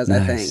one of those, I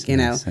think, you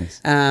know.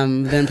 Nice.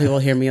 Then people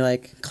hear me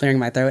like clearing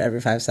my throat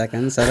every 5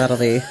 seconds, so that'll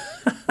be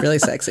really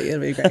sexy. It'll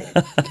be great.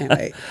 Can't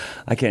wait.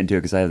 I can't do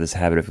it because I have this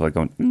habit of like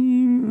going.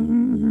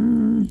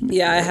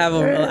 Yeah,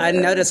 I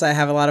notice I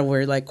have a lot of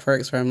weird like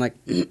quirks where I'm like,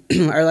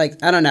 or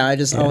like, I don't know. I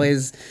just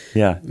always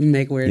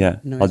make weird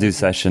noises. I'll do a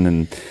session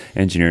and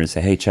engineers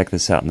say, hey, check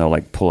this out. And they'll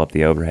like pull up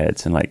the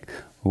overheads and like,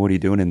 well, what are you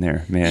doing in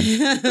there, man?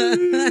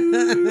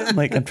 I'm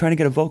like, I'm trying to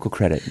get a vocal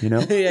credit, you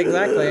know? Yeah,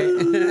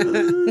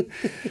 exactly.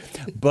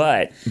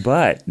 But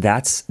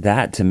that's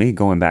that to me,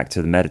 going back to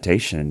the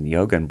meditation and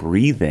yoga and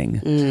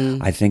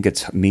breathing, I think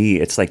it's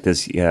like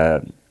this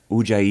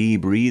Ujjayi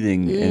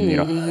breathing and, you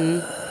know,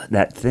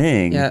 that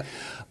thing. Yeah.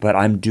 But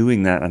I'm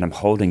doing that and I'm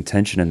holding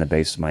tension in the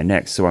base of my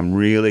neck. So I'm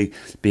really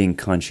being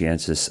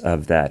conscientious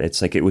of that.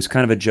 It's like, it was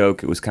kind of a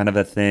joke. It was kind of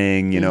a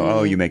thing, you know,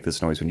 oh, you make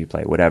this noise when you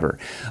play, whatever.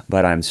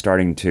 But I'm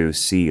starting to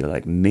see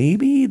like,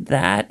 maybe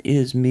that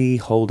is me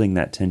holding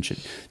that tension.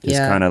 Just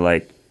kind of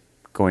like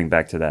going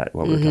back to that,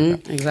 what we were talking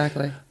about.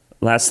 Exactly.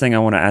 Last thing I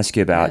want to ask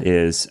you about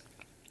is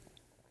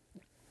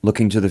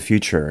looking to the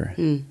future,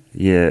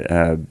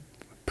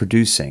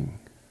 producing,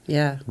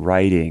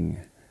 writing.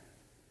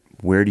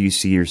 Where do you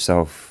see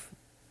yourself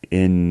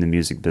in the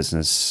music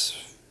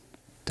business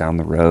down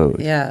the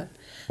road? Yeah.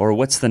 Or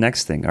what's the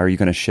next thing? Are you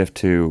going to shift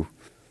to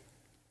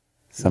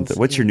something?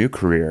 What's your new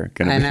career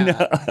going to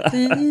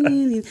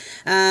be?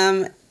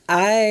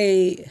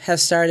 I have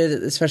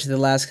started, especially the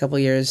last couple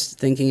of years,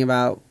 thinking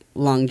about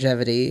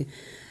longevity.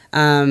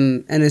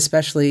 And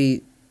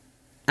especially,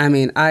 I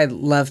mean, I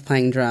love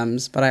playing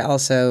drums, but I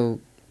also,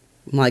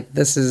 like,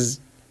 this is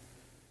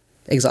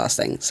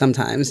exhausting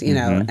sometimes, you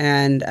know,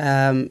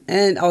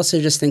 and also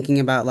just thinking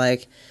about,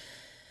 like,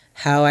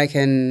 how I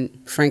can,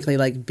 frankly,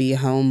 like, be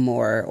home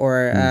more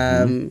or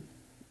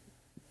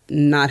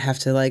not have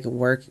to, like,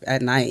 work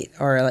at night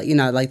or, like, you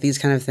know, like, these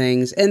kind of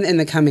things in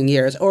the coming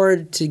years, or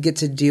to get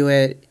to do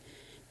it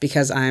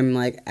because I'm,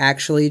 like,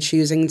 actually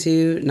choosing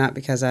to, not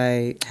because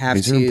I have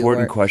to. These are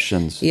important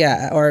questions.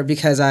 Yeah, or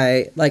because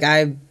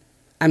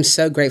I'm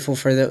so grateful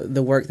for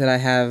the work that I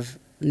have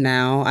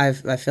now. I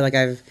feel like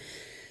I've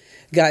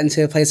gotten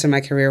to a place in my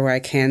career where I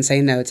can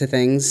say no to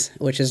things,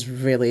 which is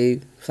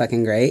really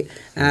fucking great.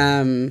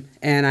 And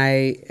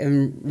I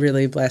am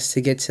really blessed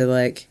to get to,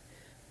 like,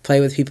 play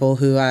with people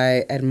who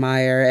I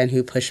admire and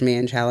who push me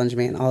and challenge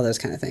me and all those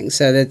kind of things.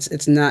 So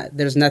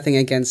there's nothing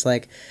against,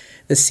 like,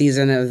 the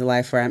season of the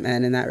life where I'm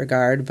in that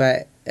regard.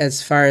 But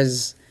as far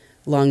as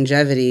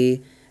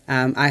longevity,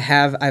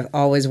 I've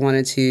always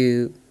wanted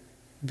to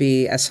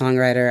be a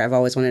songwriter. I've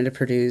always wanted to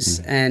produce,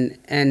 and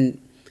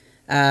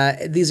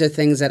these are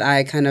things that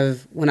I kind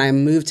of, when I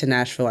moved to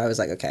Nashville, I was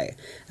like, okay,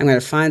 I'm going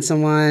to find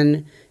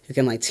someone who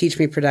can, like, teach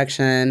me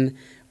production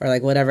or,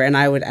 like, whatever. And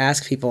I would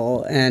ask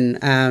people, and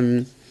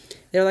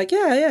they were like,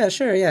 yeah,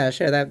 sure,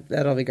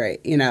 that'll be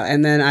great, you know.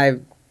 And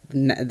then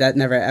that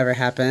never ever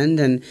happened,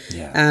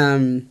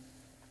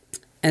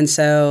 and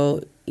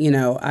so, you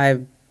know,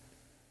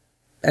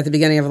 at the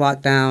beginning of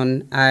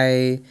lockdown,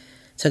 I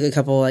took a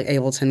couple, like,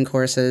 Ableton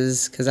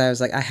courses because I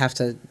was like, I have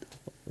to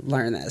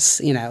learn this,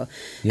 you know.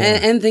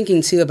 And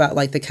thinking too about,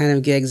 like, the kind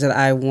of gigs that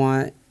I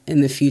want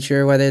in the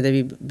future, whether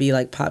they be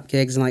like pop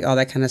gigs and, like, all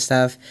that kind of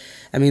stuff.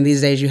 I mean,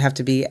 these days you have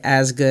to be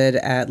as good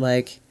at,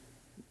 like,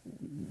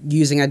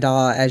 using a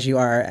DAW as you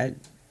are at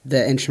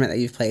the instrument that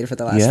you've played for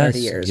the last Yes, 30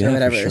 years yeah, or for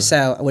whatever. sure.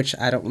 So, which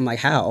I'm like,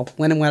 how?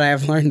 When would I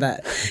have learned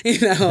that?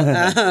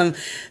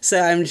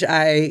 So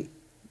I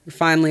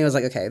finally was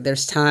like, okay,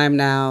 there's time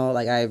now.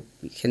 Like I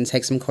can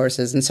take some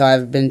courses. And so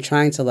I've been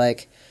trying to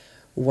like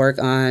work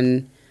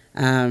on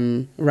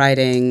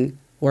writing,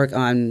 work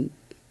on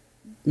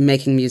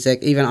making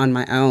music, even on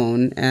my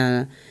own,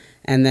 and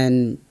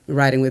then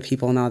writing with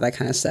people and all that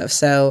kind of stuff.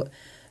 So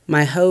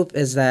my hope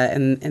is that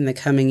in the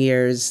coming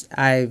years,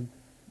 I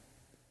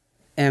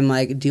am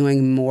like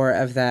doing more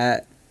of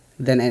that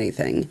than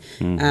anything.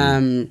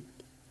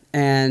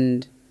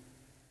 And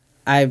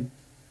I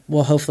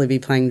will hopefully be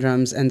playing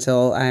drums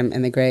until I'm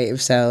in the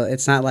grave. So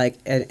it's not like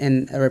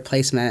a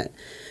replacement.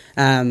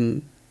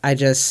 I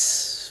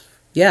just,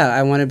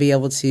 I want to be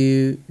able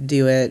to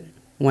do it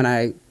when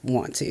I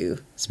want to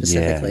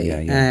specifically,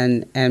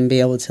 and be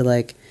able to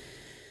like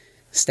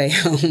stay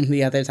home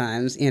the other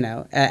times, you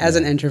know, as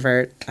an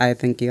introvert, I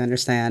think you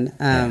understand.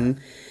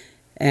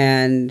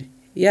 And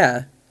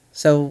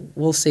so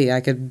we'll see.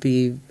 I could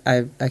be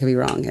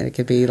wrong, and it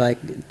could be like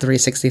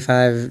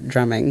 365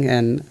 drumming,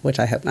 and which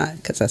I hope not,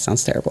 because that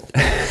sounds terrible.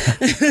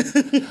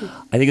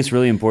 I think it's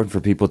really important for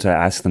people to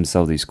ask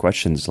themselves these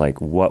questions, like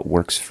what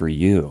works for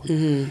you,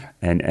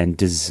 and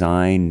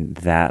design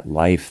that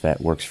life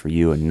that works for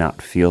you, and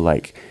not feel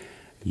like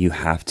you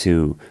have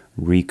to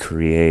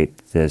recreate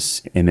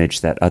this image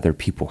that other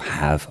people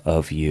have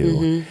of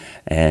you.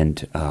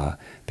 And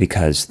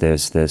because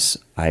there's this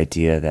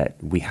idea that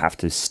we have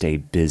to stay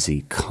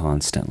busy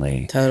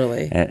constantly.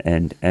 Totally.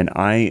 And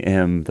I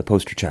am the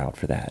poster child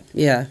for that.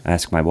 Yeah.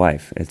 Ask my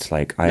wife. It's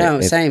like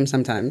same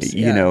sometimes.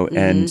 You know,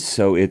 and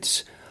so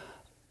it's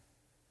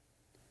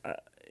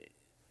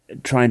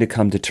trying to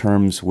come to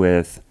terms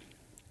with,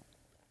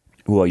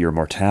 well, your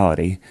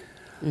mortality,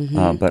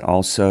 but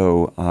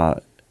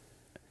also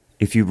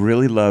if you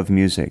really love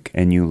music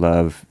and you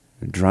love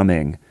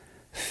drumming,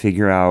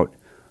 figure out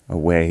a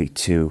way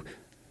to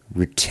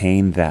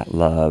retain that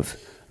love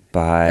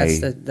by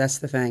that's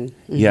the thing.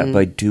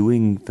 by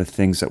doing the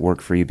things that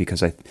work for you.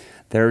 Because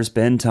there's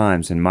been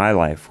times in my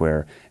life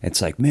where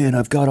it's like, man,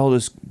 I've got all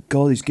these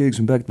gigs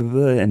and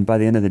and by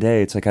the end of the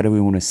day, it's like I don't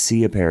even want to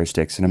see a pair of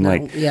sticks, and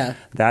I'm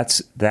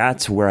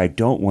that's where I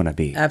don't want to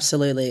be.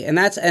 Absolutely, and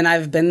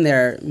I've been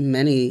there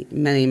many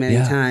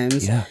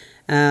times. Yeah.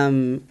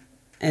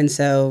 And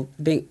so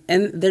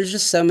there's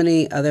just so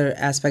many other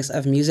aspects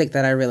of music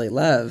that I really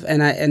love.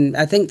 And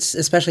I think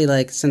especially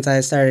like since I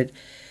started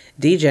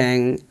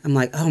DJing, I'm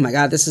like, oh my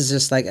God, this is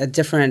just like a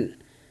different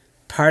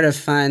part of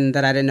fun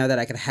that I didn't know that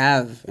I could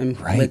have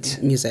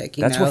with music.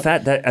 That's what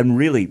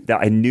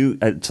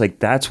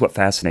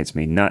fascinates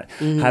me. Not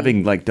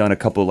having like done a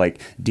couple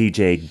like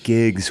DJ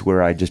gigs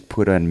where I just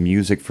put on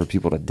music for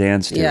people to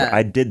dance to. Yeah.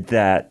 I did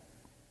that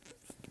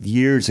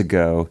years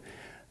ago,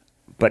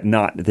 but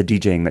not the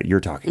DJing that you're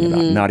talking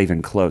about, not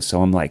even close.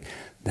 So I'm like,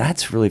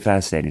 that's really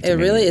fascinating to me. It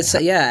really is.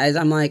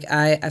 I'm like,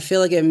 I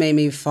feel like it made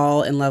me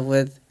fall in love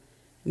with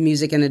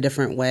music in a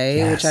different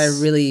way, which I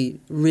really,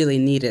 really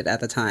needed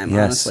at the time,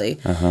 honestly.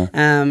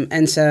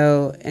 And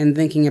so, in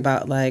thinking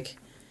about like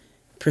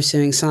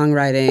pursuing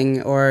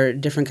songwriting or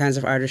different kinds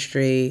of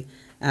artistry,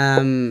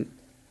 and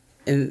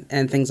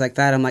things like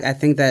that, I'm like, I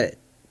think that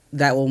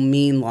will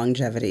mean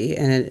longevity,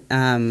 and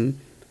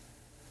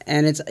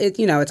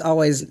it's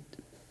always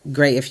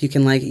great if you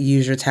can like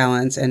use your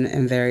talents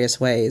in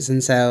various ways.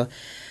 And so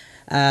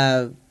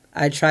I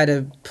try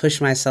to push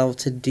myself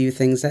to do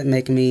things that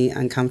make me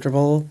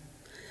uncomfortable,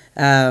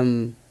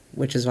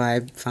 which is why I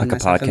found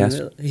like myself a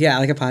podcast?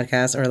 like a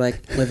podcast, or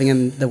like living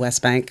in the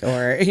West Bank,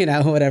 or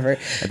whatever.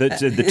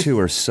 The two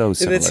are so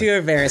similar. The two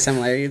are very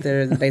similar.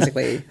 They're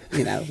basically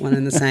one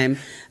and the same.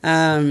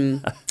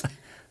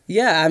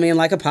 Yeah, I mean,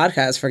 like a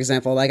podcast, for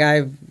example. Like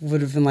I would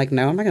have been like,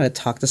 no, I'm not going to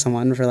talk to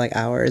someone for like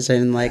hours,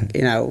 and like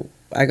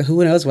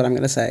who knows what I'm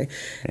going to say.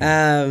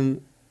 So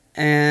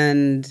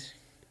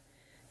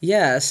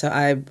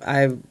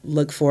I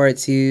look forward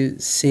to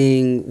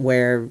seeing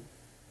where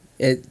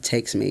it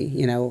takes me.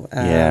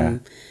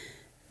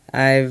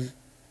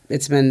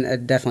 It's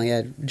been definitely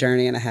a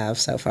journey and a half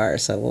so far.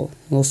 So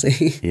we'll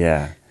see.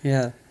 Yeah.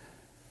 Yeah.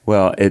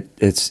 Well,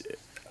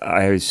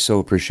 I so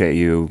appreciate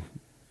you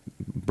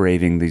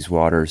braving these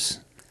waters.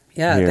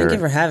 Yeah, here. thank you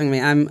for having me.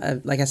 I'm,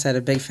 like I said,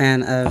 a big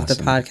fan of the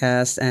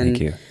podcast, and Thank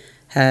you.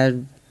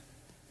 had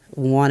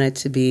wanted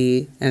to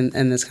be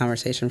in this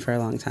conversation for a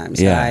long time.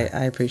 So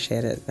I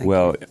appreciate it. Thank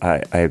you.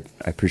 I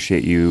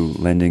appreciate you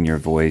lending your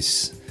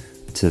voice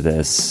to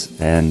this,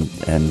 and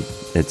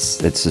it's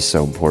just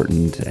so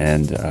important,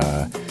 and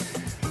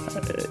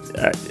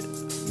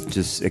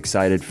just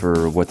excited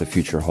for what the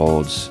future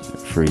holds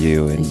for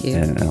you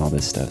and all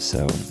this stuff.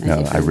 So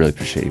I really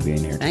appreciate you being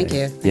here today. Thank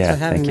you. Thanks for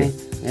having me.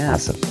 Yeah.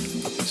 Awesome.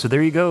 So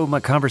there you go, my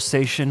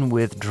conversation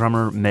with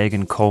drummer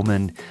Megan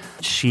Coleman.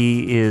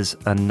 She is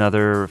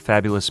another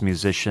fabulous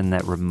musician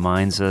that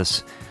reminds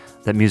us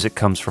that music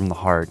comes from the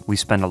heart. We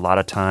spend a lot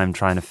of time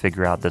trying to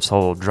figure out this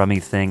whole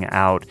drumming thing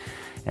out,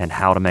 and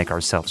how to make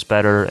ourselves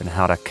better, and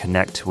how to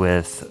connect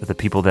with the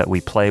people that we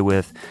play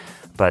with.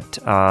 But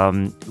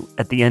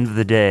at the end of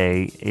the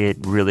day, it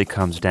really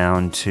comes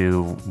down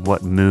to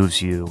what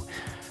moves you.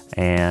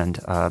 And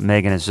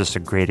Megan is just a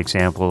great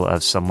example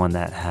of someone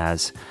that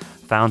has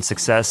found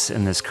success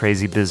in this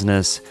crazy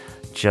business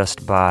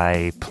just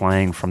by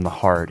playing from the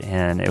heart.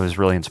 And it was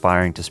really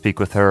inspiring to speak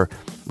with her,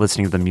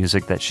 listening to the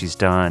music that she's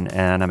done.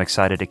 And I'm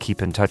excited to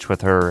keep in touch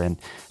with her and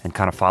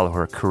kind of follow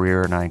her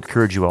career. And I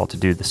encourage you all to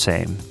do the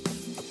same.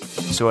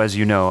 So as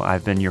you know,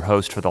 I've been your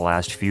host for the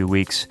last few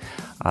weeks,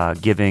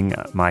 giving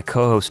my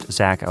co-host,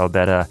 Zach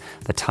Albetta,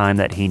 the time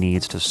that he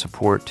needs to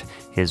support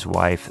his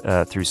wife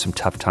through some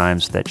tough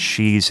times that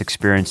she's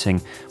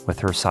experiencing with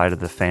her side of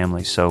the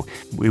family. So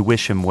we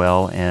wish him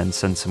well and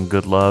send some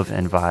good love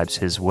and vibes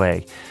his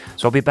way.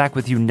 So I'll be back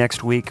with you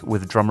next week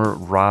with drummer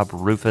Rob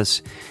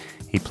Rufus.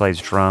 He plays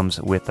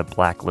drums with the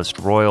Blacklist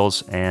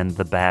Royals and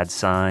the Bad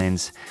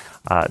Signs.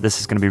 This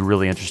is going to be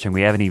really interesting.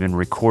 We haven't even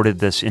recorded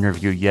this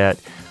interview yet,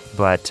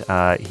 but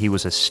he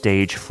was a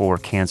stage 4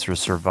 cancer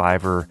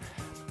survivor.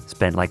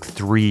 Spent like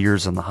 3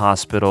 years in the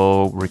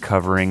hospital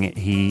recovering.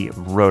 He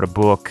wrote a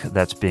book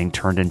that's being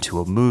turned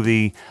into a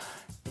movie.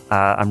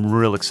 I'm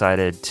real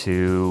excited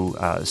to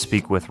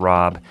speak with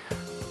Rob.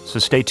 So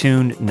stay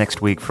tuned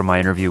next week for my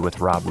interview with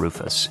Rob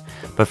Rufus.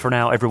 But for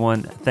now,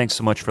 everyone, thanks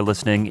so much for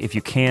listening. If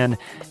you can,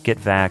 get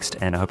vaxxed,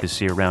 and I hope to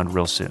see you around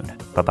real soon.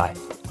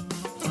 Bye-bye.